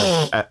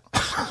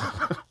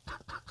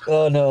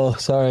oh no,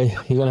 sorry,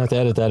 you're gonna have to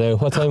edit that out.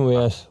 What time are we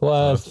at?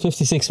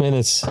 56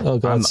 minutes. Oh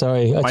god,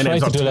 sorry. I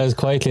tried to do that as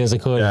quietly as I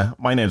could. Yeah,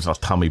 my name's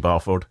not Tommy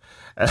Barford.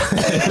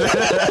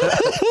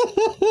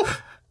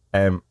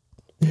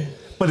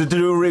 But they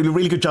do a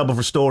really good job of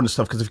restoring the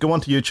stuff, because if you go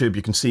onto YouTube,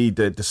 you can see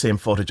the same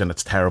footage, and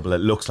it's terrible. It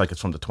looks like it's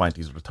from the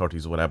 20s or the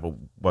 30s or whatever,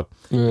 but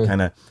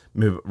kind of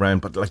move it around.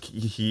 But like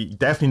he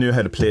definitely knew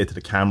how to play it to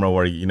the camera,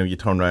 where you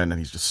turn around and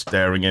he's just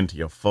staring into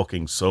your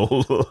fucking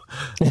soul.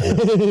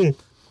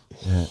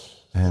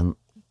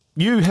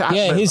 You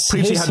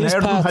previously hadn't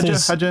heard of him,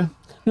 had you?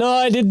 No,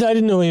 I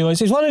didn't know who he was.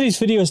 It's one of these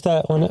videos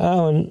that when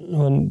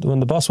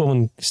the boss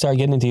woman started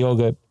getting into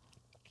yoga,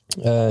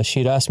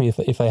 she'd asked me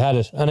if I had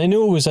it, and I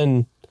knew it was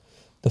in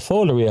the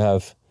folder we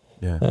have.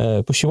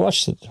 Yeah. But she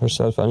watched it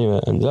herself anyway,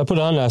 and I put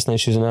it on last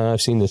night. She was like,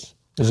 I've seen this.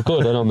 Is it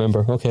good? I don't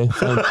remember. Okay,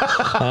 fine.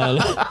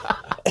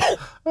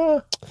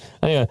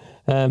 Anyway,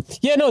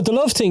 the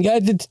love thing. I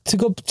did to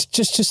go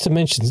just to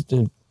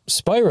mention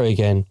Spyro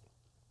again.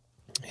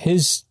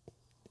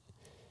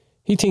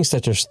 He thinks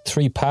that there's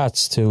three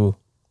paths to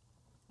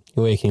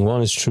awakening.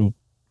 One is through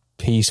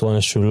peace, one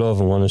is through love,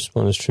 and one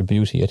is through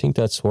beauty. I think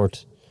that's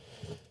worth.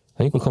 I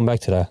think we'll come back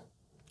to that.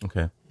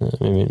 Okay.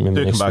 Maybe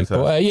next week.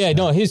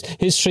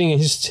 His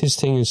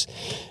thing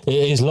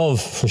is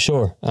love for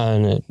sure,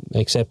 and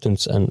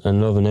acceptance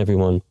and loving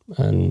everyone,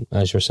 and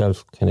as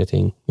yourself kind of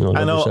thing. Love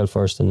yourself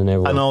first, and then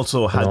everyone. And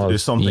also had to do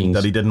something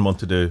that he didn't want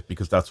to do,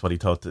 because that's what he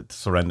thought, to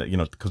surrender.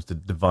 Because the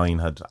divine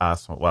had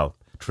asked him,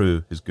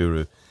 through his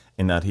guru,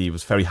 in that he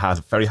was very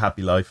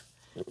happy life.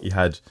 He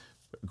had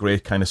a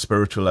great kind of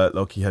spiritual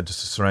outlook. He had just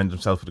surrounded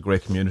himself with a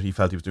great community. He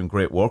felt he was doing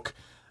great work,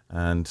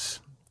 and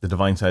the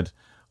divine said,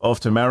 off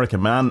to America,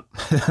 man.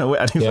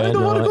 And he said, I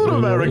don't want to go to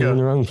America. You're in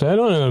the wrong place. I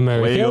don't want to go to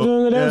America. I don't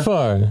want to go that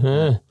far.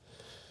 Yeah.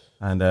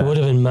 And it would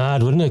have been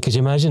mad, wouldn't it? Could you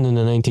imagine in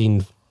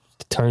the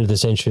turn of the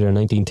century, or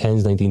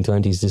 1910s,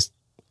 1920s, this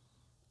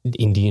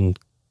Indian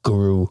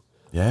guru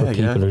where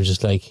people are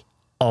just like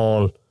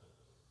all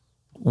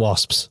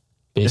wasps,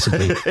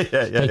 basically.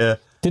 They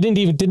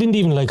didn't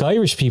even like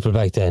Irish people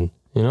back then.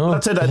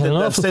 That's it.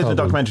 That's it. The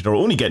documentary. They're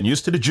only getting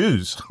used to the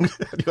Jews.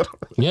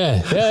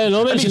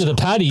 No mention of the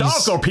paddies.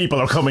 Darker people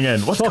are coming in.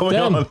 What's going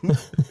on?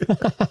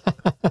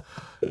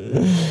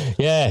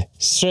 Yeah,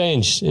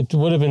 strange. It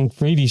would have been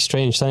really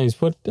strange times,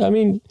 but I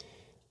mean,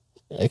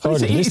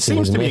 according to this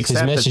thing, his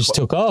message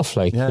took off.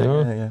 But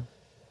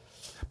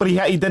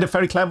he did a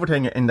very clever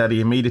thing in that he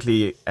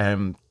immediately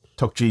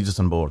took Jesus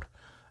on board.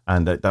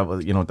 And that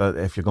was, that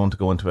if you're going to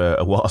go into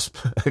a WASP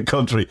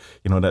country,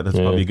 that's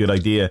probably a good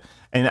idea.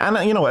 And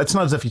it's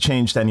not as if he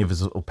changed any of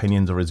his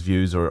opinions or his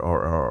views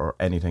or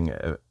anything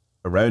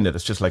around it.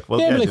 It's just like, why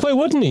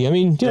wouldn't he? I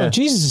mean,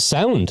 Jesus is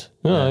sound.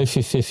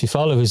 If you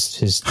follow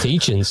his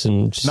teachings,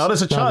 and not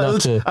as a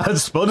child,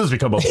 as Spud has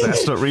become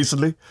obsessed with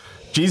recently.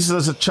 Jesus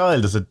as a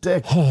child is a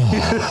dick.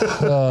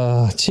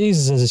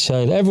 Jesus as a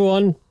child.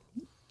 Everyone,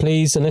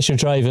 please, unless you're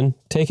driving,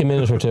 take a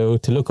minute or two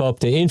to look up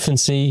the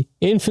infancy.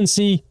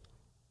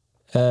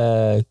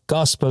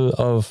 Gospel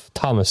of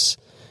Thomas.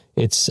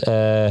 It's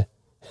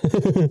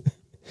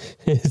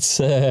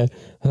it's a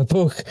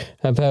book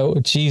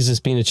about Jesus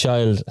being a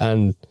child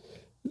and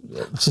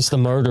just a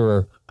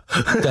murderer.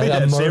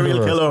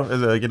 Serial killer,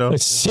 A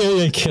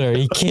serial killer.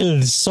 He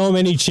killed so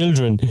many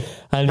children.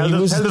 And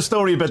tell the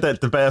story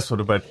about the best one,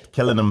 about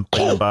killing them,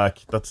 bringing them back.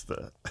 That's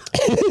the.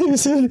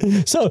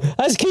 So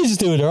as kids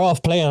do, they're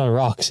off playing on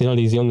rocks.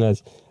 These young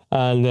lads.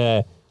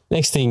 And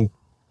next thing,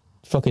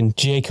 fucking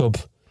Jacob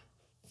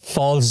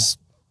falls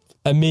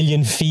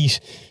 1,000,000 feet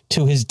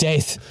to his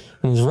death,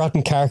 and his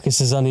rotten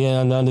carcass is on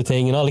the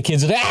thing, and all the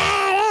kids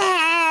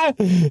are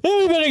we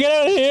better get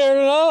out of here.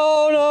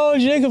 No,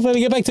 Jacob, we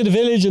get back to the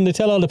village, and they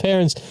tell all the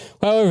parents.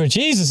 However,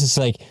 Jesus is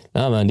like,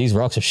 nah, man, these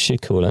rocks are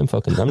shit cool. I'm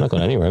not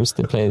going anywhere. I'm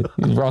still playing.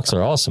 These rocks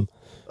are awesome.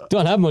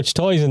 Don't have much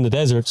toys in the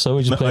desert, so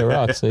we just play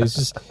rocks. So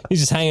he's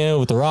just hanging out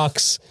with the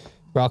rocks.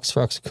 Rocks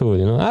are cool,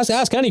 you know.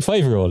 Ask any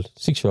 5-year-old,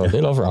 6-year-old.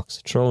 They love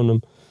rocks, throwing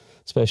them,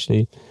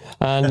 especially.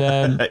 And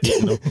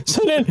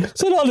so then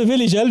all the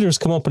village elders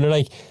come up and they're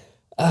like,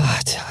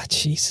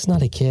 Jesus,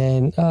 not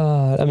again.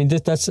 I mean,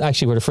 that's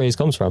actually where the phrase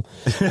comes from.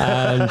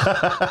 And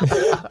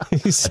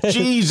he said,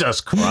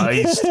 Jesus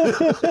Christ.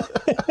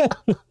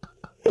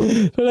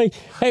 They're like,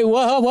 hey,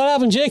 what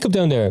happened to Jacob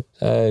down there?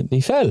 He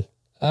fell.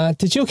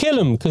 Did you kill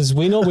him? Because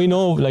we know you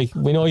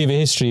have a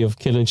history of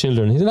killing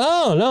children. He said,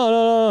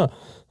 no,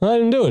 I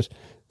didn't do it.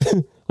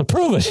 I'll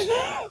prove it.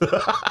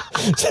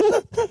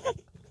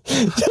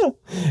 So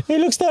he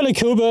looks down at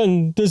Kuba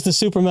and does the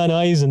Superman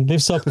eyes and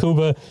lifts up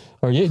Kuba,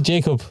 or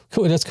Jacob.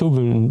 That's Kuba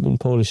in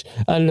Polish,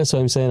 and that's what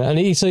I'm saying. And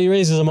he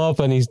raises him up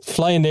and he's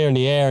flying there in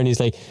the air and he's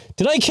like,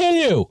 "Did I kill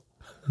you?"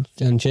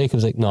 And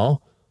Jacob's like,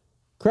 "No."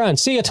 Grant,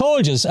 see, I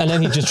told you. And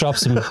then he just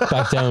drops him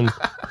back down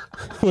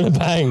with a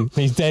bang.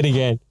 He's dead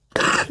again.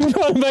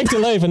 Brought him back to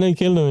life and then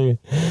killed him again.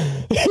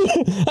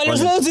 And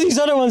there's loads of these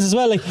other ones as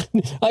well. Like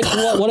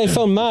what I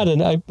found mad,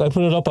 and I put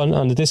it up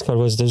on the Discord,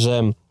 was there's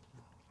a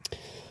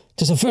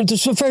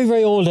very,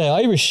 very old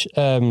Irish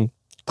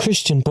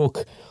Christian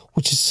book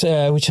which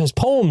has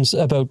poems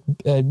about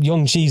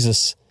young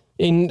Jesus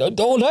in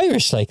old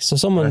Irish, like. So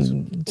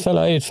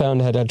fella I had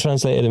found had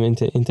translated them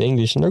into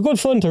English, and they're good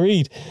fun to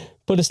read.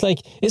 But it's like,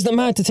 isn't it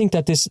mad to think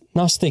that this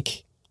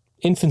Gnostic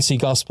infancy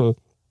gospel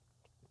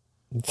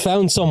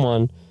found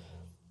someone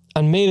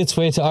and made its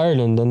way to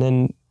Ireland, and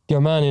then your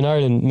man in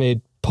Ireland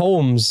made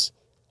poems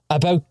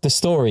about the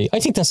story? I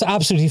think that's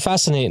absolutely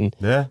fascinating.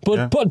 Yeah.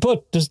 But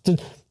there's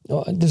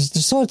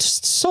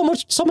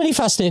so many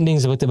fascinating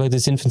things about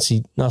this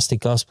infancy Gnostic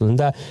gospel, and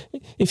that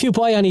if you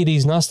buy any of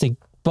these Gnostic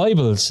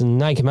Bibles and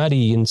Nag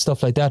Hammadi and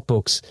stuff like that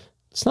books,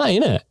 it's not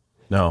in it.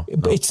 No.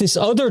 It's this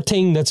other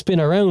thing that's been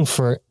around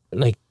for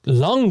like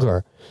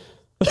longer,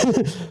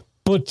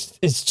 but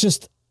it's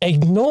just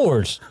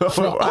ignored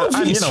for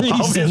obvious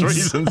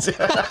reasons.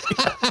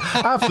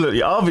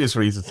 Absolutely obvious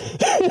reasons.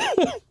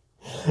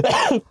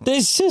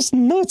 It's just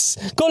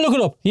nuts. Go look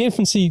it up. The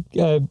infancy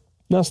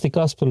Gnostic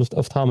Gospel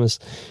of Thomas.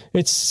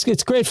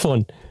 It's great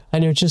fun,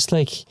 and you're just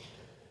like,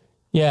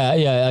 yeah.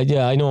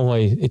 I know why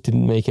it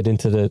didn't make it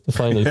into the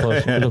final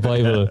cut of the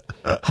Bible.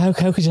 How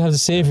could you have the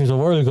Saviour of the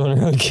world going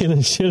around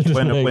killing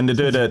children? When they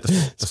do the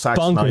Zack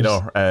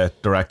Snyder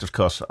director's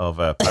cut of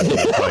Passion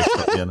of Christ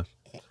at the end.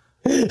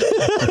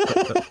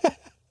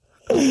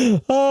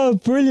 Oh,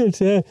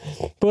 brilliant! Yeah,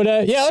 but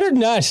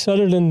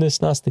other than this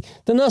the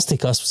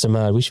Gnostic Gospels are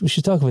mad. We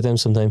should talk about them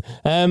sometime.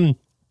 Anyway,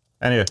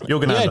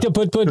 Yogananda. Yeah,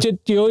 but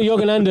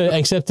Yogananda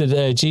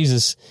accepted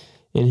Jesus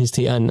in his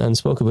thing and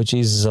spoke about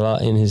Jesus a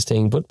lot in his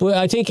thing. But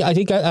I think at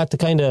the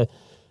kind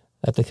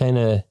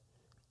of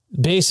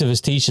base of his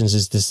teachings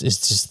is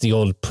just the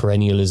old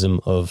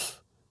perennialism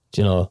of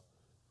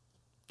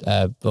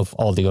of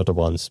all the other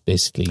ones,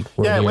 basically.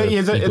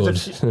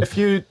 There's a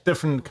few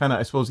different kind of,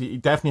 I suppose, he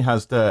definitely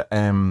has the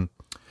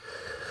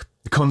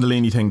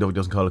Kundalini thing, though he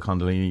doesn't call it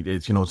Kundalini.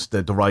 It's, it's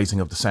the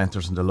rising of the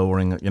centers and the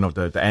lowering,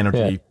 the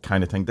energy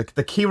kind of thing. The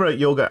Kira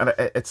yoga, and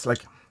it's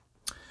like,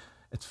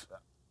 it's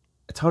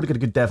hard to get a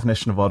good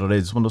definition of what it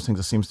is. It's one of those things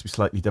that seems to be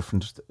slightly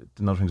different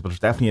than other things, but there's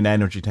definitely an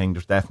energy thing.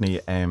 There's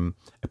definitely a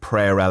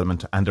prayer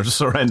element, and there's a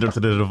surrender to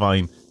the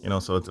divine,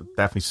 so it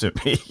definitely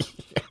suit me.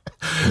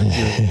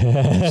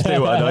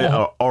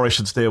 Or I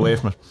should stay away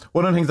from it.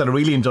 One of the things that I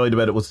really enjoyed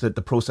about it was the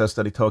process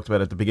that he talked about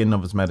at the beginning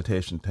of his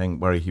meditation thing,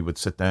 where he would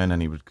sit down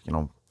and he would,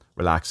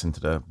 relax into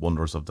the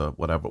wonders of the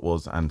whatever it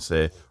was and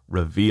say,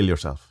 reveal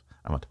yourself.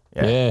 I went,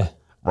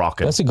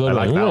 rock it. That's a good one.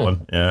 I like that it?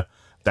 one. Yeah,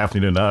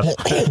 definitely doing that.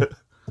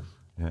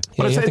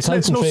 But you have to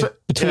concentrate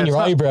between your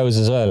eyebrows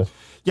as well.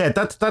 Yeah,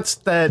 that's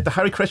the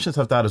Hare Krishnas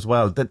have that as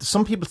well. That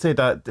some people say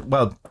that,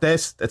 well,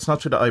 it's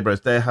not through the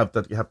eyebrows. They have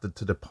that, you have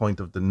to the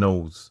point of the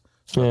nose.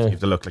 So you have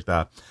to look like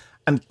that.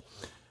 And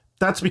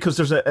that's because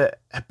there's a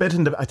bit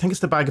in I think it's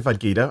the Bhagavad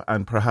Gita,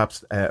 and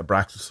perhaps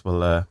Abraxas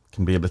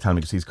can be able to tell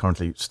me because he's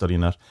currently studying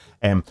that,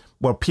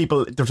 where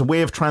there's a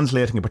way of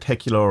translating a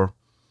particular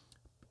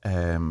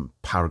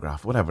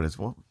paragraph, whatever it is.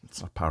 Well, it's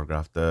not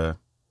paragraph, the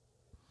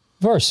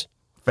verse.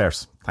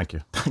 Thank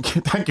you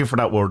for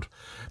that word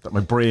that my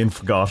brain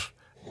forgot.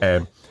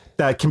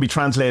 That can be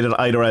translated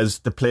either as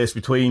the place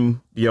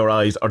between your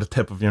eyes or the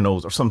tip of your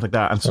nose or something like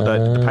that. And so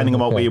that, depending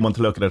on what way you want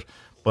to look at it.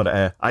 But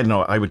I don't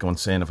know, I would go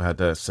insane if I had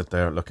to sit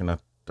there looking at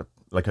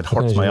like it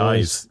hurts my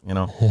eyes, So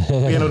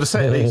Yogananda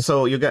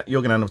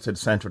would say the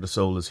centre of the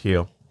soul is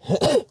here.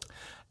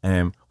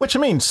 Which, I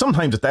mean,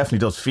 sometimes it definitely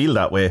does feel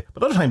that way,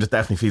 but other times it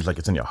definitely feels like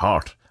it's in your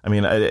heart. I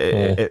mean,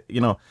 and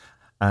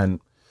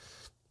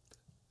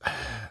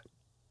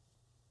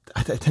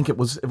I think it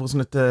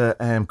wasn't it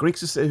the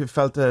Greeks who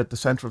felt the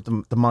centre of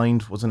the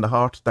mind was in the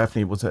heart.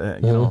 Definitely was,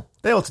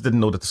 they also didn't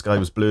know that the sky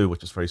was blue,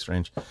 which is very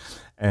strange.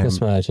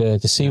 That's mad, yeah.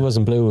 The sea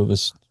wasn't blue, it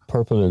was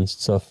purple and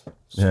stuff.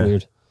 It's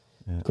weird.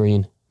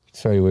 green.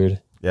 It's very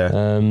weird.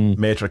 Yeah.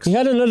 Matrix. He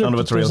had another. None of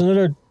it's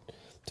real.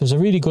 There's a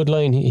really good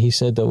line. He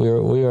said that we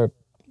are.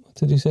 What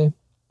did he say?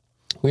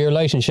 We are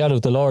light and shadow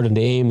of the Lord, and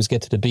the aims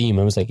get to the beam.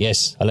 I was like,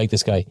 yes, I like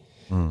this guy.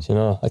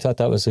 So, I thought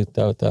that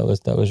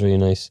was really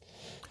nice.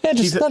 Yeah,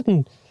 just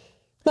nothing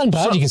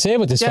bad you can say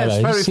about this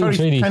fella. He seems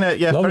really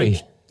lovely.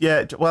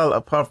 Well,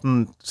 apart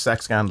from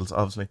sex scandals,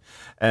 obviously,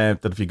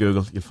 that if you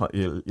Google,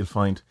 you'll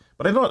find.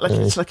 But I don't like.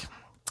 It's like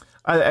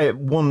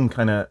one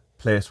kind of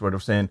place where they're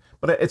saying,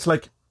 but it's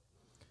like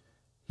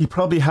he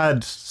probably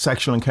had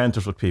sexual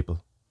encounters with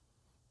people.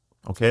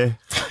 Okay,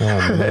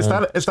 is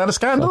that a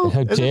scandal?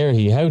 How dare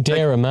he? How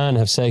dare a man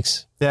have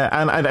sex? Yeah,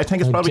 and I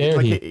think it's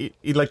probably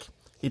like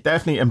he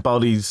definitely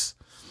embodies.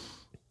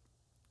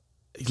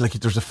 Like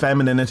there's a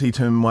femininity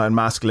to him and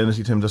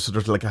masculinity to him.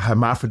 There's like a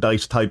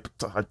hermaphrodite type.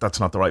 That's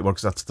not the right word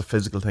because that's the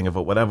physical thing of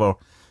it. Whatever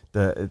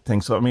the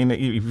thing. So I mean,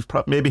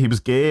 maybe he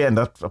was gay and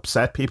that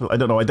upset people. I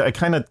don't know. I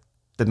kind of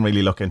didn't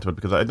really look into it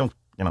because I don't.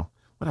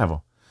 Whatever.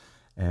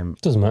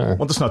 Doesn't matter.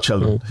 Well, it's not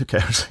children. Who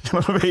cares? You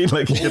know what I mean?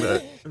 Like,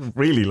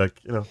 really, like,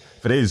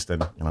 if it is, then,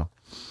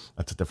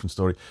 that's a different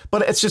story.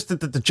 But it's just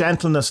the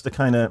gentleness, the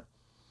kind of,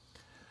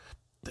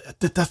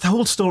 the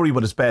whole story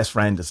with his best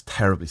friend is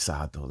terribly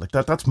sad, though. Like,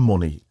 that's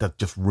money that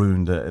just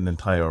ruined an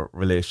entire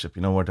relationship,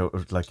 where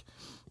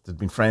they'd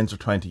been friends for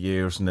 20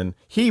 years and then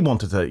he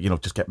wanted to,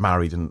 just get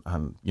married and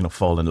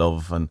fall in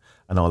love and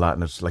all that.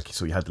 And it's like,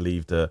 so he had to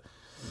leave the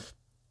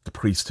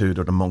priesthood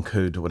or the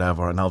monkhood or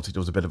whatever, and obviously there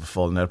was a bit of a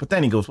falling out. But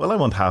then he goes, well, I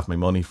want half my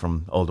money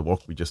from all the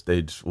work we just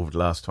did over the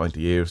last 20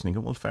 years. And you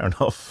go, well, fair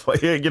enough. What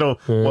do you do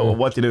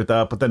with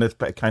that? But then it's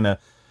kind of,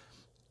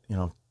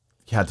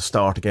 he had to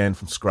start again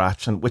from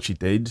scratch, and which he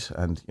did,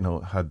 and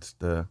had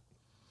the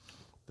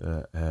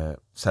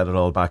set it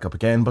all back up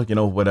again. But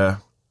with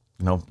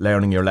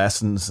learning your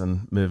lessons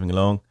and moving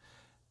along.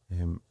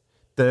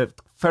 The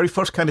very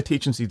first kind of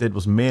teachings he did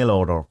was mail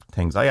order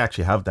things. I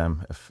actually have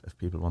them if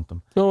people want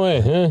them. No way,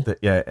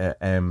 yeah.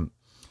 And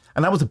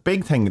that was a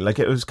big thing. Like,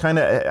 it was kind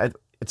of,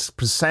 it's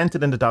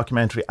presented in the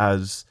documentary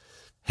as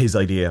his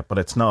idea, but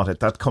it's not.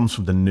 That comes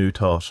from the New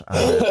Thought.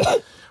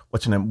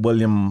 What's your name?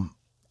 William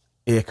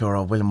Acre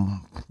or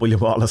William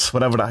Wallace,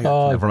 whatever that.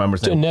 I never remember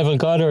his name. Neville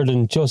Goddard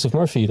and Joseph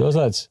Murphy, those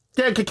lads.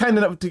 Yeah, kind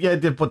of. Yeah,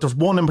 but there's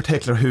one in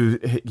particular who,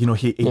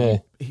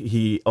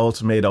 he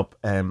also made up.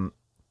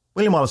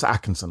 William Wallace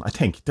Atkinson, I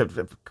think.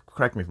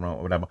 Correct me if I'm wrong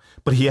or whatever.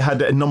 But he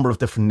had a number of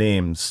different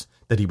names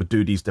that he would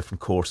do these different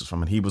courses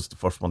from, and he was the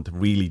first one to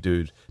really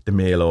do the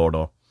mail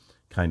order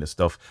kind of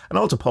stuff. And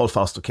also Paul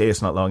Foster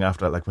Case, not long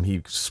after that, like when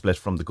he split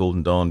from the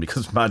Golden Dawn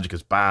because magic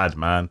is bad,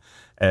 man.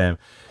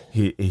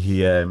 His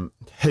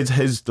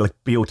like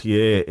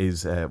BOTA is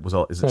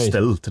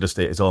still to this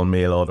day is all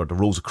mail order. The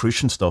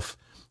Rosicrucian stuff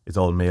is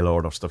all mail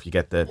order stuff. You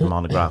get the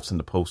monographs in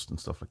the post and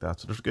stuff like that.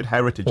 So there's a good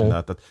heritage in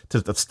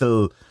that's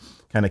still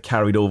kind of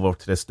carried over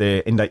to this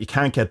day, in that you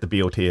can't get the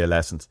BOTA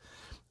lessons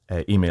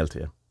emailed to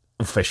you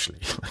officially.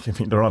 Like, I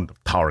mean, they're on the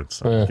torrents,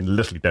 so you can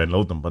literally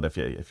download them. But if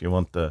you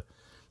want the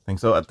thing,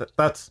 so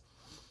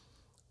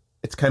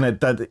it's kind of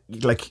that.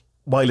 Like,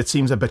 while it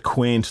seems a bit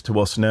quaint to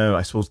us now,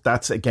 I suppose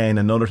that's again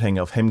another thing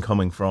of him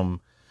coming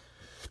from,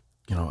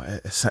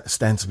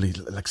 ostensibly,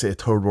 like, say, a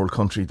third world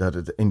country,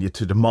 that India,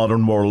 to the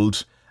modern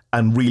world,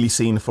 and really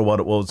seeing it for what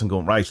it was and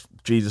going, right,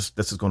 Jesus,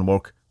 this is going to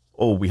work.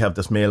 Oh, we have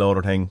this mail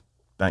order thing.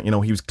 That,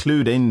 he was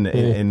clued in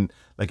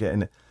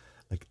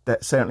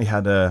that certainly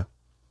had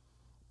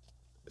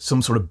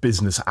some sort of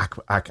business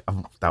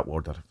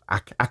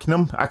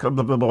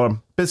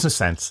business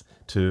sense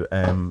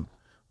to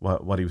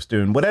what he was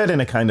doing, without in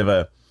a kind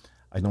of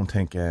I don't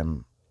think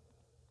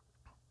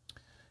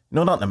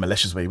not in a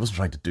malicious way. He wasn't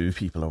trying to do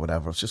people or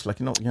whatever. It's just like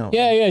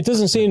Yeah, it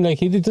doesn't seem like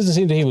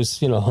that he was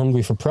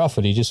hungry for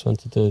profit. He just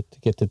wanted to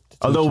get the.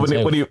 Although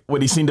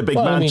when he seen the big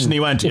mansion, he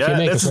went, "Yeah,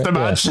 this is the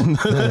mansion."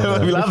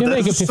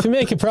 If you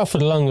make a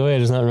profit along the way,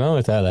 there's nothing wrong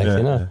with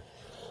that.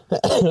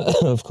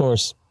 Of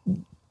course.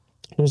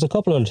 There's a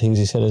couple other things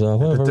he said as well.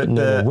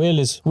 Will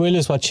is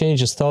what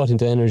changes thought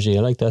into energy. I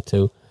like that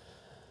too.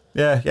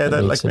 Yeah,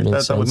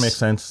 that would make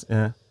sense.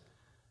 Yeah.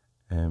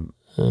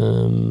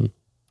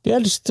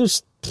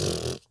 There's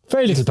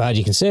very little bad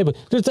you can say, but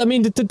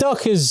the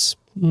doc is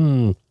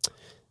not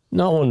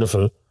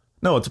wonderful.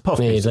 No, it's a puff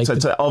piece.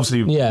 It's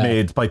obviously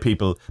made by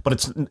people, but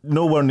it's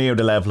nowhere near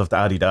the level of the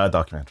Addy Dad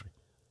documentary.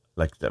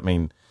 Like, I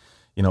mean,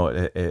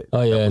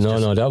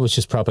 that was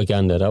just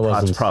propaganda. That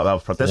wasn't.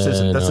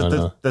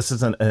 This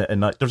isn't.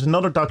 There's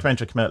another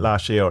documentary that came out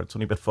last year. It's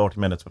only about 40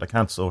 minutes, but I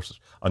can't source it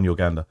on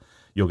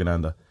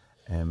Yogananda.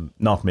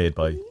 Not made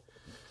by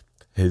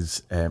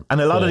his. And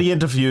a lot of the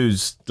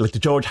interviews, like the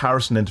George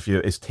Harrison interview,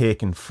 is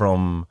taken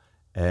from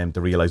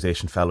the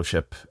Realization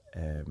Fellowship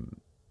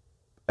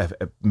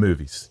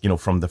movies.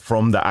 From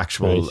the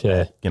actual.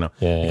 Right,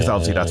 because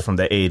obviously that's from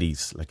the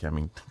 80s. Like, I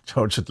mean,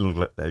 George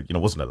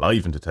wasn't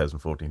alive in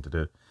 2014 to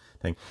do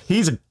thing.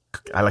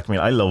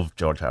 I love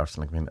George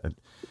Harrison. Like, I mean,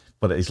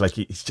 but it's like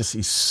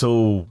he's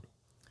so.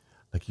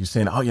 like you're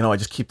saying, oh, I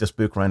just keep this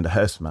book around the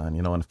house, man,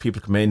 and if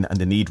people come in and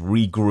they need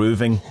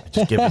re-grooving, I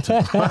just give it to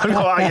them.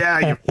 Oh, yeah,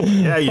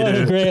 you what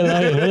do. a great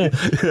line, isn't it?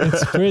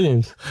 It's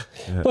brilliant.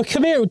 Yeah. But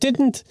come here,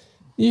 didn't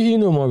you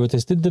know more about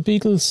this? Did the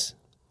Beatles,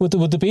 would the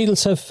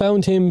Beatles have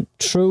found him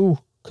through,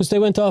 because they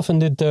went off and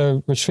did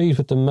their retreat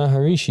with the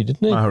Maharishi,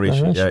 didn't they?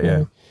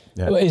 Maharishi,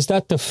 yeah. Is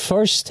that the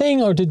first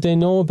thing, or did they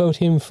know about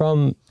him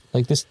from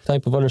like this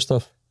type of other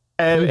stuff?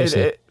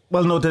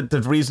 Well, no,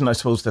 the reason I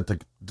suppose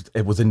that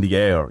it was in the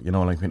air,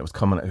 like when it was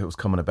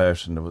coming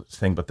about and it was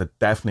thing, but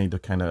definitely the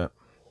kind of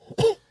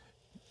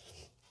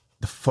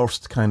the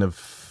first kind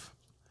of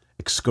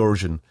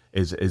excursion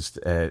is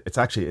it's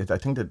actually I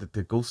think that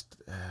the ghost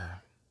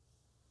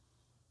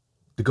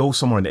they go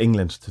somewhere in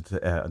England to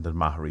the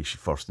Maharishi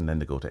first, and then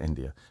they go to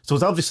India. So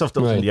it's obvious stuff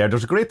that was in the air.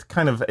 There's a great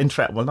kind of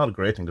not a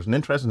great thing. There's an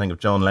interesting thing of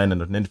John Lennon.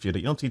 There's an interview that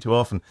you don't see too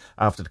often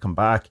after they come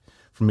back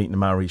from meeting the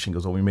Maharishi and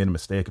goes, "Oh, we made a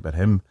mistake about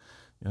him."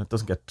 It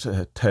doesn't get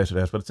touted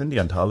out, but it's in the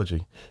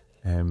anthology.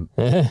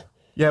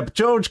 But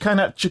George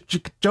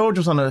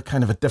was on a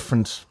kind of a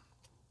different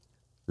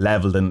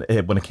level than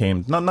when it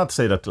came. Not to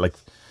say that like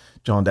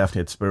John definitely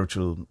had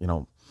spiritual,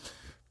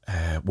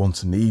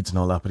 wants and needs and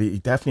all that, but he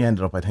definitely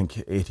ended up, I think,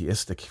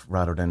 atheistic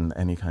rather than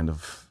any kind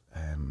of,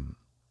 in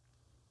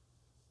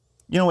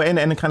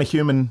a kind of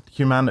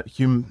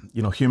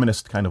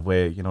humanist kind of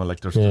way.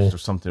 Like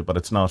there's something, but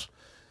it's not.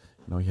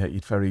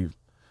 He'd very.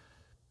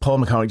 Paul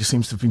McCartney just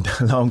seems to have been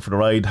along for the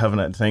ride, having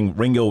that thing.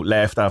 Ringo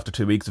left after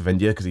 2 weeks of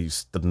India because he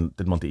didn't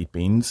want to eat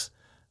beans.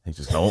 He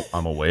just, no,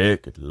 I'm away.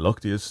 Good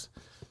luck to you.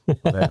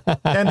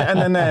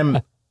 And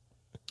then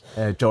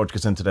George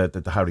gets into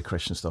the Hare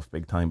Krishna stuff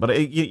big time. But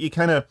you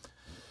kind of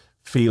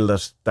feel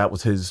that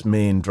was his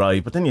main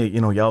drive. But then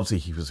you obviously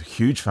he was a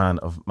huge fan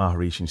of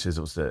Maharishi. And he says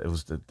it was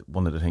the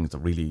one of the things that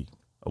really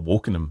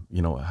awoken him.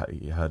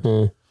 He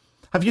had.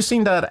 Have you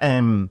seen that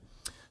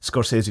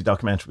Scorsese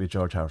documentary with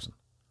George Harrison?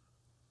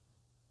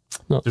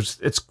 No.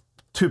 It's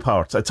 2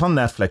 parts. It's on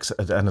Netflix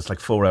and it's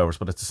like 4 hours,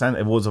 but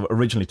it was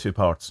originally 2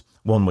 parts.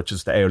 One which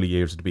is the early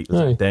years of the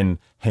Beatles, and then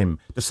him.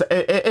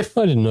 I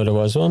didn't know there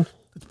was one.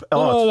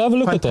 I'll have a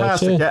look at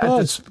that. Yeah.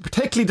 It's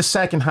particularly the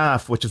second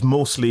half, which is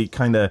mostly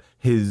kind of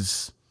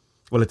his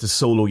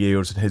solo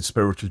years and his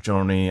spiritual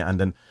journey, and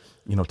then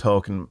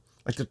talking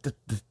like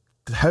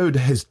how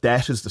his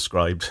death is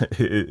described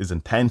is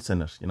intense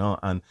in it,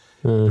 and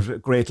there's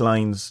great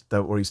lines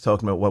where he's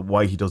talking about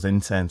why he does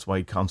incense, why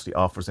he constantly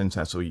offers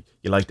incense. So you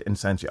light the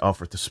incense, you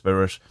offer it to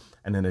spirit,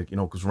 and then it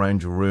goes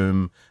around your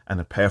room and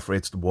it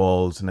perforates the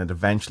walls, and then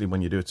eventually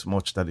when you do it so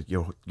much that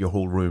your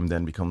whole room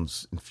then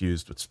becomes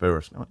infused with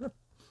spirit.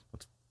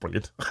 That's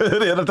brilliant.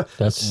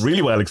 That's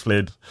really well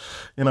explained.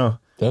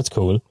 That's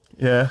cool.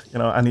 Yeah,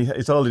 and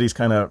it's all of these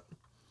kind of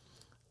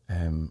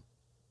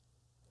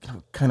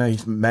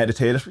he's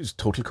meditative, he's a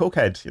total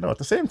cokehead, at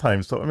the same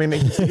time. So I mean,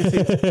 he's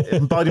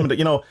embodiment.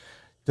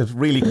 The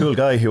really cool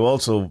guy who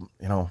also,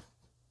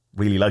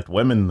 really liked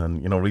women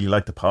and really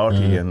liked the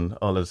party and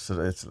all this.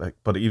 It's like,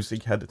 but he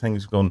had the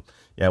things going.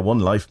 Yeah, one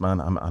life,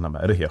 man, I'm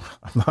out of here.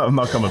 I'm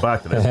not coming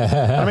back to this.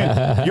 I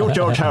mean, you're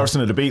George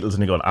Harrison of the Beatles, and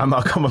you're going, I'm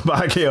not coming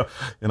back here.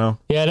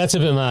 Yeah, that's a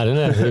bit mad, isn't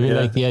it?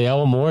 You'd be like, I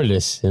want more of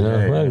this.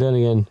 Well, then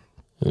again,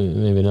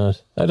 maybe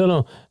not. I don't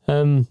know.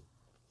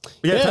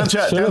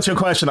 To answer your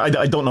question, I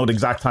don't know the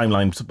exact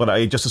timelines, but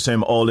I just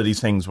assume all of these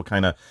things were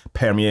kind of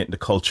permeating the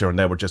culture, and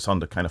they were just on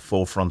the kind of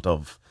forefront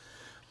of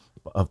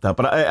that.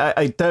 But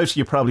I doubt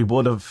you probably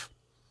would have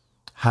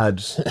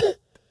had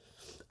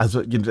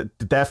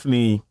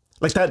definitely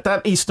like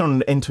that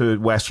Eastern into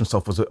Western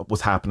stuff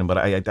was happening, but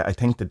I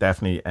think that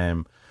definitely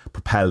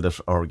propelled it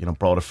or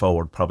brought it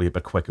forward probably a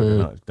bit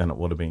quicker than it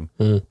would have been.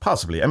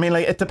 Possibly. I mean,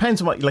 like, it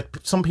depends on what, like,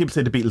 some people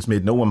say the Beatles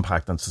made no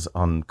impact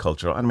on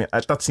culture. I mean,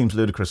 that seems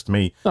ludicrous to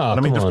me. Oh, I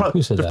mean,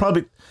 who said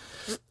that?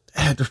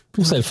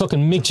 Who said fucking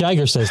Mick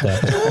Jagger says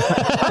that?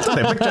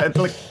 Mick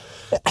Jagger, like,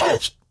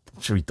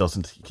 sure he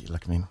doesn't.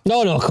 Like, I mean,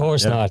 no, of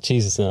course not.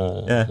 Jesus,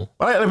 no. Yeah,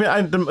 I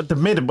mean, they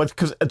made it, but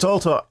because it's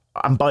also,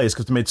 I'm biased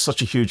because they made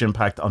such a huge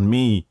impact on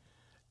me.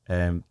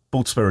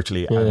 Both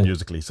spiritually and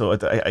musically. So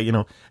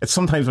it's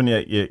sometimes when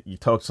you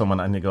talk to someone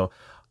and you go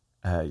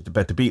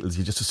about the Beatles,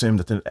 you just assume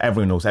that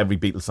everyone knows every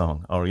Beatles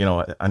song, or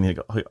and you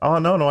go, oh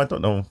no, I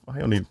don't know.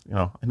 I only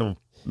I know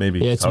maybe.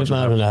 Yeah, it's a bit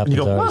mad when it happens.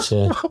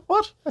 And you go,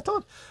 what? I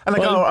thought, and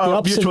like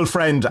our mutual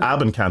friend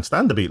Abin can't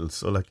stand the Beatles,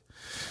 so like,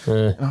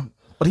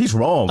 but he's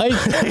wrong. I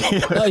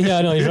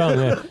know he's wrong.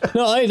 Yeah.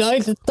 No,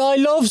 I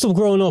loved them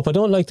growing up. I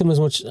don't like them as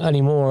much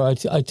anymore. I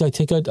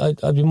think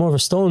I'd be more of a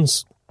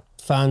Stones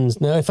fans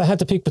now. If I had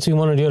to pick between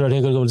one or the other, I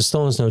think I'd go with the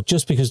Stones now,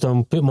 just because they're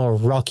a bit more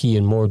rocky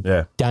and more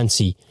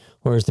dancey,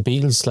 whereas the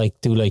Beatles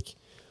do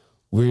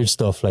weird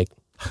stuff like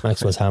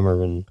Maxwell's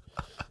Hammer and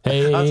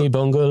Hey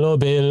Bungalow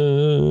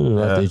Bill,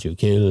 what did you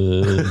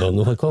kill?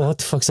 Like, what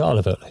the fuck's it all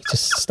about? Like,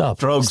 just stop.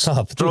 Drugs.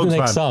 Stop. Drugs, the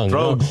next man. song.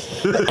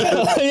 Drugs.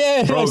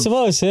 Yeah, drugs. I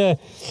suppose. Yeah.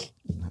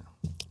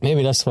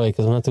 Maybe that's why,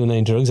 because I'm not doing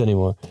any drugs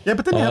anymore. Yeah,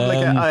 but then you have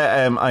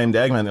I am the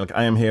Eggman. Like,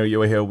 I am here,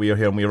 you are here, we are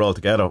here, and we are all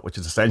together, which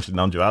is essentially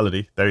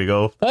non-duality. There you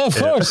go. Of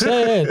course.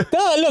 Yeah.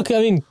 No, look, I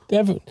mean,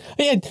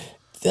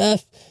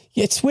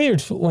 Yeah, it's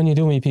weird when you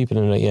do meet people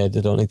and like, yeah,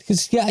 they don't like,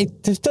 because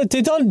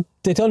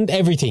they've done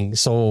everything,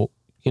 so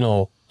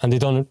and they've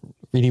done it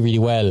really, really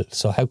well.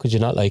 So how could you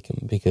not like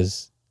them?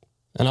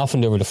 And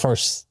often they were the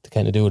first to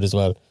kind of do it as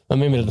well. I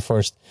mean, maybe they're the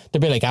first. They're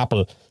a bit like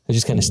Apple. They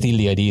just kind of steal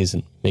the ideas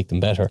and make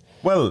them better.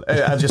 Well,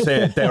 as you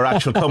say, their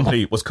actual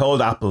company was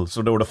called Apple,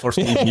 so they were the first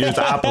to even use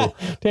Apple.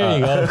 There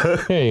you go.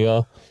 There you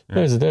go.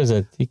 Yeah. There's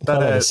a. You can call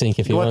that a sync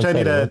if you want. You watch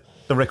any of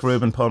the Rick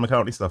Rubin, Paul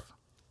McCartney stuff?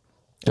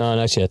 No,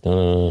 not yet.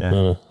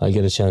 No. I'll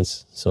get a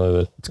chance, so I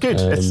will. It's good.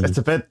 It's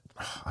a bit.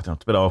 I don't know.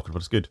 It's a bit awkward, but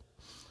it's good.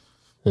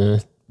 I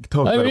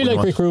really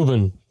like Rick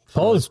Rubin.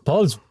 Paul's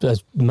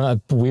as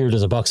weird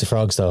as a box of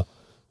frogs, though.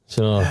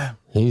 So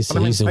he's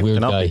a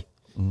weird guy.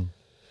 Well,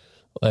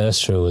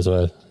 that's true as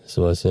well.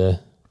 So it's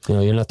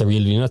you're not the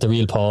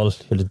real Paul.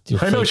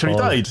 I know, sure, he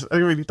died. I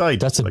really died.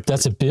 That's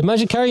a bit.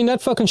 Imagine carrying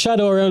that fucking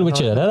shadow around with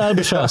you. That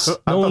albatross.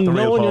 No one,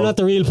 you're not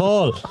the real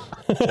Paul.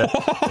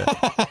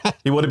 Yeah.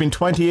 He would have been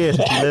 28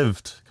 if he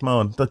lived. Come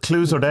on, the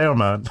clues are there,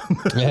 man.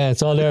 Yeah,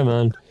 it's all there,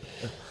 man.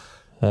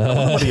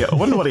 I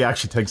wonder what he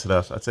actually thinks of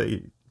that. I'd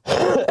say.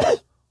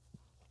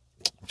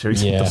 Sure,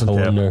 he doesn't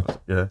care. Wonder.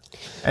 Yeah.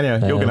 Anyway,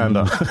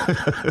 Yogananda.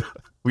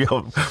 We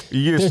are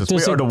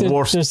the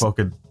worst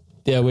fucking.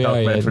 Yeah, we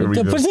are. Yeah. But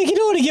you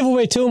don't want to give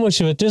away too much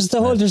of it. There's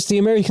the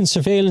American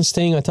surveillance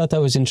thing. I thought that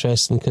was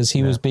interesting because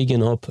he was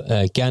bigging up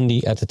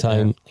Gandhi at the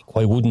time. Yeah. Like,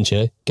 why wouldn't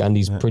you?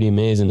 Gandhi's pretty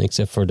amazing,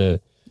 except for the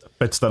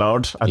bits that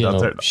aren't.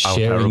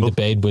 Sharing the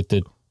bed with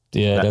the.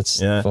 Yeah, that's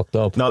fucked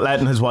up. Not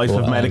letting his wife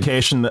have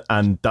medication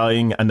and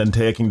dying and then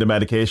taking the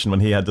medication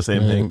when he had the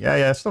same thing.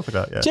 Yeah, stuff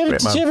like that. Yeah,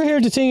 did you ever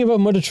hear the thing about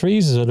Mother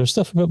Teresa? There's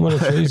stuff about Mother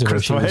Teresa.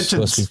 Christopher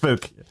Hitchens'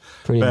 book,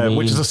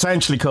 which is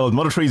essentially called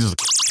Mother Teresa's.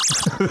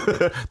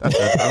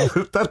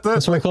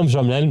 That's where it comes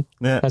from then.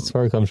 Yeah. That's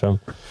where it comes from.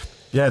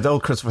 Yeah, the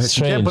old Christopher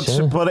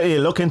Hitchens. But hey,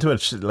 look into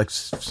it, like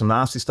some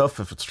nasty stuff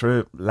if it's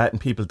true. Letting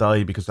people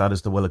die because that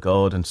is the will of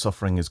God and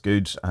suffering is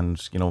good, and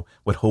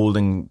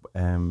withholding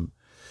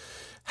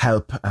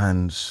help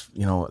and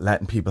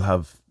letting people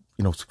have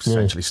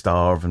essentially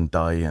starve and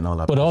die and all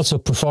that. But also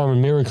performing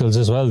miracles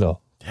as well, though,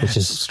 which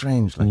is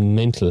strange,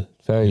 mental,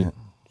 very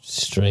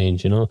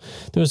strange. There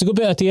was a good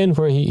bit at the end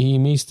where he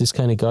meets this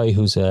kind of guy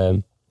who's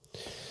a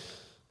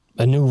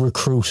new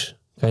recruit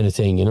kind of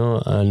thing,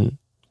 and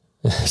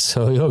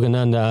so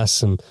Yogananda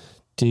asks him,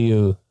 "Do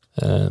you?"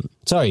 The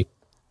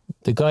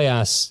guy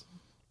asks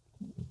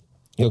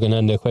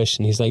Yogananda a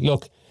question. He's like,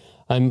 "Look,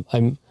 I'm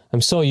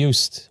so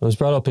used. I was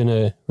brought up in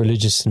a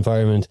religious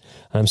environment,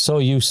 and I'm so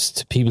used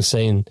to people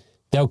saying,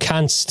 'Thou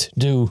canst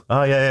do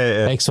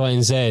X, Y,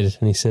 and Z.'"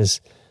 And he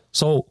says,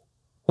 "So,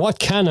 what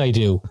can I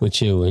do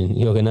with you?" And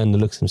Yogananda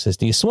looks at him and says,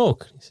 "Do you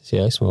smoke?" He says,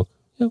 "Yeah, I smoke."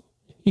 "Yeah,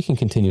 you can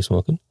continue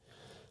smoking."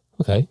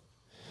 "Okay."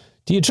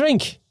 "Do you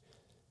drink?"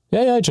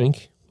 Yeah, I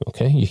drink."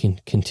 "Okay, you can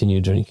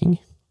continue drinking."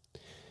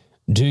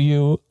 Do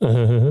you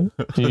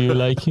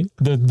like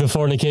the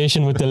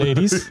fornication with the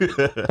ladies?"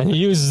 And he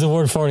uses the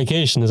word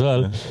fornication as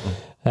well.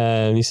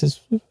 And he says,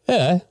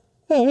 yeah.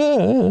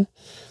 And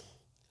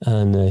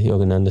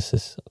Yogananda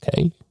says,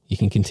 "Okay, you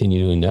can continue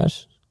doing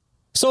that.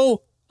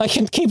 So I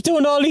can keep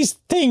doing all these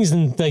things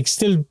and like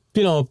still,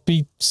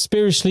 be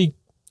spiritually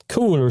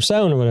cool or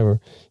sound or whatever,"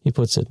 he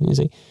puts it. And he's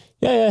like,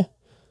 yeah.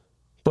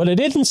 "But I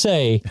didn't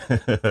say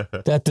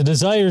that the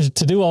desire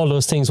to do all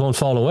those things won't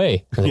fall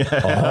away." Like,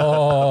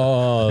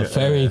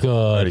 very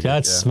good. Very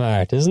That's good,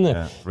 smart, isn't it?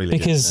 Yeah, really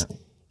because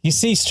you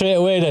see straight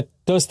away that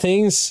those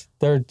things,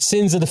 they're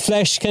sins of the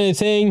flesh kind of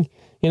thing.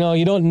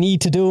 You don't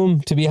need to do them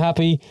to be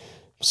happy.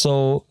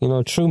 So,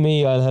 through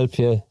me, I'll help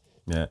you.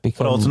 Yeah.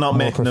 But also not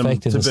making them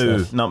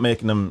taboo, not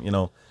making them,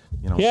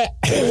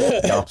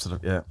 the opposite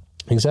of,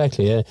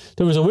 Exactly, yeah.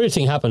 There was a weird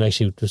thing happened,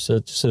 actually, just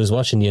I was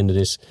watching the end of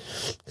this,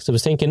 because I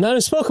was thinking, I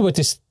spoke about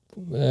this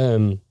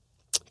to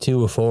you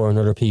before and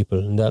other people,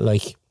 and that,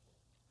 like,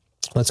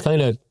 that's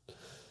kind of,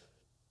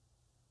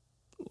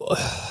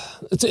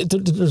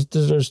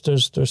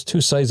 there's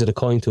two sides of the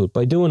coin to it.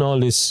 By doing all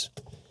this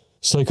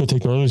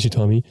psychotechnology,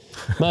 Tommy,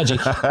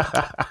 magic,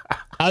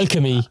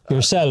 alchemy,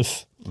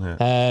 yourself,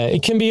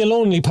 it can be a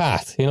lonely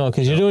path,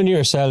 because you're doing it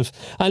yourself.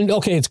 And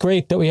okay, it's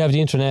great that we have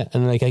the internet,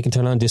 and like I can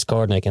turn on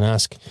Discord and I can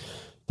ask,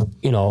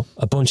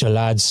 a bunch of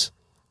lads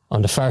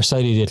on the far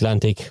side of the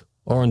Atlantic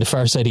or on the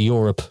far side of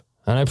Europe,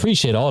 and I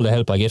appreciate all the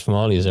help I get from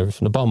all of you.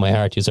 From the bottom of my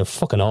heart, you are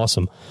fucking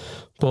awesome.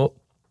 But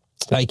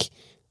like,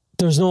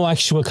 there's no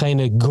actual kind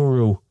of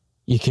guru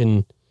you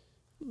can,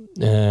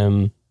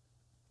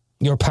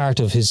 you're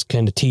part of his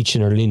kind of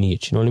teaching or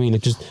lineage, you know what I mean?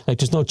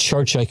 There's no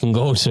church I can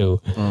go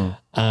to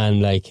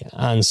and like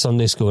on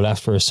Sunday school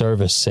after a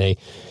service say,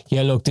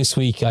 yeah, look, this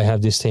week I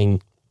have this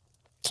thing.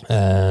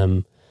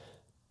 And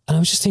I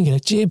was just thinking,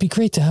 like, gee, it'd be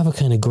great to have a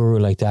kind of guru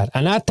like that.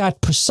 And at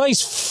that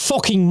precise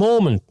fucking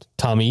moment,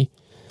 Tommy,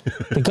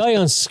 the guy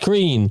on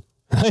screen,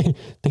 right?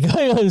 The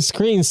guy on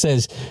screen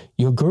says,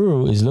 "Your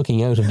guru is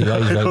looking out of the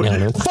eyes right now."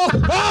 Like, fuck!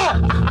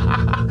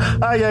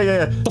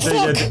 Yeah.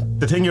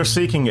 The thing you're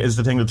seeking is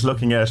the thing that's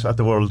looking at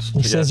the world.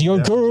 He says, Your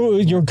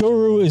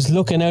guru is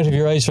looking out of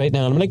your eyes right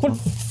now. And I'm like, well,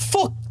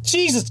 fuck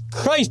Jesus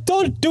Christ,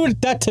 don't do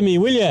that to me,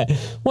 will you?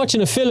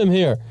 Watching a film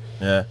here.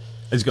 Yeah.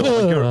 He's got,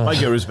 my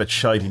gear is a bit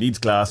shite. He needs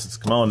glasses.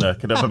 Come on now.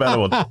 Could have a better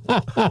one.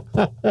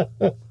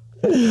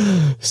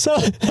 So I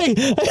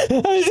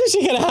was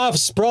literally kind of half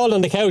sprawled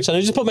on the couch, and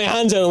I just put my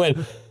hands out and went,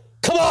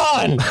 "Come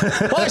on!"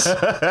 What?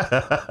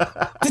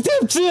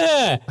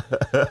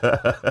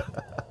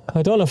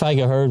 I don't know if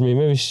Aga heard me.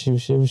 Maybe she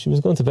was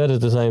going to bed at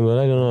the time, but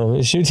I don't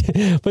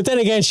know. But then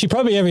again, she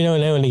probably every now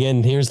and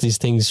again hears these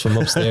things from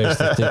upstairs.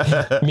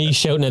 Me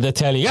shouting at the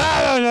telly.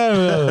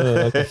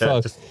 What the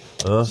fuck?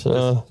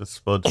 Just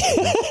spud.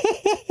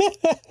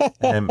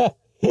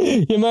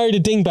 You married a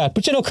dingbat,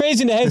 but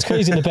crazy in the head's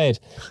crazy in the bed.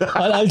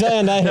 I'll die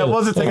on that hill. Yeah,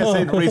 was the thing I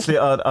said recently?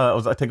 I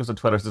think it was on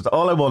Twitter. It says,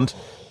 all I want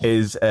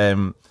is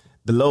the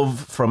love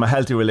from a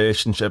healthy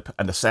relationship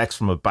and the sex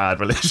from a bad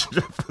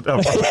relationship.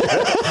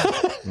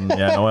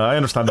 Yeah, no, I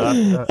understand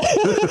that.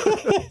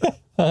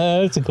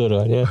 That's a good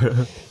one. Yeah.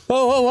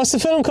 Oh, what's the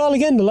film called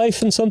again? The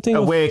Life and something.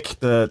 Awake,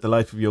 the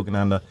Life of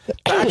Yogananda.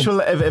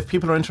 If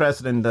people are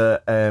interested in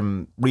the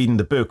reading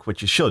the book,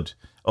 which you should.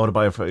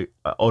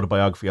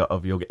 Autobiography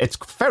of yoga. It's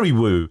very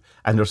woo,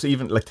 and there's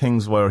even like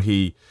things where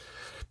he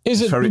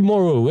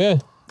more woo. Yeah,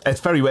 it's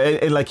very woo.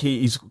 Like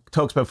he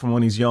talks about from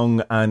when he's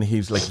young, and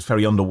he's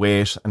very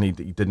underweight, and he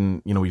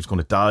didn't, he was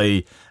going to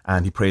die,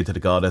 and he prayed to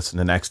the goddess, and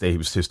the next day he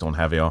was too stone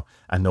heavier,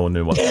 and no one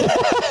knew what.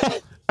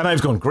 And I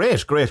was going,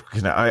 great.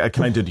 Can I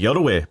do the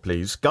other way,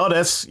 please?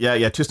 Goddess,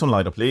 yeah, 2 stone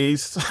lighter,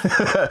 please.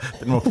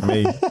 Didn't work for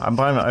me. I'm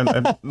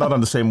not on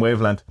the same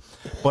wavelength.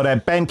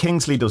 But Ben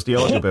Kingsley does the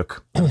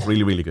audiobook. It's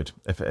really, really good.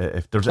 If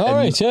there's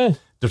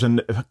there's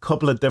a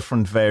couple of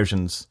different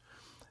versions,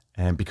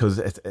 because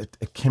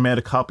it came out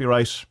of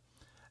copyright,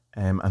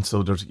 and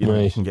so there's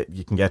you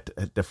can get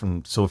a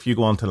different. So if you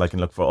go on to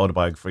and look for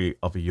autobiography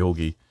of a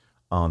yogi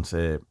on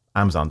say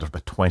Amazon, there's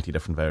about 20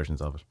 different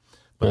versions of it.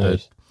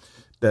 But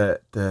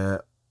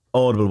the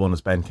Audible one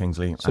is Ben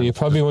Kingsley. So you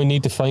probably will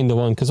need to find the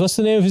one, because what's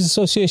the name of his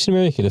association in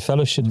America? The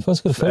Fellowship?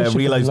 What's the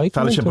Fellowship?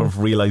 Fellowship of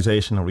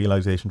Realization, or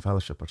Realization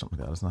Fellowship, or something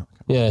like that, isn't it?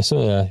 Yeah,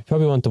 so you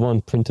probably want the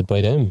one printed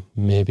by them,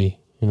 maybe.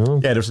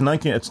 Yeah, there's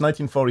it's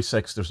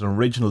 1946. There's an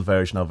original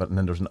version of it, and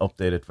then there's an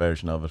updated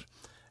version of it.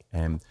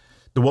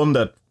 The one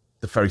the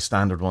very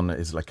standard one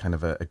is like kind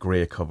of a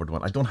grey covered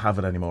one. I don't have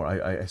it anymore.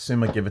 I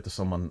assume I give it to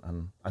someone,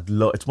 and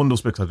it's one of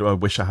those books I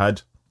wish I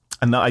had,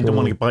 and I don't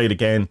want to buy it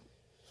again.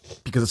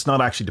 Because it's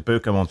not actually the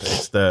book I want,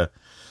 it's that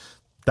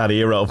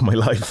era of my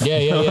life.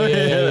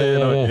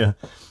 Yeah.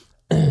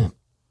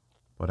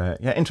 But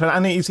interesting.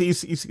 And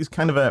he's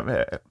kind of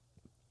a.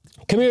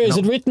 Come here. Is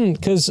it written?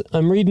 Because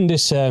I'm reading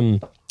this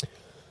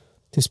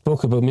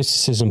book about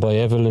mysticism by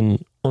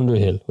Evelyn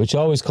Underhill, which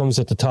always comes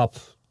at the top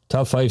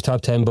 5,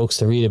 top 10 books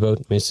to read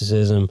about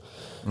mysticism.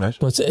 Right.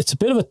 But it's a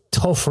bit of a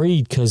tough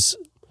read because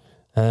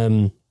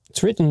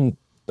it's written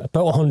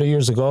about 100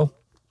 years ago.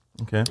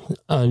 Okay.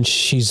 And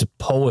she's a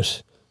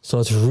poet. So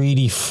it's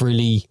really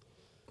frilly,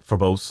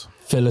 verbose,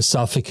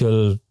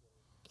 philosophical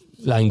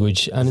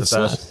language, and it's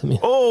not,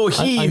 who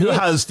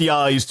has the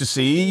eyes to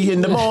see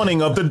in the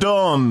morning of the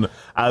dawn,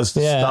 as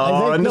the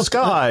star in the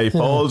sky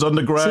falls on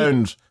the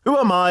ground. Who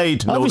am I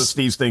to notice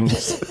these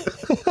things?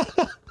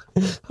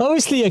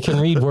 Obviously, I can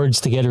read words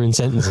together in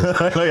sentences.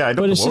 I don't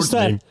know it's just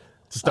that.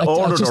 It's the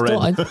order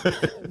already.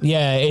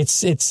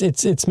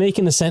 It's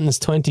making a sentence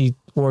 20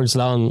 words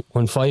long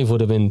when 5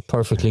 would have been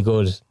perfectly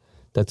good.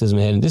 That does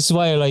my head in. This is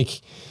why I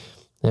like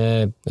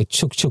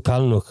Chuck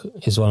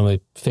Palahniuk is one of my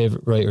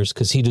favourite writers,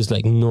 because he does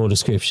no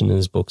description in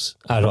his books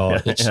at all.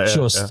 It's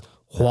just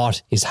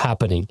what is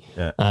happening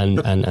and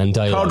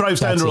dialogue. Car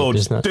drives down the road,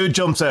 dude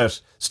jumps out,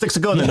 sticks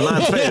a gun in the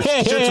man's face,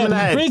 shoots him in the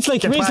head, reads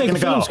like a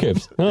film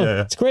script.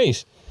 It's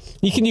great.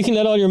 You can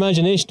let all your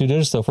imagination do the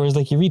other stuff, whereas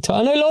you read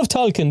and I love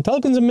Tolkien.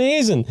 Tolkien's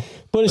amazing,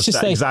 but it's just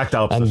the exact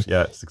opposite.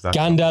 It's exact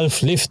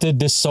Gandalf lifted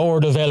the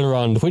sword of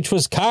Elrond, which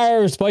was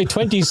carved by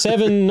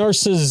 27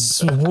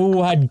 nurses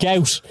who had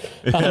gout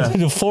on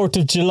the 4th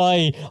of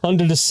July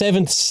under the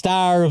 7th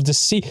star of the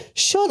sea.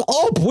 Shut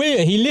up, will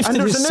you? He lifted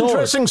his sword. And there's an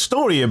interesting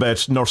story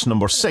about nurse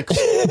number 6.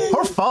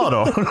 Her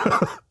father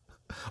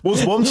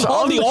was once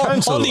all the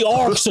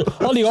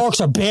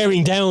orcs are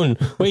bearing down,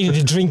 waiting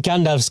to drink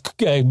Gandalf's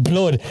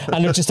blood,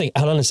 and they're just like,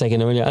 hold on a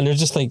second, and they're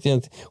just like,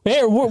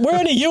 we're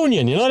in a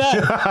union, you know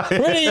that?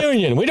 We're in a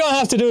union. We don't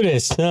have to do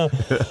this. No.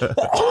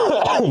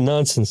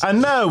 Nonsense.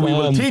 And now we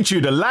will teach you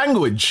the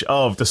language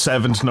of the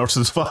 7th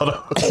nurse's father.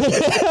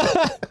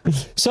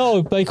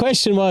 So my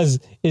question was,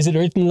 is it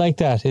written like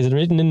that? Is it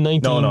written in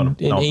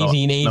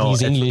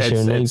 1880s English?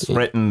 It's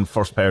written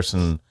first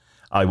person.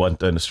 I went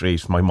down the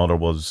street. My mother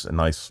was a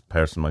nice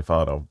person. My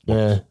father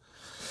was.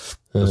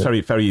 It's very,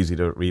 very easy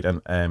to read,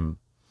 and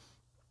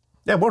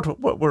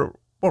we're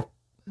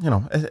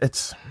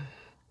it's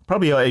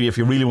probably if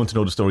you really want to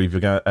know the story of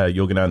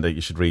Yogananda,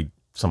 you should read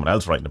someone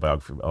else writing a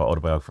biography or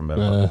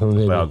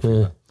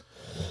autobiography.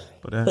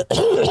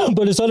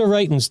 But his other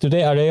writings, are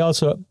they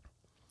also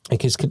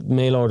like his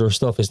mail order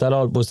stuff? Is that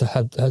all? Has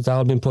that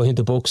all been put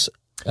into books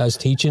as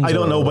teachings? I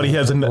don't know, but he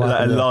has a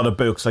lot of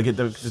books. Like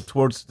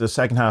towards the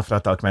second half of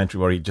that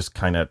documentary, where he just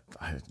kind of,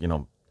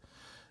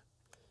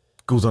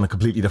 goes on a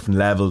completely different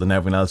level than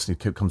everyone else, and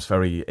he becomes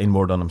very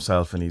inward on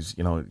himself, and he's,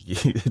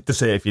 to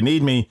say, if you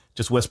need me,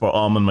 just whisper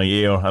in my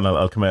ear and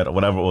I'll come out, or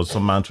whatever it was,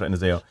 some mantra in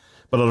his ear.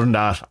 But other than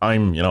that,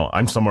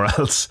 I'm somewhere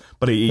else.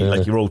 But he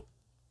wrote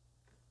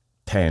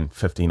 10,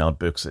 15 odd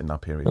books in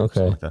that period.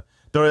 Okay. Like that.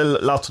 There are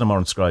lots of them are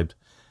inscribed.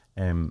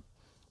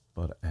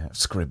 But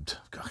scribed.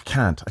 I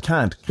can't.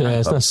 Yeah,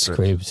 it's not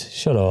scribed.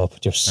 Shut up.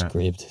 You're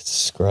scribed. It's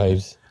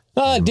scribed.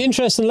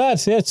 Interesting,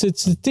 lads. Yeah,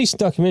 it's a decent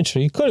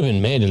documentary. It could have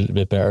been made a little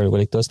bit better.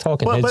 Like those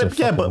talking heads are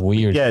fucking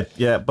weird.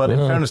 Yeah. But in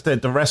fairness,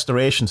 the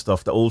restoration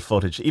stuff, the old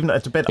footage, even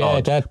it's a bit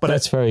odd. But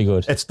that's very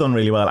good. It's done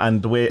really well.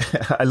 And the way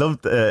I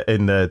loved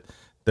in the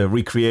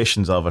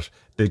recreations of it,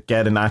 they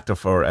get an actor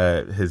for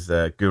his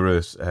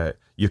guru's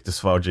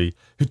Yukteswarji,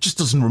 who just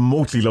doesn't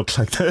remotely look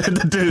like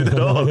the dude at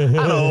all.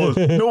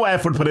 No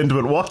effort put into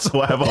it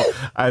whatsoever.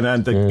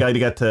 And the guy to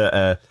get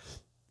to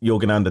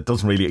Yogananda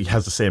doesn't really, he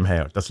has the same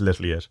hair. That's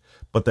literally it.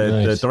 But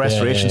the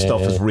restoration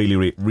stuff is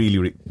really,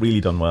 really,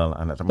 really done well.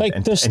 And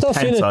there's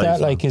stuff in it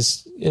that like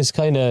is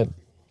kind of.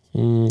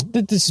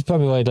 This is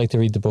probably why I'd like to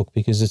read the book,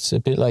 because it's a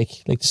bit like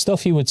the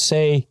stuff he would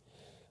say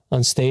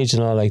on stage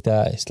and all like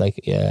that. It's like,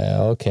 yeah,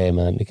 okay,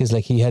 man, because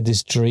like he had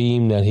this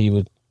dream that he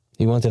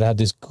wanted to have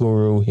this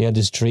guru. He had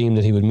this dream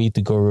that he would meet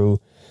the guru.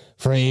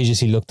 For ages,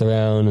 he looked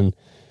around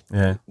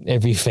and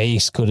every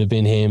face could have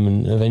been him.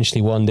 And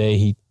eventually, one day,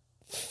 he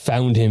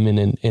found him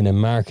in a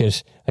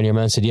market, and your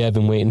man said, "Yeah, I've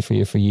been waiting for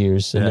you for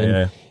years."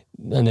 And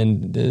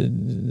then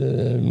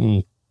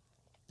the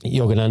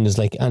Yogananda's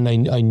like, and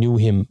I knew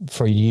him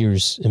for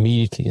years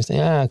immediately. It's like,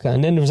 okay.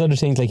 And then there was other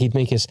things like he'd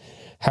make his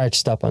heart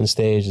stop on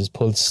stage, his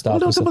pulse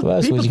stop and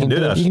stuff. You can do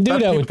that. You can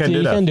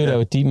do that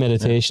with deep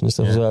meditation and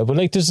stuff as well. But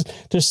like, there's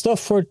stuff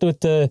for it with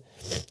the.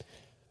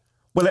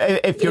 Well,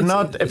 if you're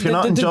not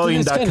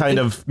enjoying that kind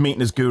of meeting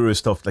his guru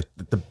stuff, like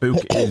the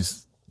book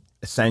is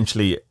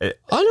essentially. I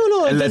don't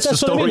know. That's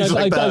what I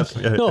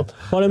mean. No,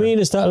 what I mean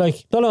is that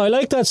like I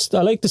like that.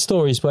 I like the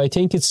stories, but I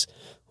think it's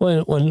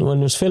when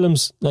there's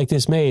films like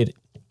this made,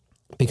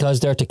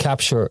 because they're to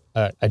capture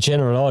a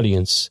general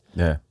audience.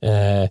 Yeah.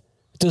 It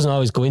doesn't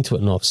always go into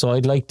it enough. So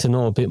I'd like to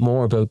know a bit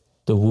more about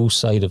the woo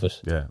side of it.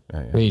 Yeah.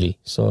 Really.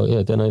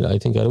 So then I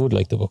think I would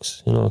like the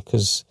books,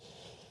 because.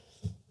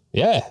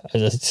 Yeah,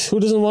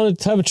 who doesn't want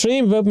to have a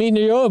dream about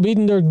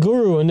meeting their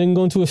guru and then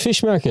going to a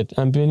fish market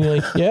and being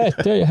like,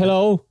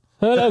 hello,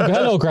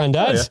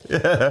 granddad.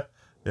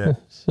 Yeah.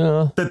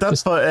 So,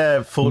 that's photo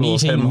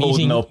of him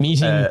holding up.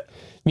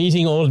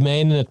 Meeting old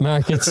men at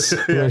markets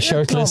who are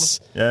shirtless.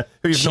 Yeah,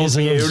 who you've known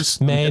for years.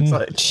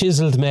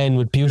 Chiseled men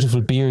with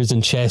beautiful beards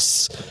and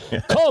chests.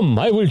 Yeah. Come,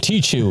 I will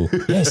teach you.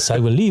 Yes, I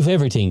will leave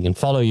everything and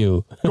follow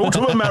you. Go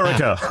to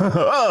America.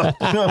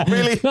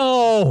 Really?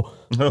 No.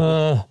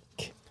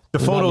 The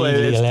photo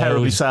is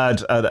terribly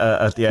sad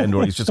at the end,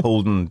 where he's just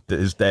holding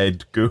his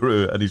dead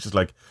guru, and he's just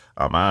like,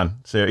 "Oh man,"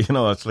 so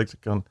it's like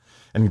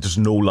and there's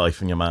no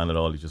life in your man at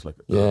all. He's just like,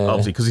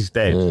 obviously because he's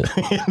dead.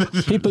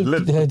 People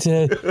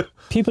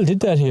did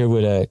that here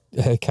with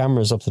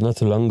cameras up to not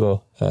too long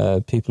ago.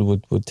 People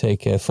would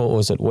take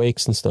photos at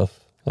wakes and stuff.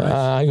 Right.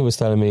 Aga was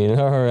telling me,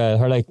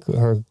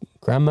 her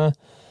grandma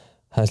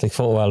has like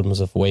photo albums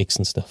of wakes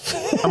and stuff.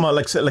 I'm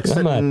like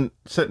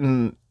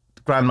sitting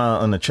grandma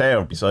on a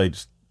chair beside.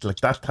 Like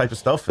that type of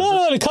stuff.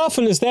 No, the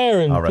coffin is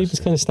there, and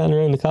people's kind of standing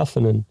around the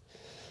coffin, and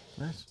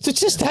they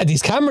just had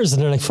these cameras, and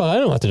they're like, "Fuck, I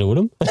don't know what to do with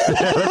them."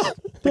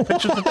 Take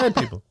pictures of dead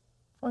people.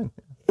 Fine.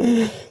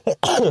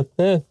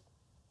 There's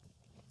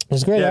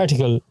a great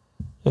article,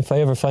 if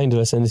I ever find it,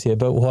 I'll send it to you,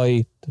 about why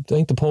I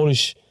think the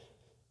Polish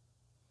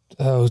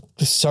the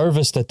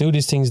service that do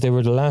these things, they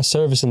were the last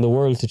service in the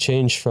world to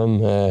change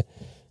from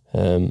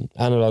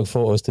analog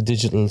photos to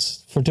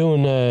digitals for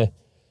doing.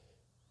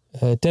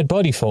 Dead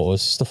body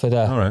photos, stuff like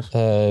that. All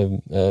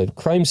right.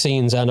 Crime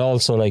scenes, and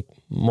also like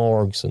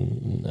morgues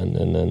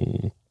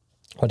and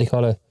what do you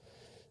call it?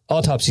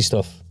 Autopsy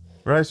stuff.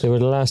 Right. They were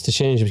the last to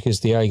change it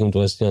because the argument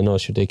was,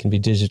 they can be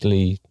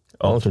digitally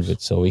altered with,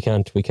 so we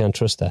can't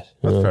trust that.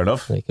 That's fair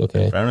enough. Like,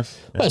 okay, fair enough.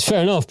 Well, it's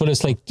fair enough, but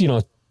it's like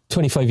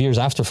 25 years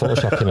after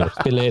Photoshop came out. It's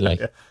a bit late, like.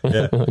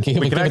 Yeah.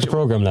 We can actually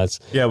program, lads.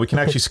 Yeah, we can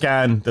actually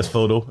scan this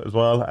photo as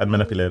well and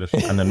manipulate it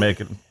and then make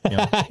it.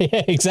 Yeah,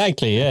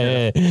 exactly.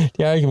 Yeah.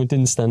 The argument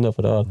didn't stand up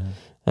at all.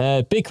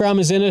 Bikram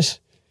is in it.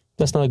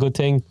 That's not a good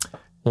thing.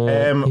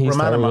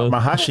 Ramana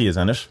Maharshi is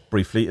in it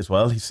briefly as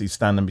well. He's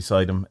standing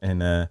beside him in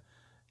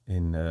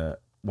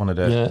one of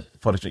the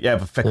footage. Yeah,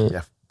 but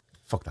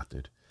fuck that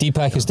dude.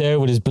 Deepak is there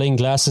with his bling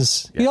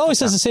glasses. He always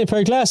has the same pair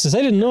of glasses.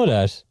 I didn't know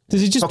that.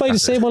 Does he just buy the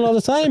same one all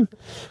the time?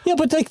 Yeah,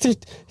 but like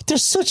they're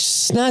such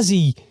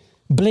snazzy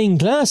bling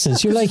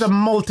glasses. You're like, he's a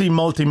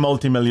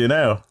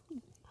multi-millionaire.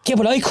 Yeah,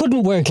 but I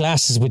couldn't wear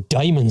glasses with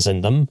diamonds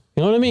in them.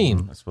 You know what I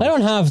mean? I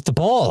don't have the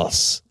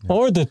balls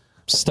or the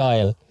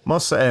style.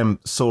 Must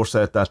source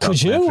out that.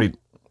 Could you?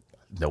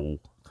 No.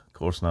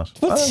 Course not.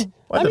 But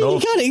you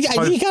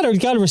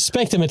gotta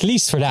respect him at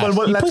least for that.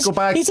 Well, let's go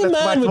back. He's a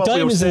man with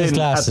diamonds in his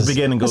glasses. At the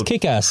beginning, that's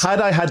kick-ass.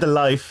 Had I had the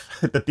life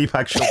that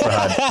Deepak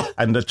Chopra had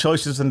and the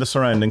choices and the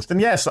surroundings,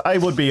 then yes, I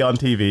would be on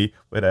TV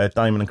with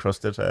diamond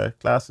encrusted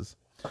glasses.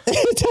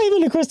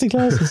 Diamond encrusted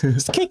glasses.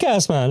 It's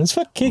kick-ass, man. It's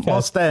fucking kick-ass.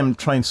 What's them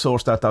try and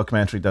source that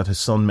documentary that his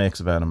son makes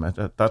about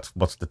him? That's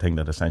what's the thing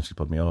that essentially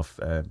put me off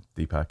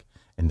Deepak,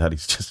 in that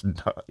he's just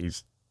not,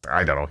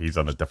 I don't know, he's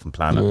on a different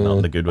planet, not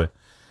in a good way.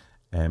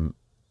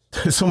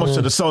 So much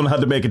that the son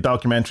had to make a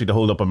documentary to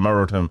hold up a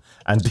mirror to him,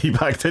 and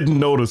Deepak didn't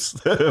notice.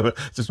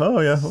 Just, that's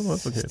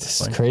okay.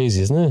 It's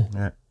crazy, isn't it?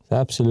 Yeah. It's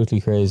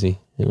absolutely crazy,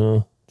 you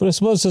know. But I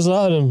suppose there's a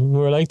lot of them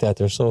who are like that.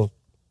 They're so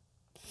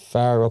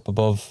far up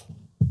above,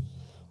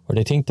 or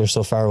they think they're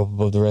so far up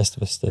above the rest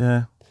of us.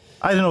 Yeah.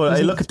 I don't know. I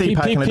look at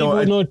Deepak and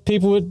I don't...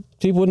 People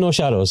with no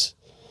shadows.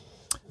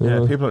 Yeah,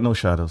 people with no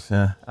shadows,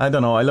 yeah. I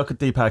don't know. I look at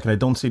Deepak and I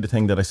don't see the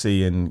thing that I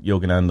see in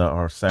Yogananda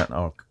or certain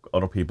or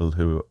other people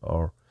who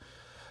are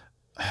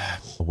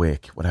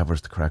awake, whatever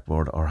is the correct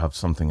word, or have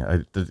something.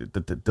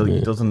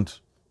 He doesn't,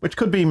 which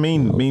could be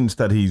means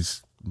that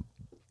he's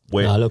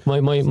way. Nah, look,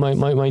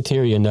 my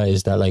theory in that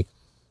is that, like,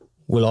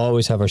 we'll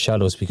always have our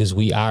shadows because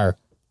we are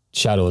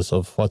shadows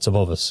of what's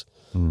above us.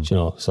 You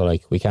know, so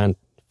like we can't.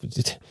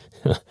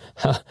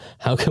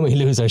 How can we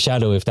lose our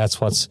shadow if that's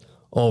what's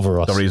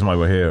over us? The reason why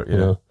we're here, you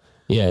know?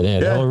 Yeah.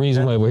 The whole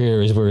reason why we're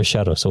here is we're a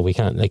shadow, so we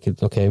can't, like,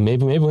 okay,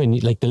 maybe when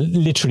you, like,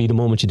 literally the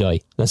moment you die,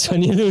 that's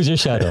when you lose your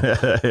shadow.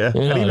 Yeah.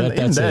 You know,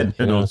 even then,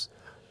 who knows?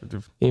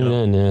 Even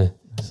then, yeah.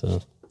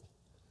 So.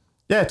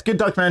 Yeah, it's a good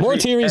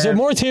documentary.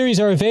 More theories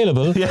are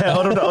available. Yeah,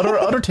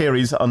 other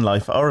theories on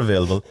life are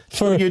available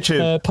for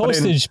YouTube.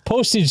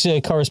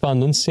 Postage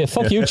correspondence. Yeah,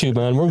 fuck YouTube,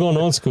 man. We're going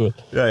old school.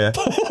 Yeah.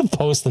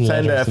 Posting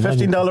Send letters.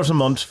 $15 a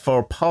month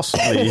for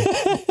possibly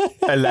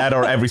a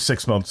letter every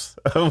 6 months.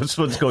 Which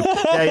one's good?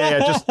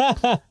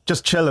 Yeah.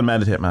 Just chill and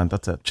meditate, man.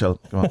 That's it. Chill.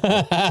 Go on.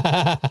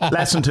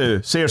 Lesson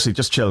 2. Seriously,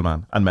 just chill,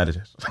 man, and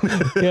meditate.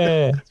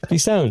 Yeah. Be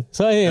sound.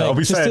 So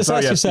just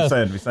ask yourself.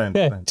 Be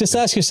sound. Just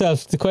ask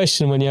yourself the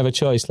question when you have a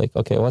choice, like,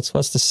 okay, what's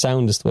the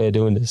soundest way of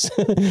doing this?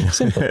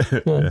 Simple.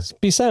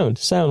 Be sound.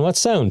 Sound. What's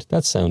sound?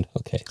 That's sound.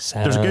 Okay.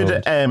 Sound.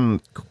 There's a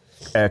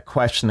good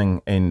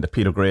questioning in the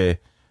Peter Gray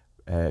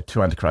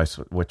to Antichrist,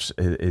 which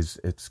is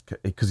it's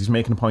because he's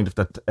making a point of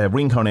that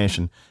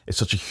reincarnation is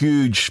such a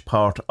huge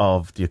part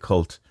of the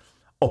occult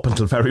up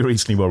until very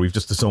recently, where we've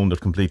just disowned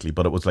it completely.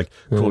 But it was like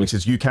Crowley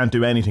says, you can't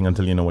do anything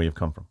until you know where you've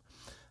come from.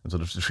 And so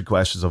there's the 3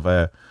 questions of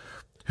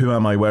who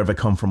am I? Where have I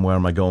come from? Where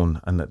am I going?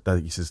 And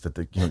that he says that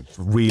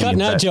really.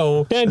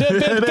 Joe.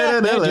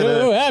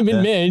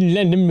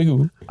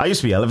 I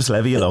used to be Elvis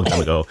Levy a long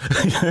time ago.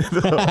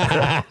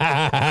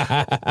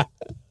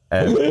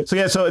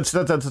 So it's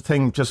that's the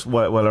thing. Just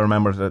well, I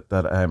remember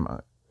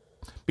that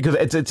because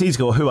it's easy to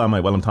go. Who am I?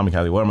 Well, I'm Tommy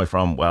Kelly. Where am I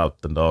from? Well,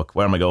 Dundalk.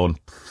 Where am I going?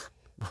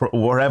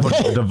 Wherever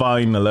the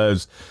divine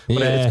allows.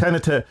 But it's kind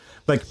of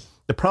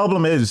the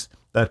problem is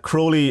that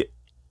Crowley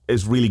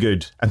is really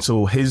good, and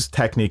so his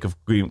technique of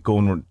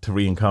going to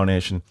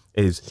reincarnation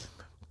is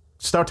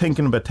start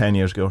thinking about 10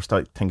 years ago,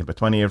 start thinking about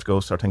 20 years ago,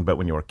 start thinking about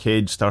when you were a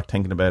kid, start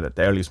thinking about it,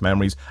 the earliest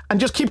memories, and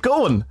just keep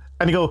going.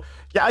 And you go,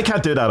 yeah, I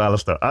can't do that,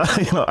 Alistair.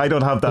 I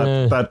don't have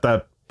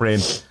that brain.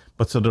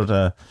 But so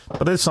but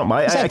it's something.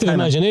 It's active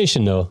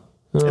imagination, though.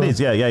 It is,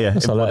 yeah.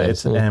 That's all that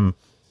is.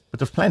 But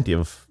there's plenty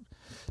of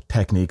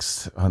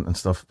techniques and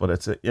stuff. But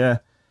it's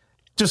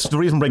just the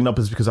reason I'm bringing it up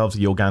is because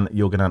obviously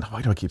Yogananda.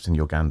 Why do I keep saying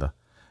Uganda?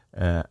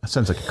 It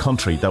sounds like a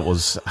country that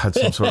had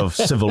some sort of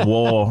civil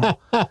war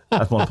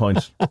at one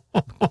point.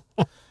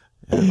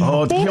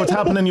 Oh, do you hear what's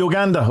happening in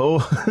Uganda? Oh,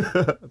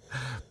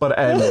 but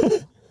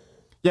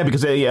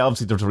because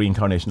obviously there's a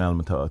reincarnation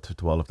element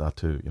to all of that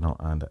too, you know,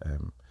 and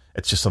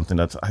it's just something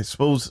that I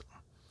suppose.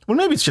 Well,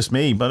 maybe it's just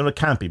me, but it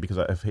can't be because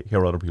I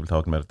hear other people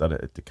talking about it that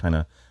it kind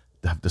of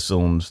have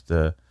disowned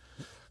the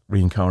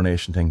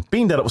reincarnation thing,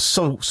 being that it was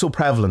so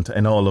prevalent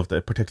in all of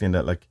the, particularly in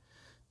that like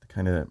the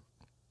kind of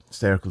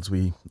circles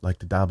we like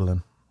to dabble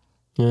in.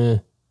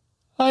 Yeah,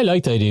 I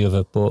like the idea of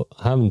it, but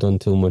I haven't done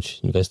too much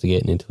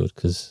investigating into it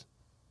because,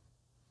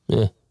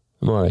 I'm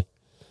alright.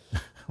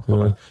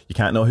 You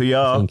can't know who you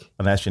are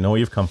unless you know where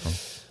you've come from.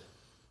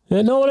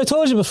 Yeah, no, what I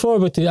told you before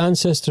about the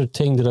ancestor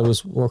thing that I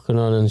was working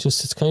on, and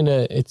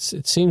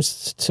it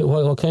seems to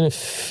what kind of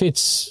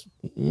fits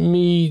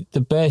me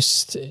the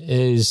best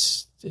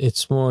is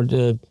it's more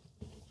the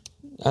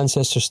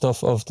ancestor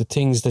stuff of the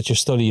things that you're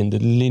studying, the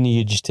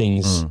lineage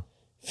things.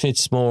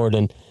 Fits more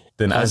than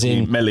as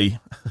in Millie,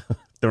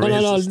 the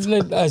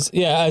racist.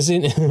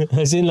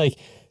 as in like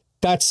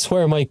that's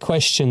where my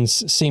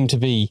questions seem to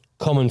be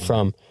coming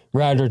from,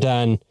 rather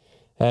than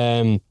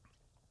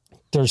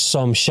there's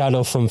some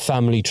shadow from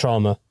family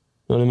trauma.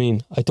 You know what I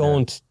mean? I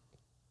don't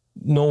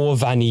know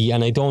of any,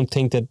 and I don't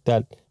think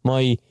that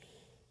my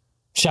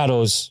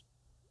shadows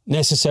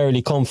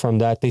necessarily come from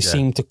that. They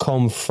seem to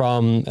come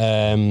from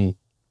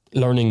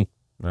learning.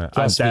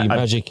 Philosophy,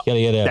 magic,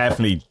 yada.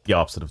 Definitely the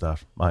opposite of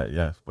that.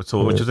 Which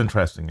is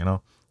interesting, you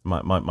know.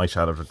 My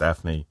shadows are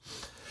definitely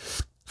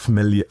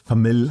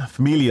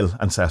familial,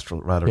 ancestral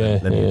rather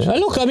than lineage.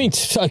 Look, I mean,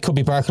 I could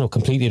be barking up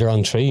completely the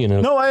wrong tree, you know.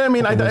 No, I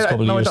mean, I don't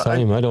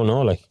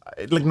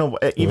know.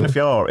 Even if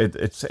you are,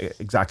 it's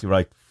exactly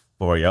right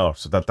for where you are.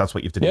 So that's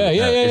what you have to do.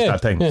 It's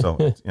that thing. So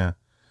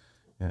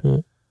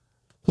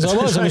Because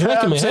I was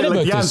wrecking my head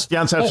about this.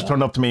 Jan Seltzer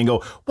turned up to me and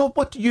go, well,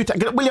 what do you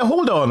think? Will you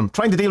hold on? I'm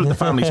trying to deal with the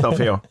family stuff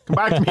here. Come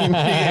back to me in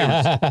 3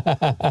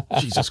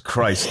 years. Jesus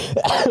Christ.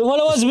 Well,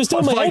 I was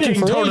doing my head in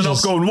for turning ages.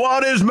 up going,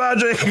 what is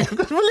magic?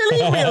 Will you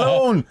leave me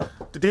alone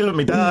to deal with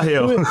me dad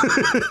here?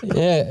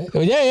 Yeah.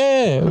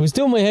 I was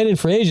doing my head in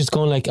for ages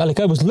going like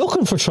I was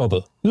looking for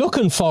trouble.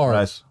 Looking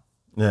for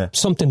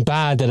something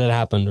bad that had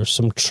happened or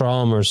some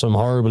trauma or some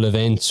horrible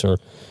events or...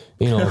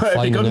 You know,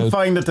 if you couldn't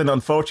find it, then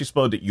unfortunately,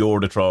 Spud, you're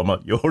the trauma.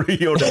 You're the.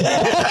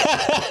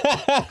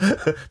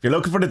 If you're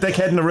looking for the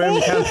dickhead in the room,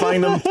 you can't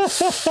find him.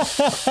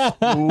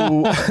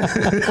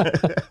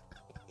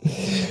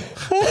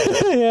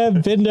 Yeah,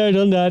 been there,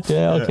 done that.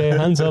 Yeah, okay,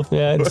 hands up.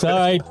 Yeah, it's all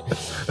right.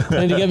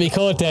 Need to get me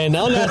caught then.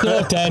 On that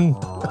note, then.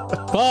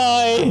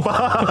 Bye.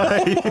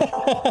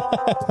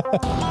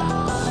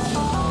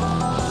 Bye.